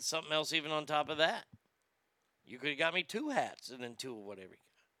 and then something else even on top of that. You could have got me 2 hats and then 2 of whatever.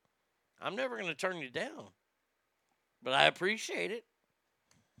 I'm never going to turn you down. But I appreciate it.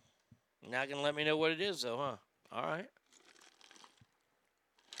 You're not going to let me know what it is, though, huh? All right.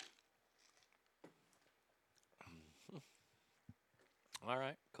 All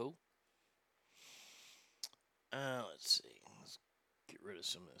right, cool. Let's see. Let's get rid of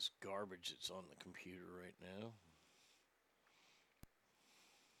some of this garbage that's on the computer right now.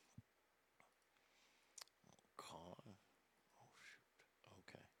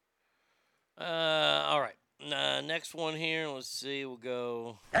 All right. Next one here. Let's see. We'll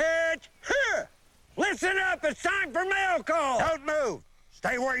go. It's here. Listen up. It's time for mail call. Don't move.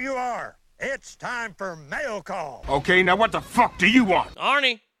 Stay where you are. It's time for mail call. Okay, now what the fuck do you want?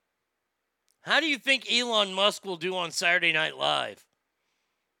 Arnie, how do you think Elon Musk will do on Saturday Night Live?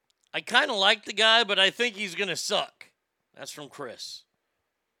 I kind of like the guy, but I think he's going to suck. That's from Chris.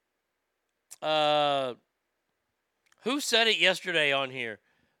 Who said it yesterday on here?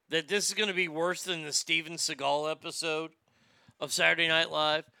 That this is going to be worse than the Steven Seagal episode of Saturday Night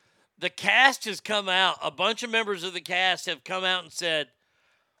Live? The cast has come out. A bunch of members of the cast have come out and said,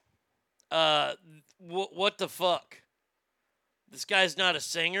 what the fuck? This guy's not a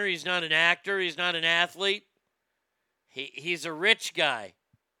singer. He's not an actor. He's not an athlete. He's a rich guy.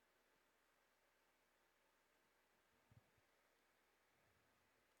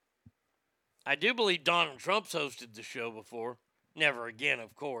 I do believe Donald Trump's hosted the show before. Never again,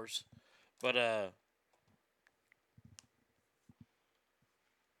 of course. But, I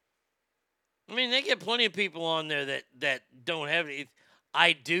mean, they get plenty of people on there that don't have it.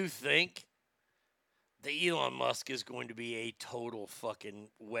 I do think that Elon Musk is going to be a total fucking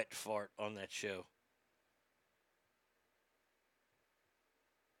wet fart on that show.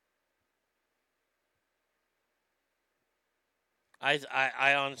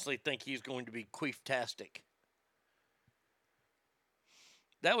 I honestly think he's going to be queeftastic.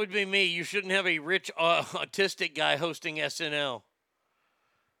 That would be me. You shouldn't have a rich autistic guy hosting SNL.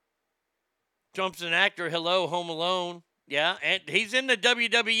 Trump's an actor. Hello, Home Alone. Yeah, and he's in the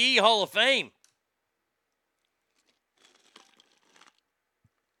WWE Hall of Fame.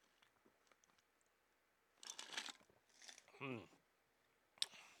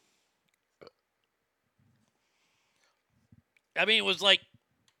 I mean, it was like,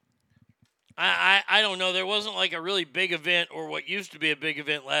 I don't know. There wasn't like a really big event or what used to be a big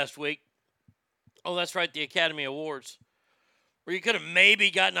event last week. Oh, that's right, the Academy Awards. Where you could have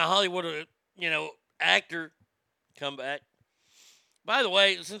maybe gotten a Hollywood, actor come back. By the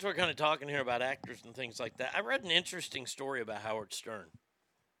way, since we're kind of talking here about actors and things like that, I read an interesting story about Howard Stern.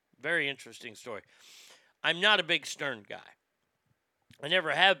 Very interesting story. I'm not a big Stern guy. I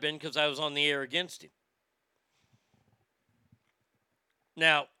never have been because I was on the air against him.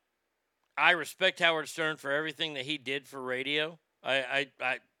 Now, I respect Howard Stern for everything that he did for radio.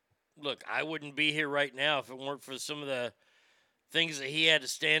 Look, I wouldn't be here right now if it weren't for some of the things that he had to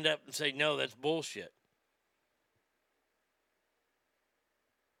stand up and say, no, that's bullshit.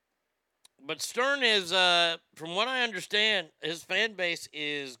 But Stern is, from what I understand, his fan base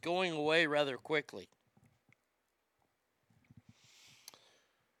is going away rather quickly.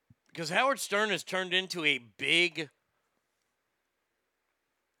 Because Howard Stern has turned into a big,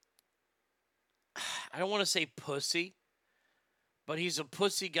 I don't want to say pussy, but he's a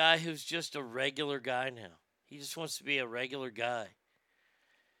pussy guy who's just a regular guy now. He just wants to be a regular guy.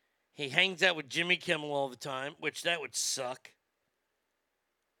 He hangs out with Jimmy Kimmel all the time, which that would suck.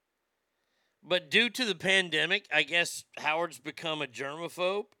 But due to the pandemic, I guess Howard's become a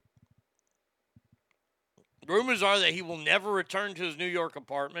germaphobe. Rumors are that he will never return to his New York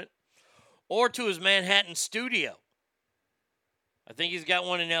apartment or to his Manhattan studio. I think he's got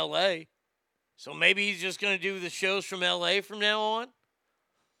one in L.A., so maybe he's just going to do the shows from L.A. from now on.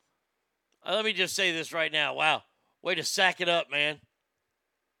 Let me just say this right now. Wow. Way to sack it up, man.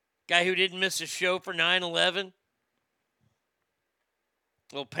 Guy who didn't miss a show for 9/11.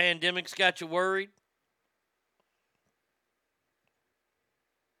 Little pandemic's got you worried.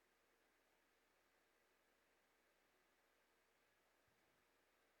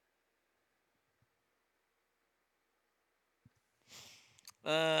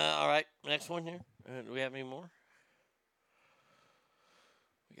 All right, next one here. Do we have any more?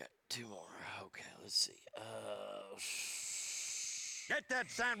 We got 2 more. Okay, let's see. Get that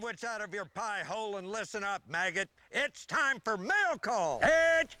sandwich out of your pie hole and listen up, maggot. It's time for mail call.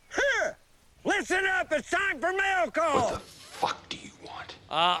 It's here. Listen up. It's time for mail call. What the fuck do you want?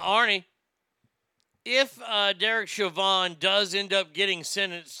 Arnie, If Derek Chauvin does end up getting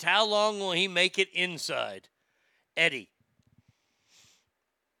sentenced, how long will he make it inside? Eddie.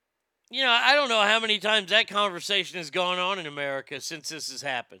 You know, I don't know how many times that conversation has gone on in America since this has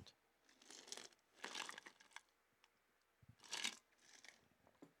happened.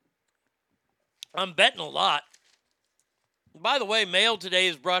 I'm betting a lot. By the way, Mail Today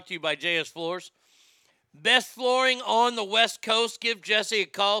is brought to you by JS Floors. Best flooring on the West Coast. Give Jesse a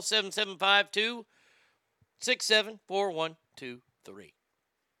call, 775-267-4123.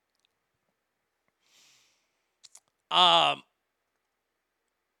 I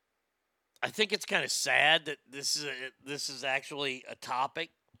think it's kind of sad that this is actually a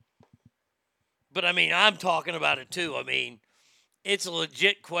topic. But, I mean, I'm talking about it, too. I mean, it's a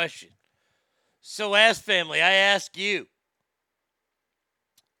legit question. So, as family, I ask you.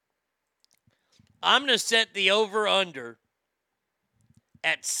 I'm going to set the over-under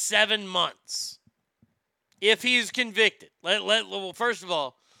at 7 months if he's convicted. Well, first of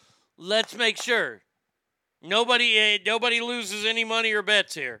all, let's make sure nobody loses any money or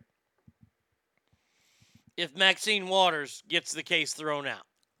bets here if Maxine Waters gets the case thrown out.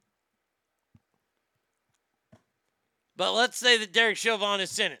 But let's say that Derek Chauvin is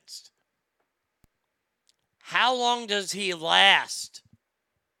sentenced. How long does he last?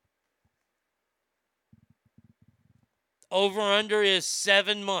 Over-under is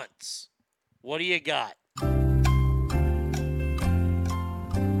 7 months. What do you got?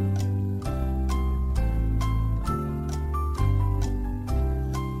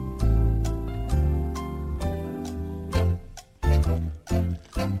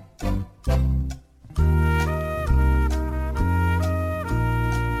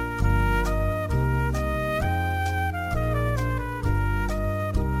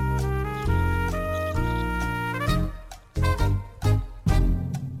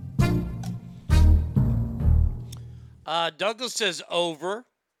 Douglas says over.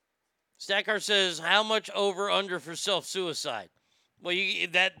 Stackar says how much over under for self-suicide? Well,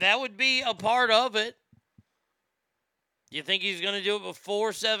 that would be a part of it. Do you think he's going to do it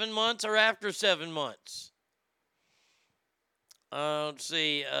before 7 months or after 7 months? Let's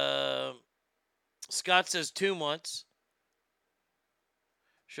see. Scott says 2 months.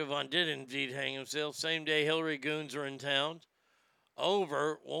 Chauvin did indeed hang himself. Same day Hillary goons are in town.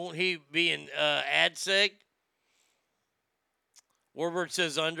 Over. Won't he be in ADSEG? Warbird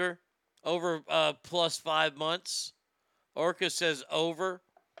says under. Over plus 5 months. Orca says over.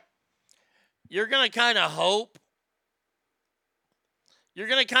 You're going to kind of hope. You're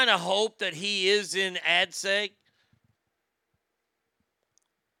going to kind of hope that he is in ADSEG.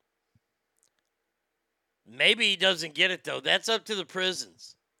 Maybe he doesn't get it, though. That's up to the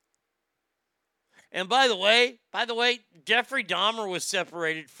prisons. And by the way, Jeffrey Dahmer was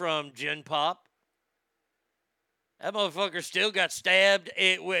separated from Gen Pop. That motherfucker still got stabbed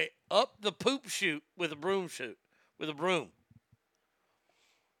up the poop chute with a broom.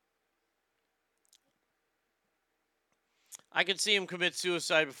 I could see him commit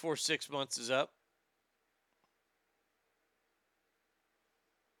suicide before 6 months is up.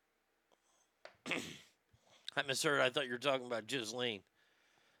 I misheard. I thought you were talking about Ghislaine.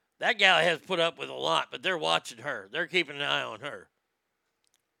 That gal has put up with a lot, but they're watching her. They're keeping an eye on her.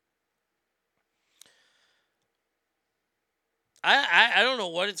 I don't know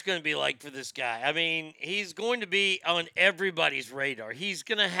what it's going to be like for this guy. I mean, he's going to be on everybody's radar. He's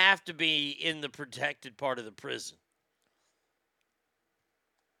going to have to be in the protected part of the prison.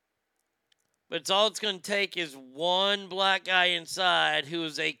 But all it's going to take is one black guy inside who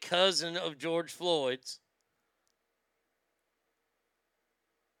is a cousin of George Floyd's.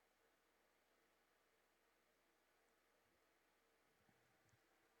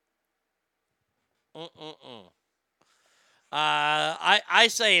 I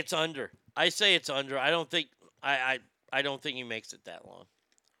say it's under. I say it's under. I don't think he makes it that long.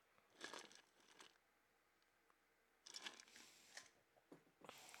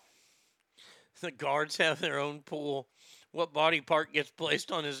 The guards have their own pool. What body part gets placed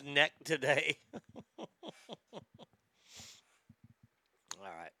on his neck today? All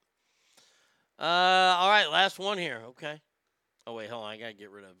right. All right, last one here. Okay. Oh, wait, hold on. I got to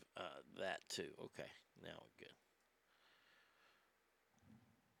get rid of that, too. Okay, now we're good.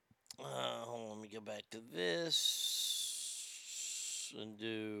 Hold on, let me go back to this and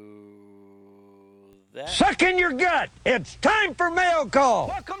do that. Suck in your gut. It's time for Mail Call.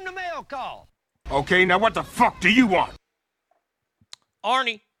 Welcome to Mail Call. Okay, now what the fuck do you want?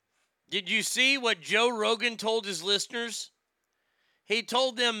 Arnie, did you see what Joe Rogan told his listeners? He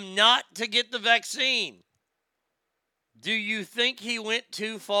told them not to get the vaccine. Do you think he went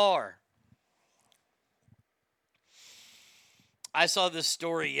too far? I saw this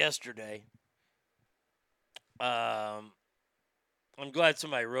story yesterday. I'm glad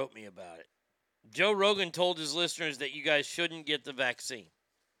somebody wrote me about it. Joe Rogan told his listeners that you guys shouldn't get the vaccine.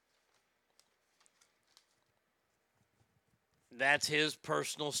 That's his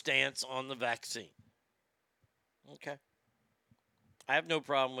personal stance on the vaccine. Okay. I have no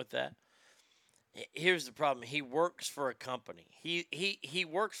problem with that. Here's the problem. He works for a company. He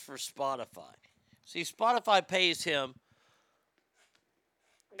works for Spotify. See, Spotify pays him.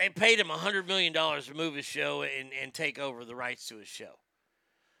 They paid him $100 million to move his show and take over the rights to his show.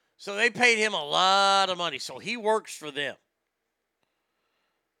 So they paid him a lot of money. So he works for them.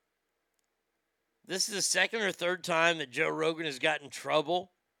 This is the second or third time that Joe Rogan has gotten in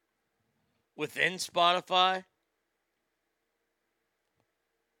trouble within Spotify.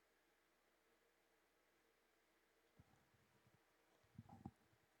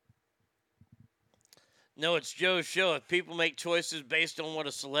 No, it's Joe's show. If people make choices based on what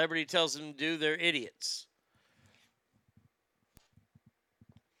a celebrity tells them to do, they're idiots.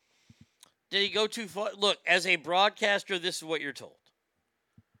 Did he go too far? Look, as a broadcaster, this is what you're told.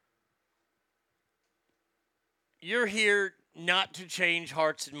 You're here not to change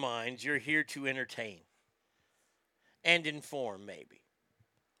hearts and minds. You're here to entertain and inform, maybe.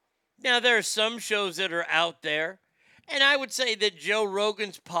 Now, there are some shows that are out there, and I would say that Joe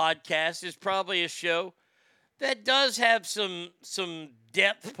Rogan's podcast is probably a show that does have some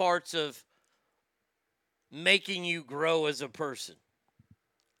depth parts of making you grow as a person.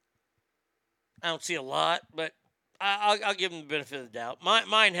 I don't see a lot, but I'll give him the benefit of the doubt.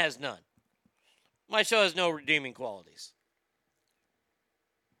 Mine has none. My show has no redeeming qualities.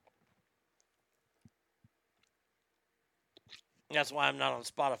 That's why I'm not on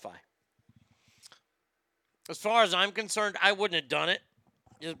Spotify. As far as I'm concerned, I wouldn't have done it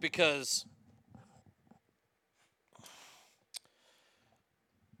just because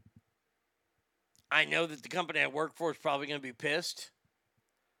I know that the company I work for is probably going to be pissed.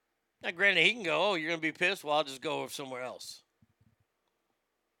 Now, granted, he can go, oh, you're going to be pissed? Well, I'll just go somewhere else.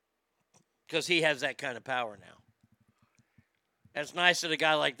 Because he has that kind of power now. And it's nice that a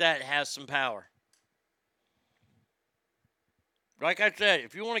guy like that has some power. Like I said,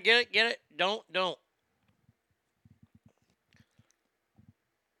 if you want to get it, get it. Don't.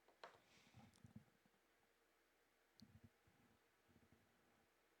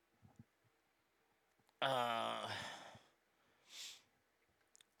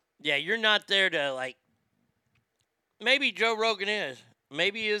 Yeah, you're not there to, like, maybe Joe Rogan is.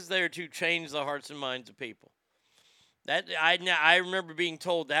 Maybe he is there to change the hearts and minds of people. That I remember being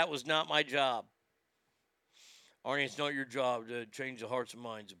told that was not my job. Arnie, it's not your job to change the hearts and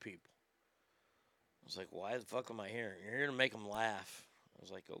minds of people. I was like, why the fuck am I here? You're here to make them laugh. I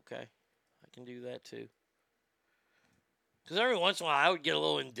was like, okay, I can do that too. Because every once in a while, I would get a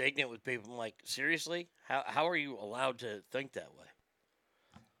little indignant with people. I'm like, seriously? How are you allowed to think that way?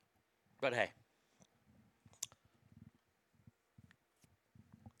 But hey.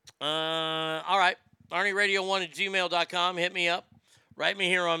 All right. ArnieRadio1@gmail.com. Hit me up. Write me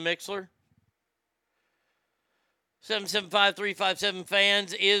here on Mixler.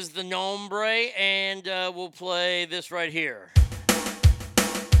 775-357-FANS is the nombre. And we'll play this right here.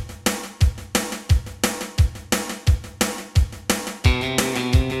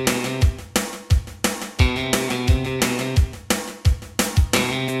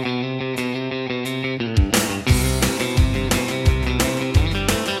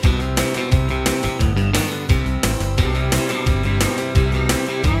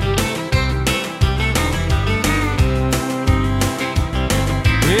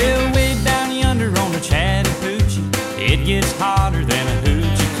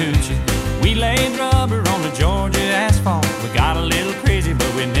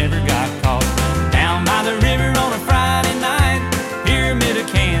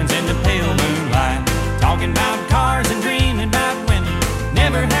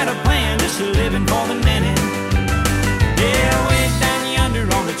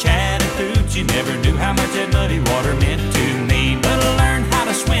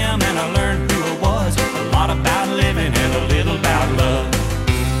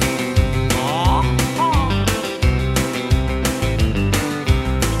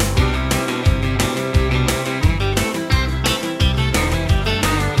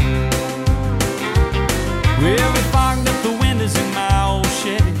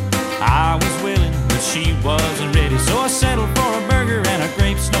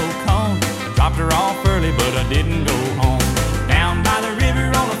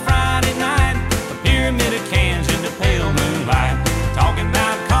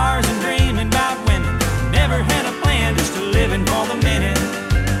 Living for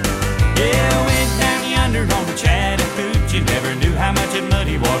Yeah, went down yonder on the Chattahoochee. Never knew how much that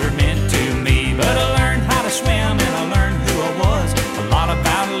muddy water meant to me. But I learned how to swim and I learned who I was. A lot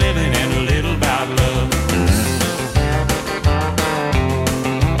about living and a little about love.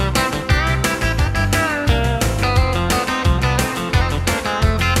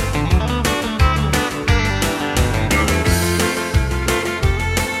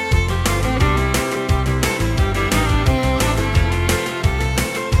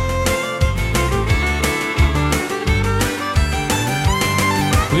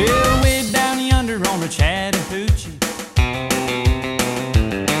 Well, way down yonder on the Chattahoochee,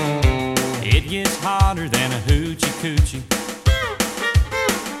 it gets hotter than a hoochie coochie.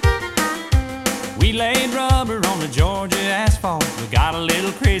 We laid rubber on the Georgia asphalt. We got a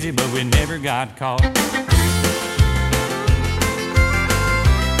little crazy, but we never got caught.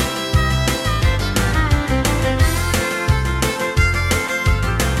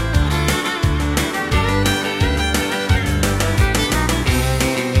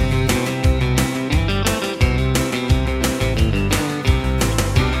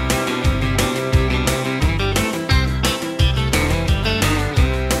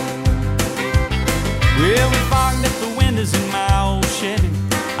 Well, we fogged up the windows in my old Chevy.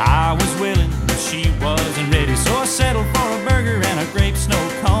 I was willing, but she wasn't ready. So I settled for a burger and a grape snow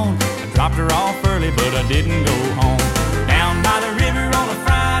cone. I dropped her off early, but I didn't go home. Down by the river on a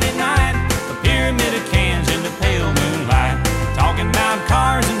Friday night, a pyramid of cans in the pale moonlight. Talking about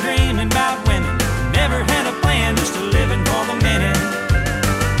cars and dreaming about women. Never had a plan, just a living for the minute.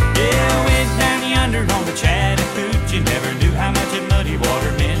 Yeah, went down yonder on the Chattahoochee. Never knew how much that muddy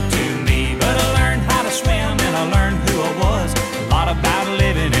water meant to me. But I learned how to swim and I learned who I was. A lot about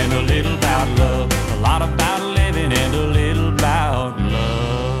living and a little about love. A lot about living and a little about love.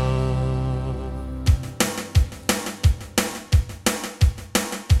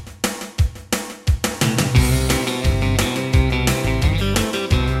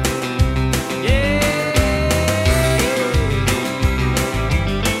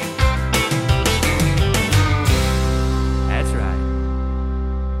 That's right.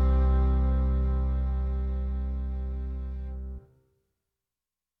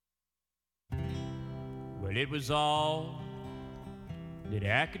 Well, it was all that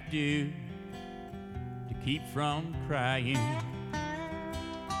I could do to keep from crying.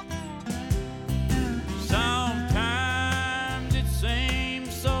 Sometimes it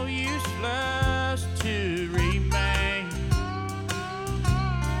seems so useless to remain,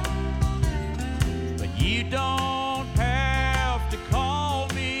 but you don't have to call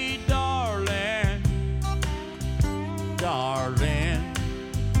me darling, darling.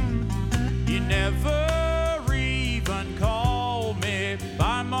 You never even call me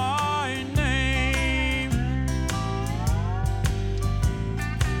by my name.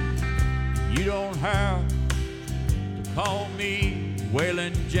 You don't have to call me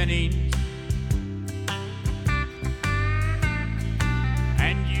Waylon Jennings,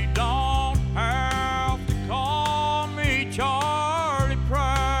 and you don't have to call me Charlie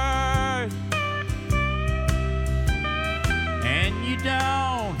Price, and you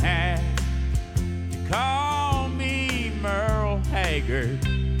don't have to call me Merle Haggard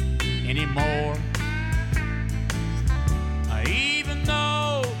anymore. Even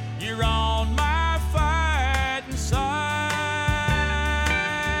though you're on my fighting side,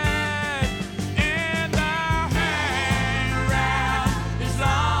 and I'll hang around as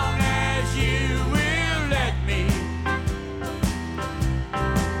long as you will let me.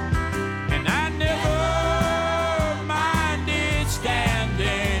 And I never minded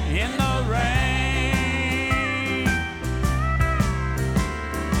standing in the rain,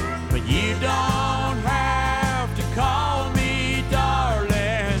 but you don't have to call me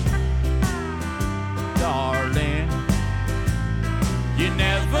darling, darling. You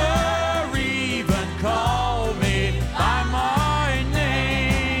never even call me by my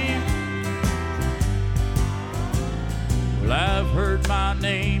name. Well, I've heard my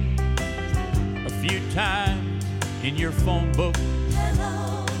name a few times in your phone book,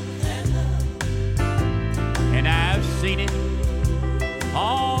 and I've seen it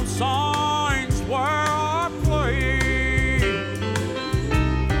on signs where I play.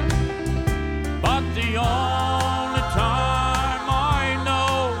 But the only time I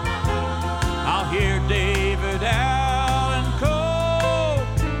know I'll hear David Allen Coe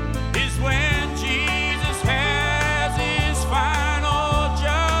is when Jesus has his final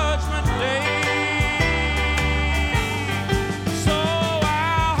judgment day. So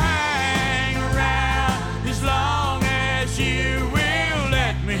I'll hang around as long as you will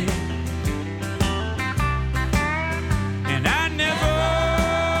let me.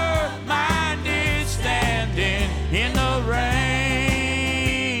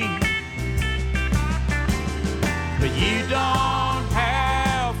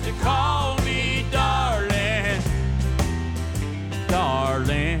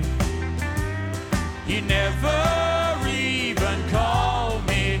 You never even called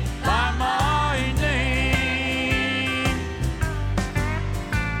me by my name.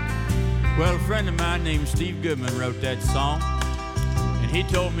 Well, a friend of mine named Steve Goodman wrote that song, and he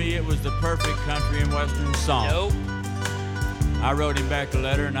told me it was the perfect country and western song. Nope. I wrote him back a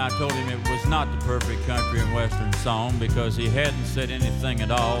letter and I told him it was not the perfect country and western song because he hadn't said anything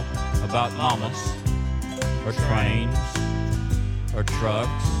at all about mamas or trains or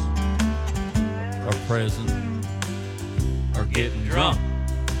trucks or prison or getting drunk.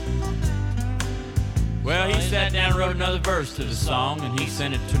 Well, he sat down and wrote another verse to the song and he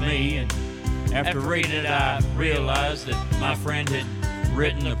sent it to me, and after reading it I realized that my friend had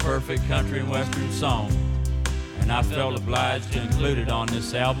written a perfect country and western song, and I felt obliged to include it on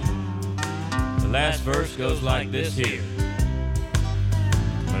this album. The last verse goes like this here.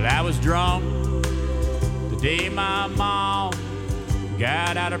 Well, I was drunk the day my mom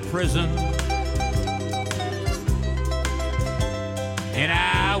got out of prison, and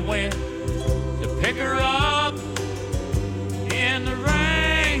I went to pick her up in the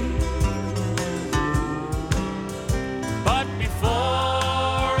rain. But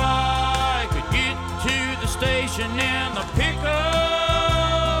before I could get to the station in the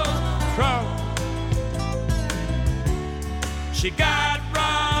pickup truck, she got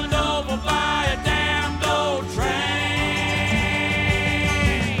run over by a damned old train.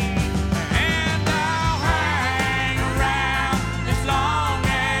 And I'll hang around as long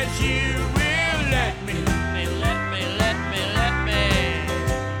as you will let me.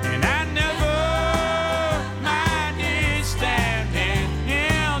 And I never minded standing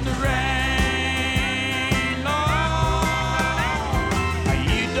in the rain, Lord.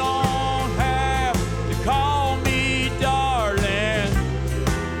 You don't have to call me darling,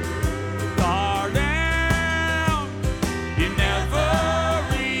 darling. You never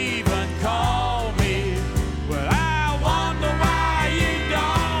even call me. Well, I wonder why you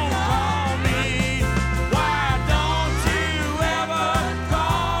don't call me. Why don't you ever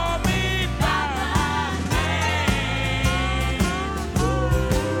call me by my name?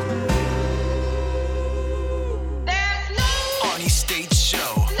 Arnie State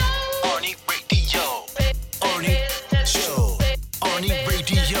Show. Arnie Radio. Arnie Show. Arnie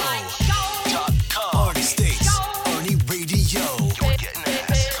Radio. Arnie States. Arnie Radio. You're getting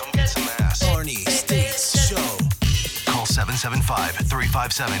ass. Come get some ass. Arnie States Show. Call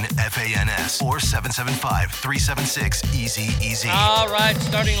 775-357-FANS or 775-376-EASY-EASY. All right,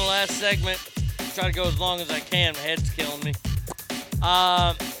 starting the last segment. Try to go as long as I can. My head's killing me.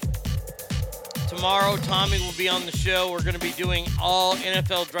 Tomorrow, Tommy will be on the show. We're going to be doing all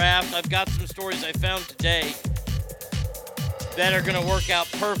NFL draft. I've got some stories I found today that are going to work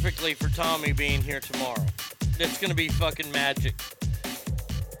out perfectly for Tommy being here tomorrow. It's going to be fucking magic.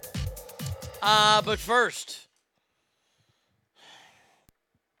 But first,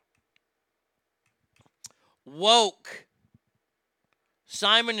 woke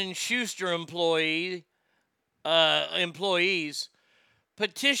Simon & Schuster employees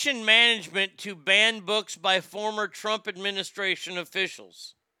petition management to ban books by former Trump administration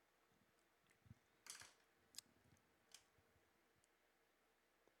officials.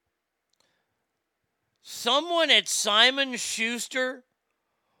 Someone at Simon & Schuster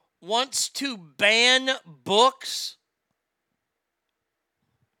wants to ban books?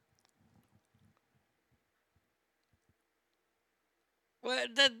 Well,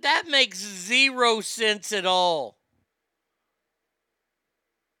 that makes zero sense at all.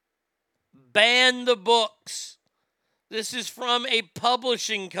 Ban the books. This is from a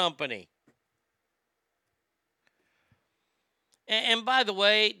publishing company. And by the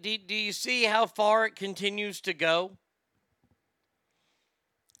way, do you see how far it continues to go?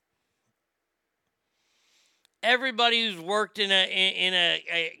 Everybody who's worked in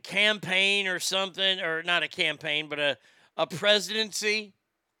a campaign or something, or not a campaign, but a presidency,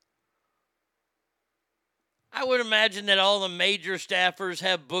 I would imagine that all the major staffers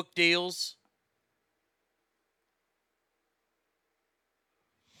have book deals.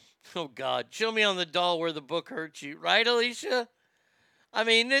 Oh, God. Show me on the doll where the book hurts you. Right, Alicia? I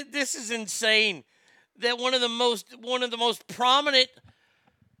mean, this is insane. That one of the most prominent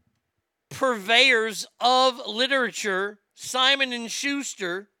purveyors of literature, Simon &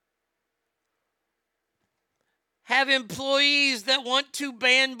 Schuster, have employees that want to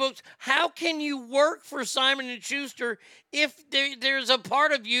ban books. How can you work for Simon & Schuster if there's a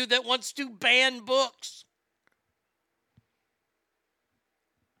part of you that wants to ban books?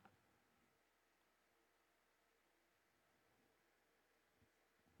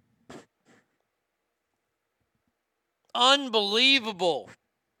 Unbelievable.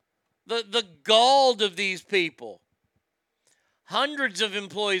 The gall of these people. Hundreds of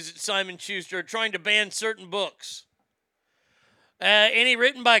employees at Simon Schuster are trying to ban certain books. Any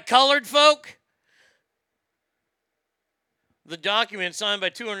written by colored folk? The document signed by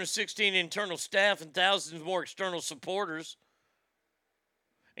 216 internal staff and thousands more external supporters,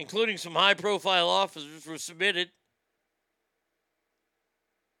 including some high-profile officers, were submitted.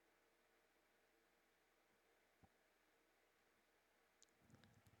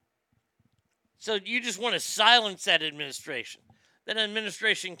 So you just want to silence that administration. That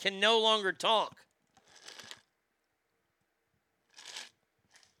administration can no longer talk.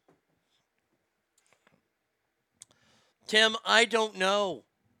 Tim, I don't know.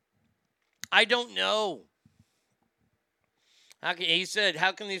 I don't know. He said,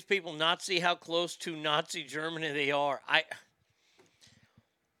 how can these people not see how close to Nazi Germany they are?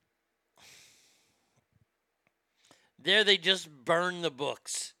 There they just burn the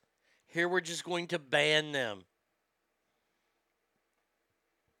books. Here we're just going to ban them.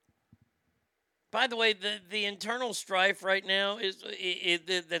 By the way, the internal strife right now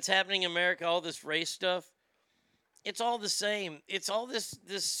that's happening in America, all this race stuff, it's all the same. It's all this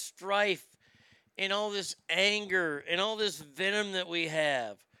strife and all this anger and all this venom that we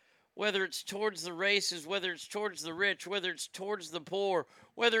have, whether it's towards the races, whether it's towards the rich, whether it's towards the poor,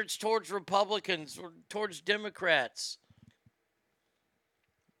 whether it's towards Republicans or towards Democrats.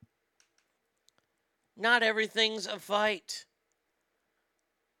 Not everything's a fight.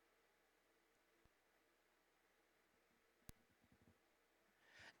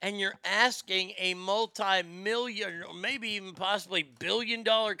 And you're asking a multi-million or maybe even possibly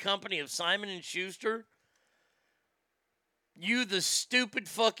billion-dollar company of Simon & Schuster, you the stupid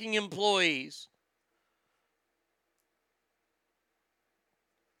fucking employees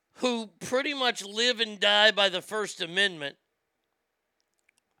who pretty much live and die by the First Amendment,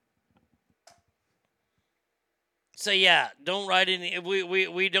 say, yeah, don't write any,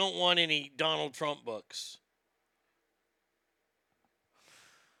 we don't want any Donald Trump books.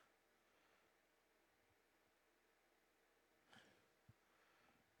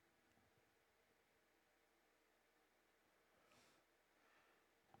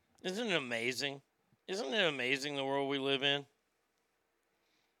 Isn't it amazing? Isn't it amazing the world we live in?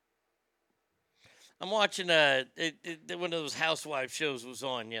 I'm watching one of those housewife shows was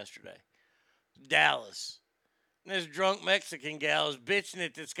on yesterday. Dallas. And this drunk Mexican gal is bitching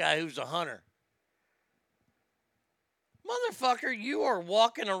at this guy who's a hunter. Motherfucker, you are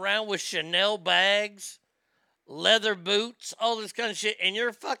walking around with Chanel bags, leather boots, all this kind of shit, and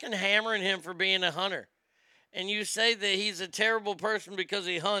you're fucking hammering him for being a hunter. And you say that he's a terrible person because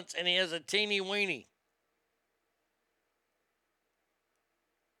he hunts and he has a teeny weenie.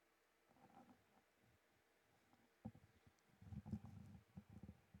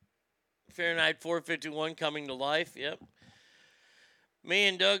 Fahrenheit 451 coming to life, yep. Me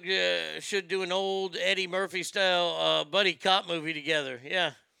and Doug should do an old Eddie Murphy style buddy cop movie together,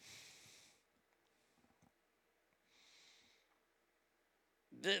 yeah.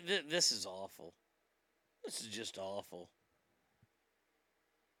 This is awful. This is just awful.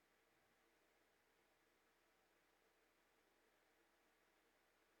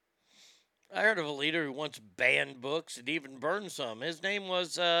 I heard of a leader who once banned books and even burned some. His name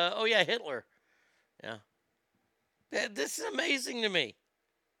was, Hitler. Yeah. This is amazing to me.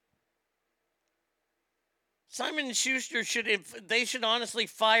 Simon & Schuster should honestly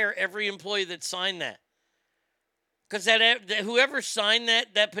fire every employee that signed that. Because whoever signed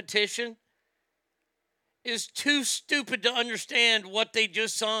that petition is too stupid to understand what they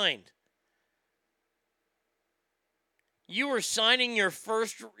just signed. You are signing your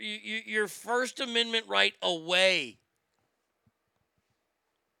First Amendment right away.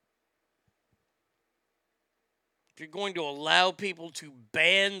 If you're going to allow people to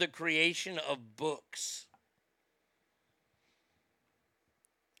ban the creation of books.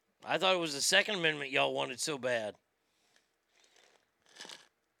 I thought it was the Second Amendment y'all wanted so bad.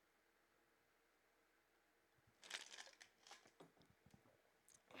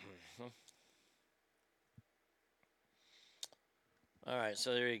 All right,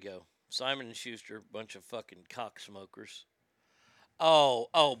 so there you go. Simon & Schuster, bunch of fucking cocksmokers.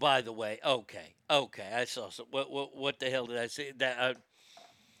 Oh, by the way, okay. I saw some. What the hell did I say?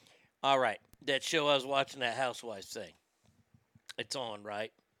 All right, that show I was watching, that Housewives thing. It's on,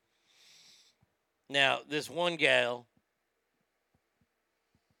 right? Now, this one gal,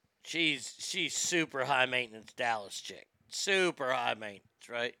 she's super high maintenance Dallas chick. Super high maintenance,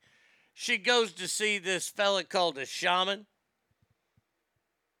 right? She goes to see this fella called a shaman.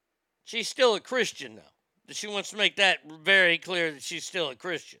 She's still a Christian, though. She wants to make that very clear that she's still a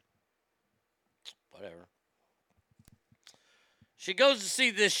Christian. whatever. She goes to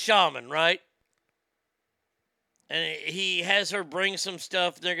see this shaman, right? And he has her bring some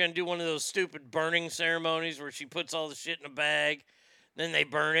stuff. They're going to do one of those stupid burning ceremonies where she puts all the shit in a bag, then they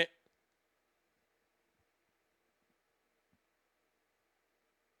burn it.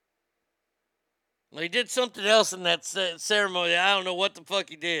 Well, he did something else in that ceremony. I don't know what the fuck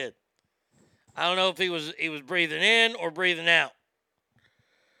he did. I don't know if he was breathing in or breathing out.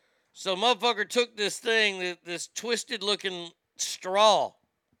 So motherfucker took this thing, this twisted looking straw,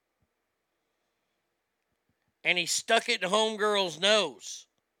 and he stuck it in homegirl's nose.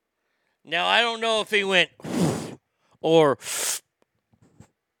 Now, I don't know if he went or,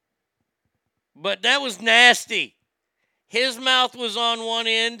 but that was nasty. His mouth was on one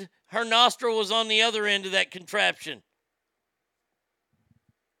end, her nostril was on the other end of that contraption.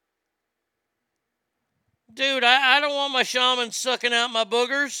 Dude, I don't want my shaman sucking out my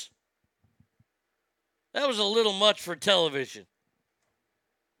boogers. That was a little much for television.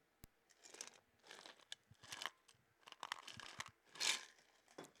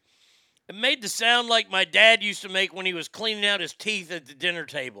 It made the sound like my dad used to make when he was cleaning out his teeth at the dinner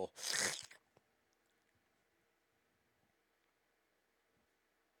table.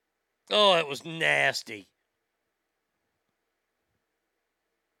 Oh, it was nasty.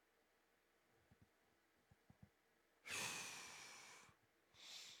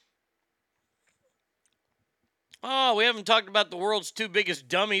 Oh, we haven't talked about the world's two biggest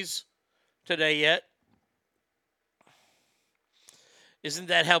dummies today yet. Isn't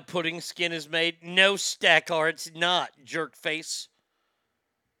that how pudding skin is made? No, Stackar, it's not, jerk face.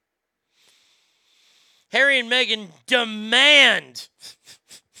 Harry and Meghan demand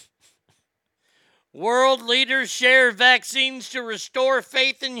world leaders share vaccines to restore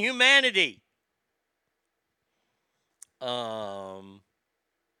faith in humanity.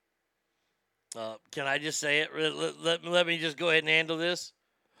 Can I just say it? Let me just go ahead and handle this.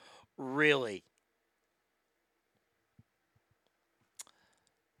 Really?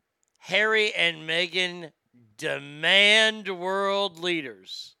 Harry and Meghan demand world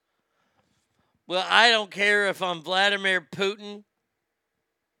leaders. Well, I don't care if I'm Vladimir Putin.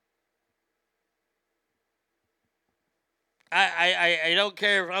 I don't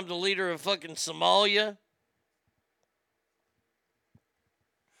care if I'm the leader of fucking Somalia.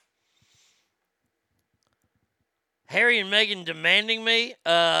 Harry and Meghan demanding me,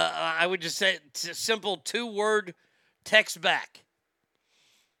 I would just say it's a simple 2-word text back.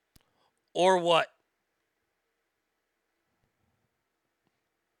 Or what?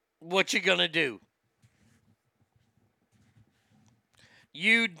 What you gonna do?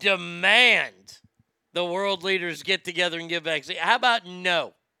 You demand the world leaders get together and give vaccine. How about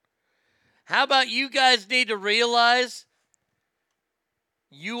no? How about you guys need to realize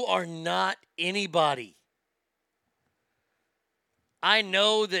you are not anybody? I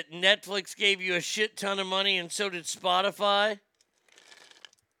know that Netflix gave you a shit ton of money and so did Spotify.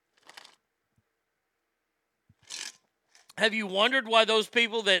 Have you wondered why those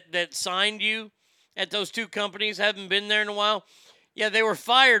people that signed you at those two companies haven't been there in a while? Yeah, they were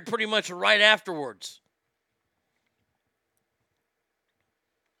fired pretty much right afterwards.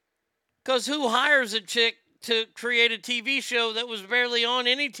 Because who hires a chick to create a TV show that was barely on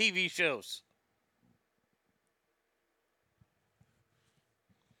any TV shows?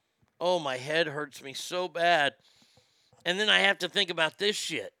 Oh, my head hurts me so bad. And then I have to think about this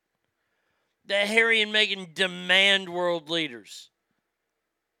shit. That Harry and Meghan demand world leaders.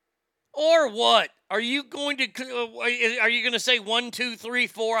 Or what? Are you going to say 1, 2, 3,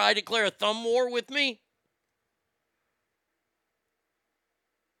 4, I declare a thumb war with me?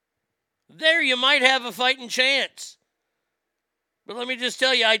 There you might have a fighting chance. But let me just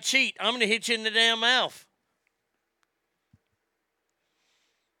tell you, I cheat. I'm going to hit you in the damn mouth.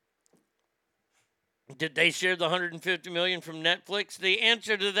 Did they share the $150 million from Netflix? The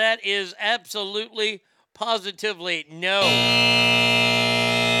answer to that is absolutely, positively no.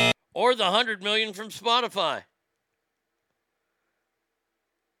 Or the $100 million from Spotify.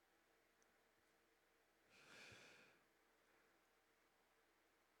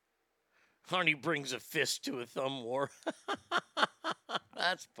 Arnie brings a fist to a thumb war.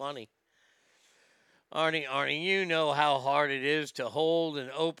 That's funny. Arnie, you know how hard it is to hold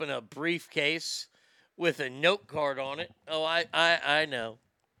and open a briefcase with a note card on it. Oh, I know.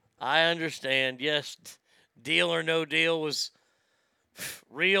 I understand. Yes, Deal or No Deal was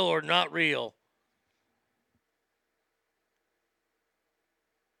real or not real.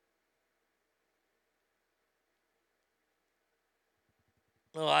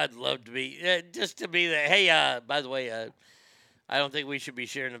 Oh, I'd love to be, just to be there. Hey, by the way, I don't think we should be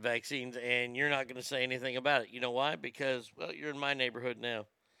sharing the vaccines, and you're not going to say anything about it. You know why? Because, well, you're in my neighborhood now.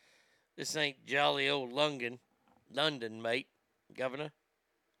 This ain't jolly old London, mate, Governor.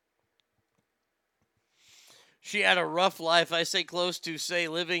 She had a rough life, I say close to, say,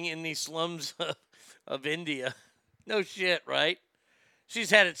 living in the slums of India. No shit, right? She's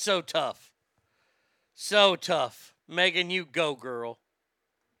had it so tough. So tough. Megan, you go, girl.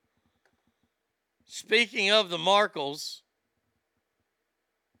 Speaking of the Markles,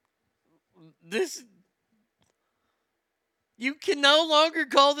 you can no longer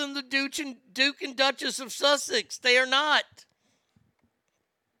call them the Duke and Duchess of Sussex. They are not.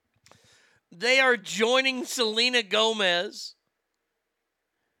 They are joining Selena Gomez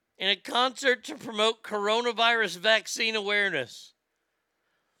in a concert to promote coronavirus vaccine awareness.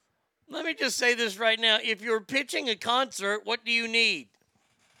 Let me just say this right now. If you're pitching a concert, what do you need?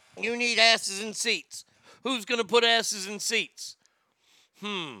 You need asses in seats. Who's going to put asses in seats?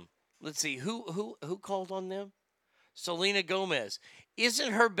 Let's see. Who called on them? Selena Gomez.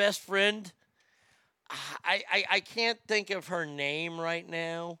 Isn't her best friend? I can't think of her name right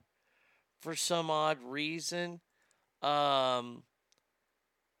now for some odd reason.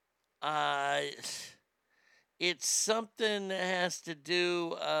 It's something that has to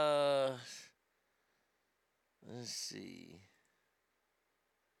do, let's see.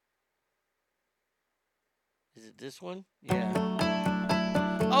 Is it this one? Yeah.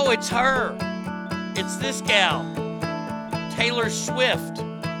 Oh, it's her. It's this gal, Taylor Swift.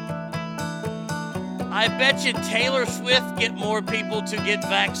 I bet you Taylor Swift get more people to get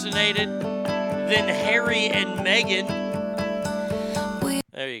vaccinated than Harry and Meghan.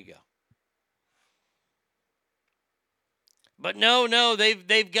 There you go. But no,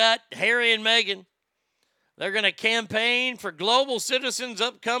 they've got Harry and Meghan. They're going to campaign for Global Citizens'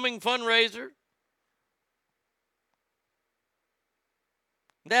 upcoming fundraiser.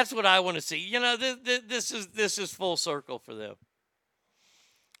 That's what I want to see. You know, this is full circle for them.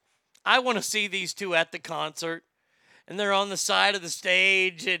 I want to see these two at the concert, and they're on the side of the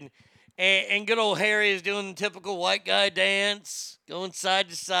stage, and good old Harry is doing the typical white guy dance, going side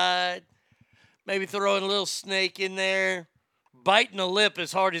to side, maybe throwing a little snake in there, biting a lip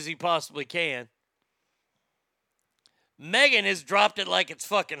as hard as he possibly can. Meghan has dropped it like it's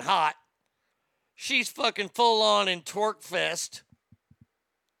fucking hot. She's fucking full on in twerk fest.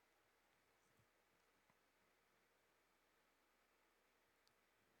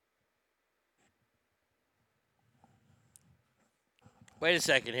 Wait a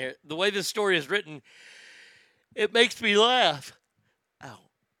second here. The way this story is written, it makes me laugh. Ow.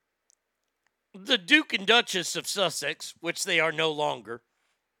 The Duke and Duchess of Sussex, which they are no longer,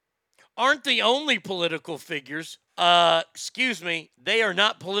 aren't the only political figures. They are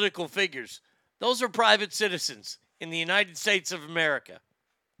not political figures. Those are private citizens in the United States of America.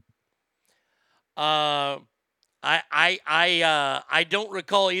 I don't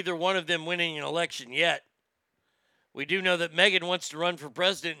recall either one of them winning an election yet. We do know that Meghan wants to run for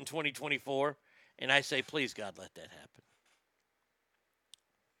president in 2024, and I say, please, God, let that happen.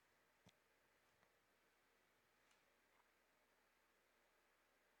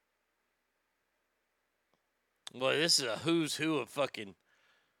 Boy, this is a who's who of fucking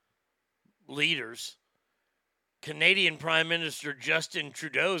leaders. Canadian Prime Minister Justin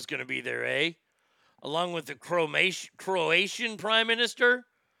Trudeau is going to be there, eh? Along with the Croatian Prime Minister.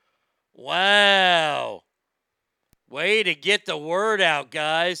 Wow. Way to get the word out,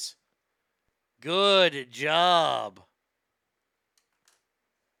 guys. Good job.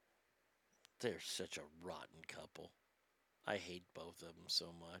 They're such a rotten couple. I hate both of them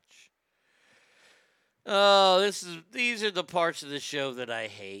so much. Oh, these are the parts of the show that I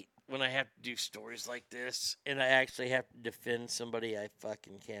hate. When I have to do stories like this, and I actually have to defend somebody I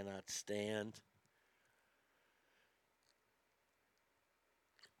fucking cannot stand.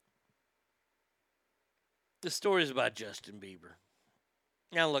 The story is about Justin Bieber.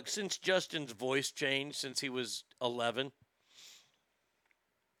 Now, look, since Justin's voice changed since he was 11,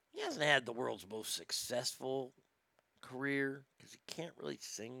 he hasn't had the world's most successful career because he can't really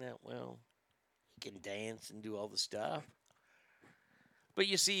sing that well. He can dance and do all the stuff. But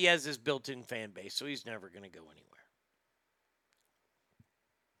you see, he has this built-in fan base, so he's never going to go anywhere.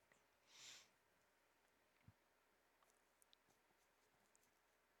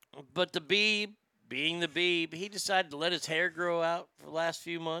 But the Bieb, being the Bieb, he decided to let his hair grow out for the last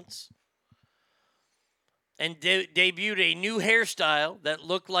few months and debuted a new hairstyle that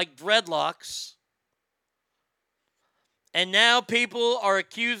looked like dreadlocks. And now people are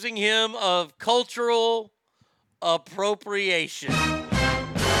accusing him of cultural appropriation.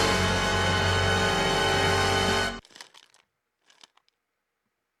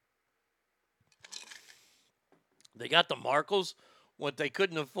 They got the Markles. What they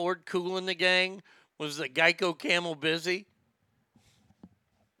couldn't afford cooling the gang was the Geico Camel Busy.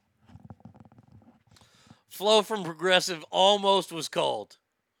 Flo from Progressive almost was called.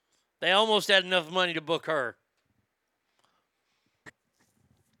 They almost had enough money to book her.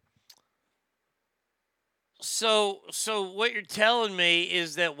 So what you're telling me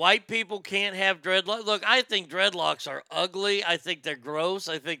is that white people can't have dreadlocks? Look, I think dreadlocks are ugly. I think they're gross.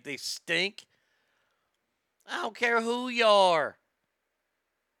 I think they stink. I don't care who you are.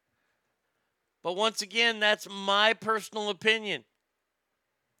 But once again, that's my personal opinion.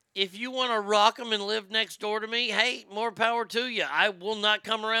 If you want to rock them and live next door to me, hey, more power to you. I will not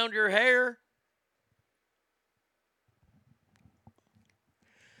come around your hair.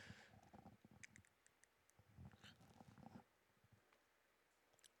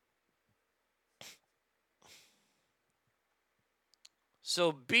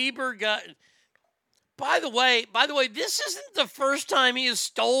 So Bieber got... By the way, this isn't the first time he has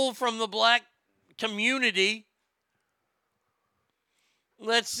stole from the black community.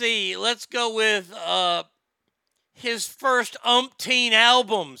 Let's see. Let's go with his first umpteen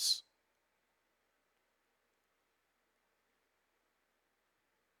albums.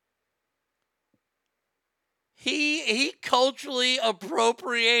 He culturally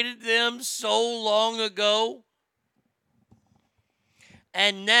appropriated them so long ago.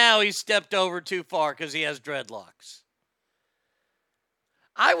 And now he stepped over too far because he has dreadlocks.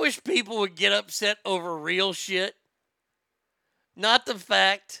 I wish people would get upset over real shit. Not the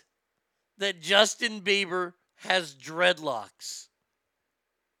fact that Justin Bieber has dreadlocks.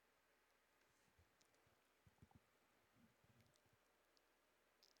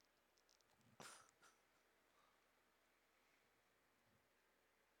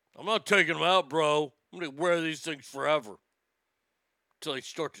 I'm not taking them out, bro. I'm going to wear these things forever. Until they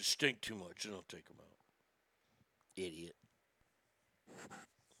start to stink too much, and I'll take them out. Idiot.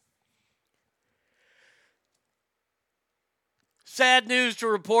 Sad news to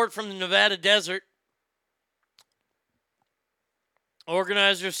report from the Nevada desert.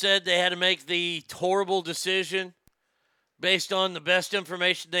 Organizers said they had to make the horrible decision based on the best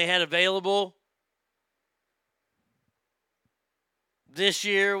information they had available. This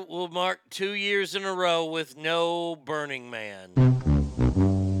year will mark 2 years in a row with no Burning Man.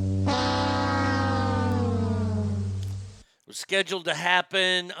 Was scheduled to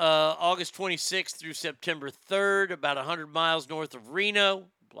happen August 26th through September 3rd, about 100 miles north of Reno,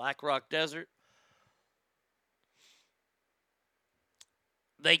 Black Rock Desert.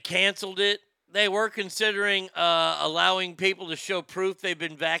 They canceled it. They were considering allowing people to show proof they've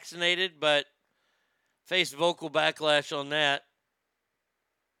been vaccinated, but faced vocal backlash on that.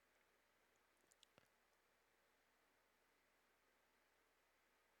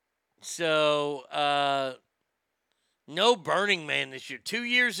 So, no Burning Man this year. 2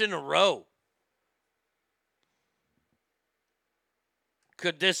 years in a row.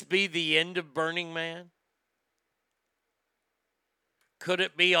 Could this be the end of Burning Man? Could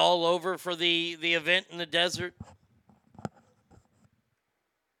it be all over for the event in the desert?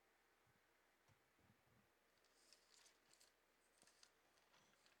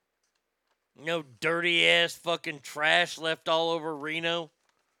 No dirty ass fucking trash left all over Reno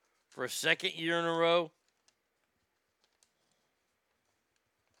for a second year in a row.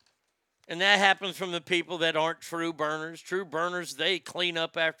 And that happens from the people that aren't true burners. True burners, they clean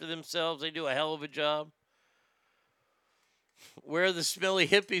up after themselves. They do a hell of a job. Where are the smelly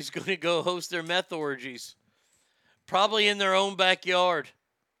hippies going to go host their meth orgies? Probably in their own backyard.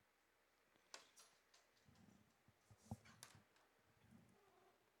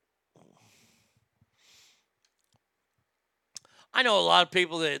 I know a lot of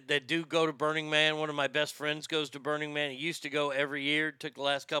people that do go to Burning Man. One of my best friends goes to Burning Man. He used to go every year. Took the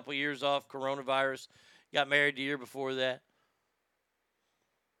last couple of years off, coronavirus. Got married the year before that.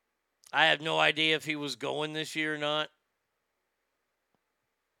 I have no idea if he was going this year or not.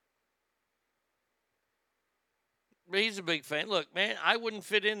 But he's a big fan. Look, man, I wouldn't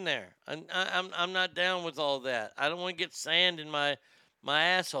fit in there. I'm not down with all that. I don't want to get sand in my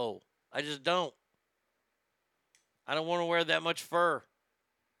asshole. I just don't. I don't want to wear that much fur.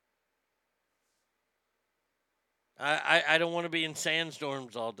 I don't want to be in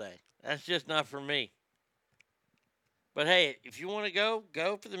sandstorms all day. That's just not for me. But hey, if you want to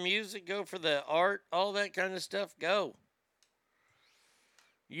go for the music, go for the art, all that kind of stuff, go.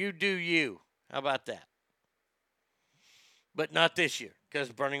 You do you. How about that? But not this year, because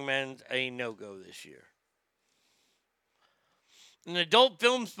Burning Man's a no-go this year. An adult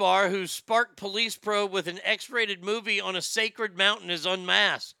film star who sparked police probe with an X-rated movie on a sacred mountain is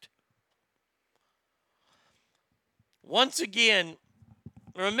unmasked. Once again,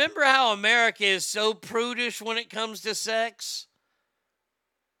 remember how America is so prudish when it comes to sex?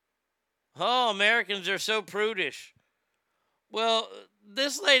 Oh, Americans are so prudish. Well,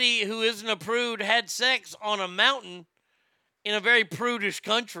 this lady who isn't a prude had sex on a mountain in a very prudish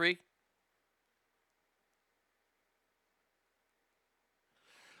country.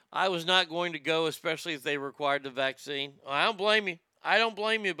 I was not going to go, especially if they required the vaccine. I don't blame you. I don't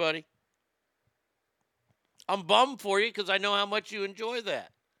blame you, buddy. I'm bummed for you because I know how much you enjoy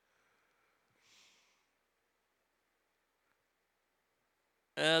that.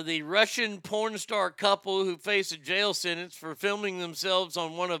 The Russian porn star couple who face a jail sentence for filming themselves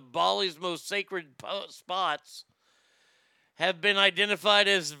on one of Bali's most sacred spots have been identified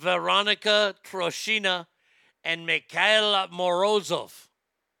as Veronika Troshina and Mikhail Morozov.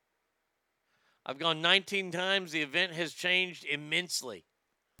 I've gone 19 times. The event has changed immensely.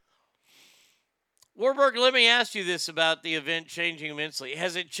 Warburg, let me ask you this about the event changing immensely.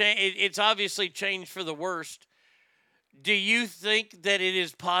 Has it changed? It's obviously changed for the worst. Do you think that it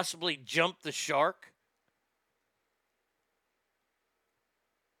has possibly jumped the shark?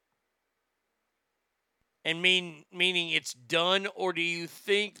 And meaning it's done? Or do you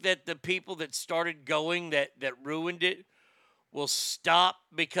think that the people that started going that ruined it will stop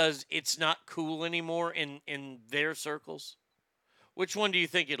because it's not cool anymore in their circles? Which one do you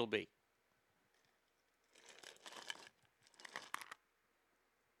think it'll be?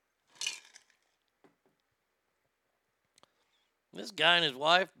 This guy and his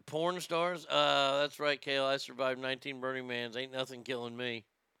wife, porn stars. That's right, Kale. I survived 19 Burning Mans. Ain't nothing killing me.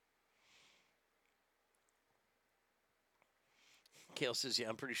 Kale says, yeah,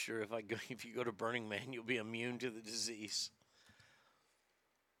 I'm pretty sure if you go to Burning Man, you'll be immune to the disease.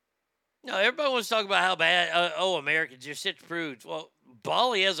 No, everybody wants to talk about how bad, Americans, you're such prudes. Well,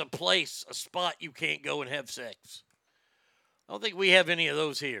 Bali has a spot you can't go and have sex. I don't think we have any of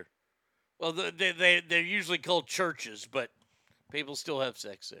those here. Well, they're usually called churches, but people still have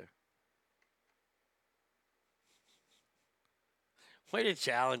sex there. Way to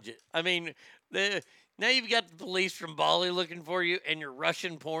challenge it. I mean, now you've got the police from Bali looking for you and your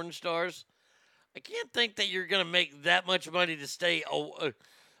Russian porn stars. I can't think that you're going to make that much money to stay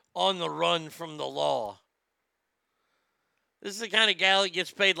on the run from the law. This is the kind of gal that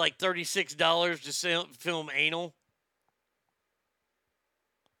gets paid like $36 to film anal.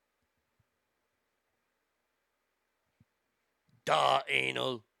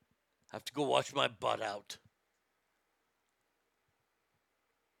 Anal. Have to go wash my butt out.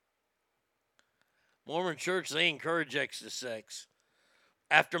 Mormon Church, they encourage extra sex.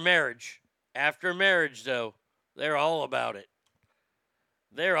 After marriage. After marriage, though, they're all about it.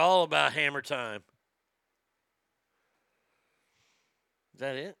 They're all about hammer time. Is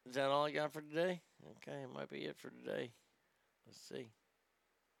that it? Is that all I got for today? Okay, it might be it for today. Let's see.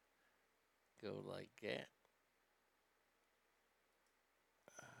 Go like that.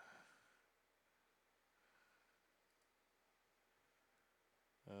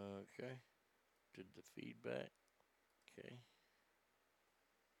 Okay. Did the feedback. Okay.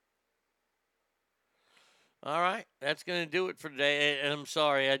 All right. That's going to do it for today. And I'm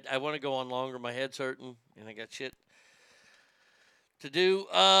sorry. I want to go on longer. My head's hurting, and I got shit to do.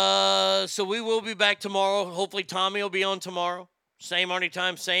 So we will be back tomorrow. Hopefully Tommy will be on tomorrow. Same Arnie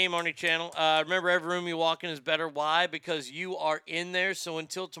time, same Arnie channel. Remember, every room you walk in is better. Why? Because you are in there. So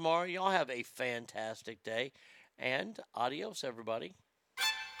until tomorrow, y'all have a fantastic day. And adios, everybody.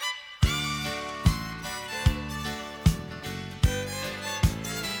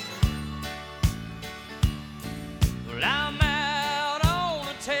 I'm out on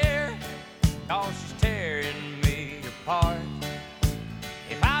a tear, 'cause she's tearing me apart.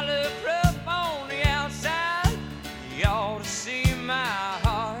 If I look rough on the outside, you ought to see my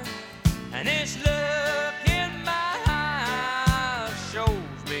heart. And this look in my eyes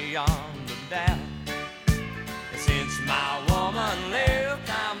shows beyond a doubt that since my woman left,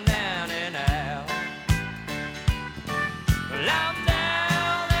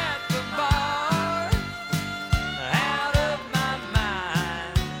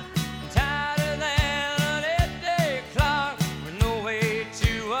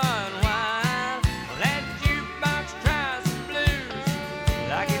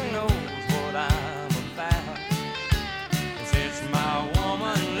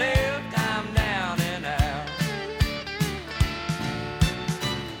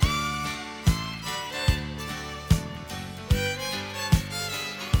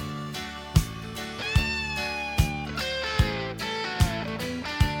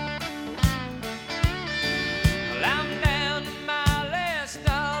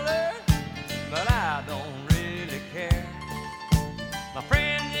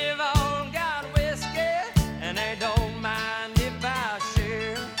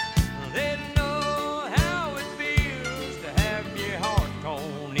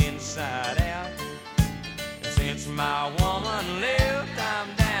 my woman left, I'm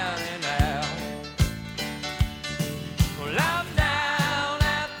down and out. Well, I'm down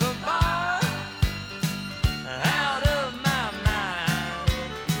at the bar, out of my mind,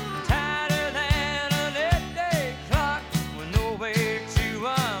 tighter than a late-day clock with no way to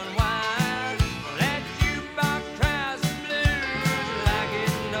unwind. Well, that jukebox tries the blues like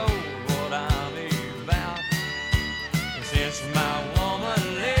it knows what I'm about. Since my woman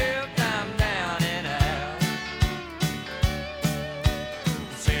left, I'm down and out.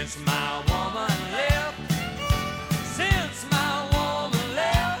 Since my woman left, since my woman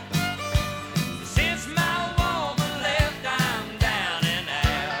left, since my woman left, I'm down and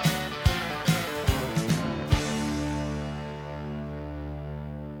out.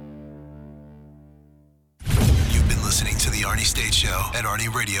 You've been listening to The Arnie State Show at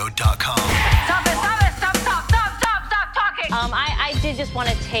ArnieRadio.com. Stop it, stop it, stop talking. I did just want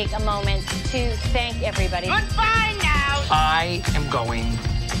to take a moment to thank everybody. Goodbye now. I am going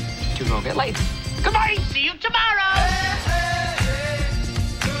to go get laid. Goodbye. See you tomorrow.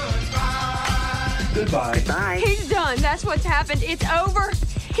 Goodbye. Bye. He's done. That's what's happened. It's over.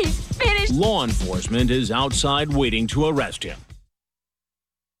 He's finished. Law enforcement is outside waiting to arrest him.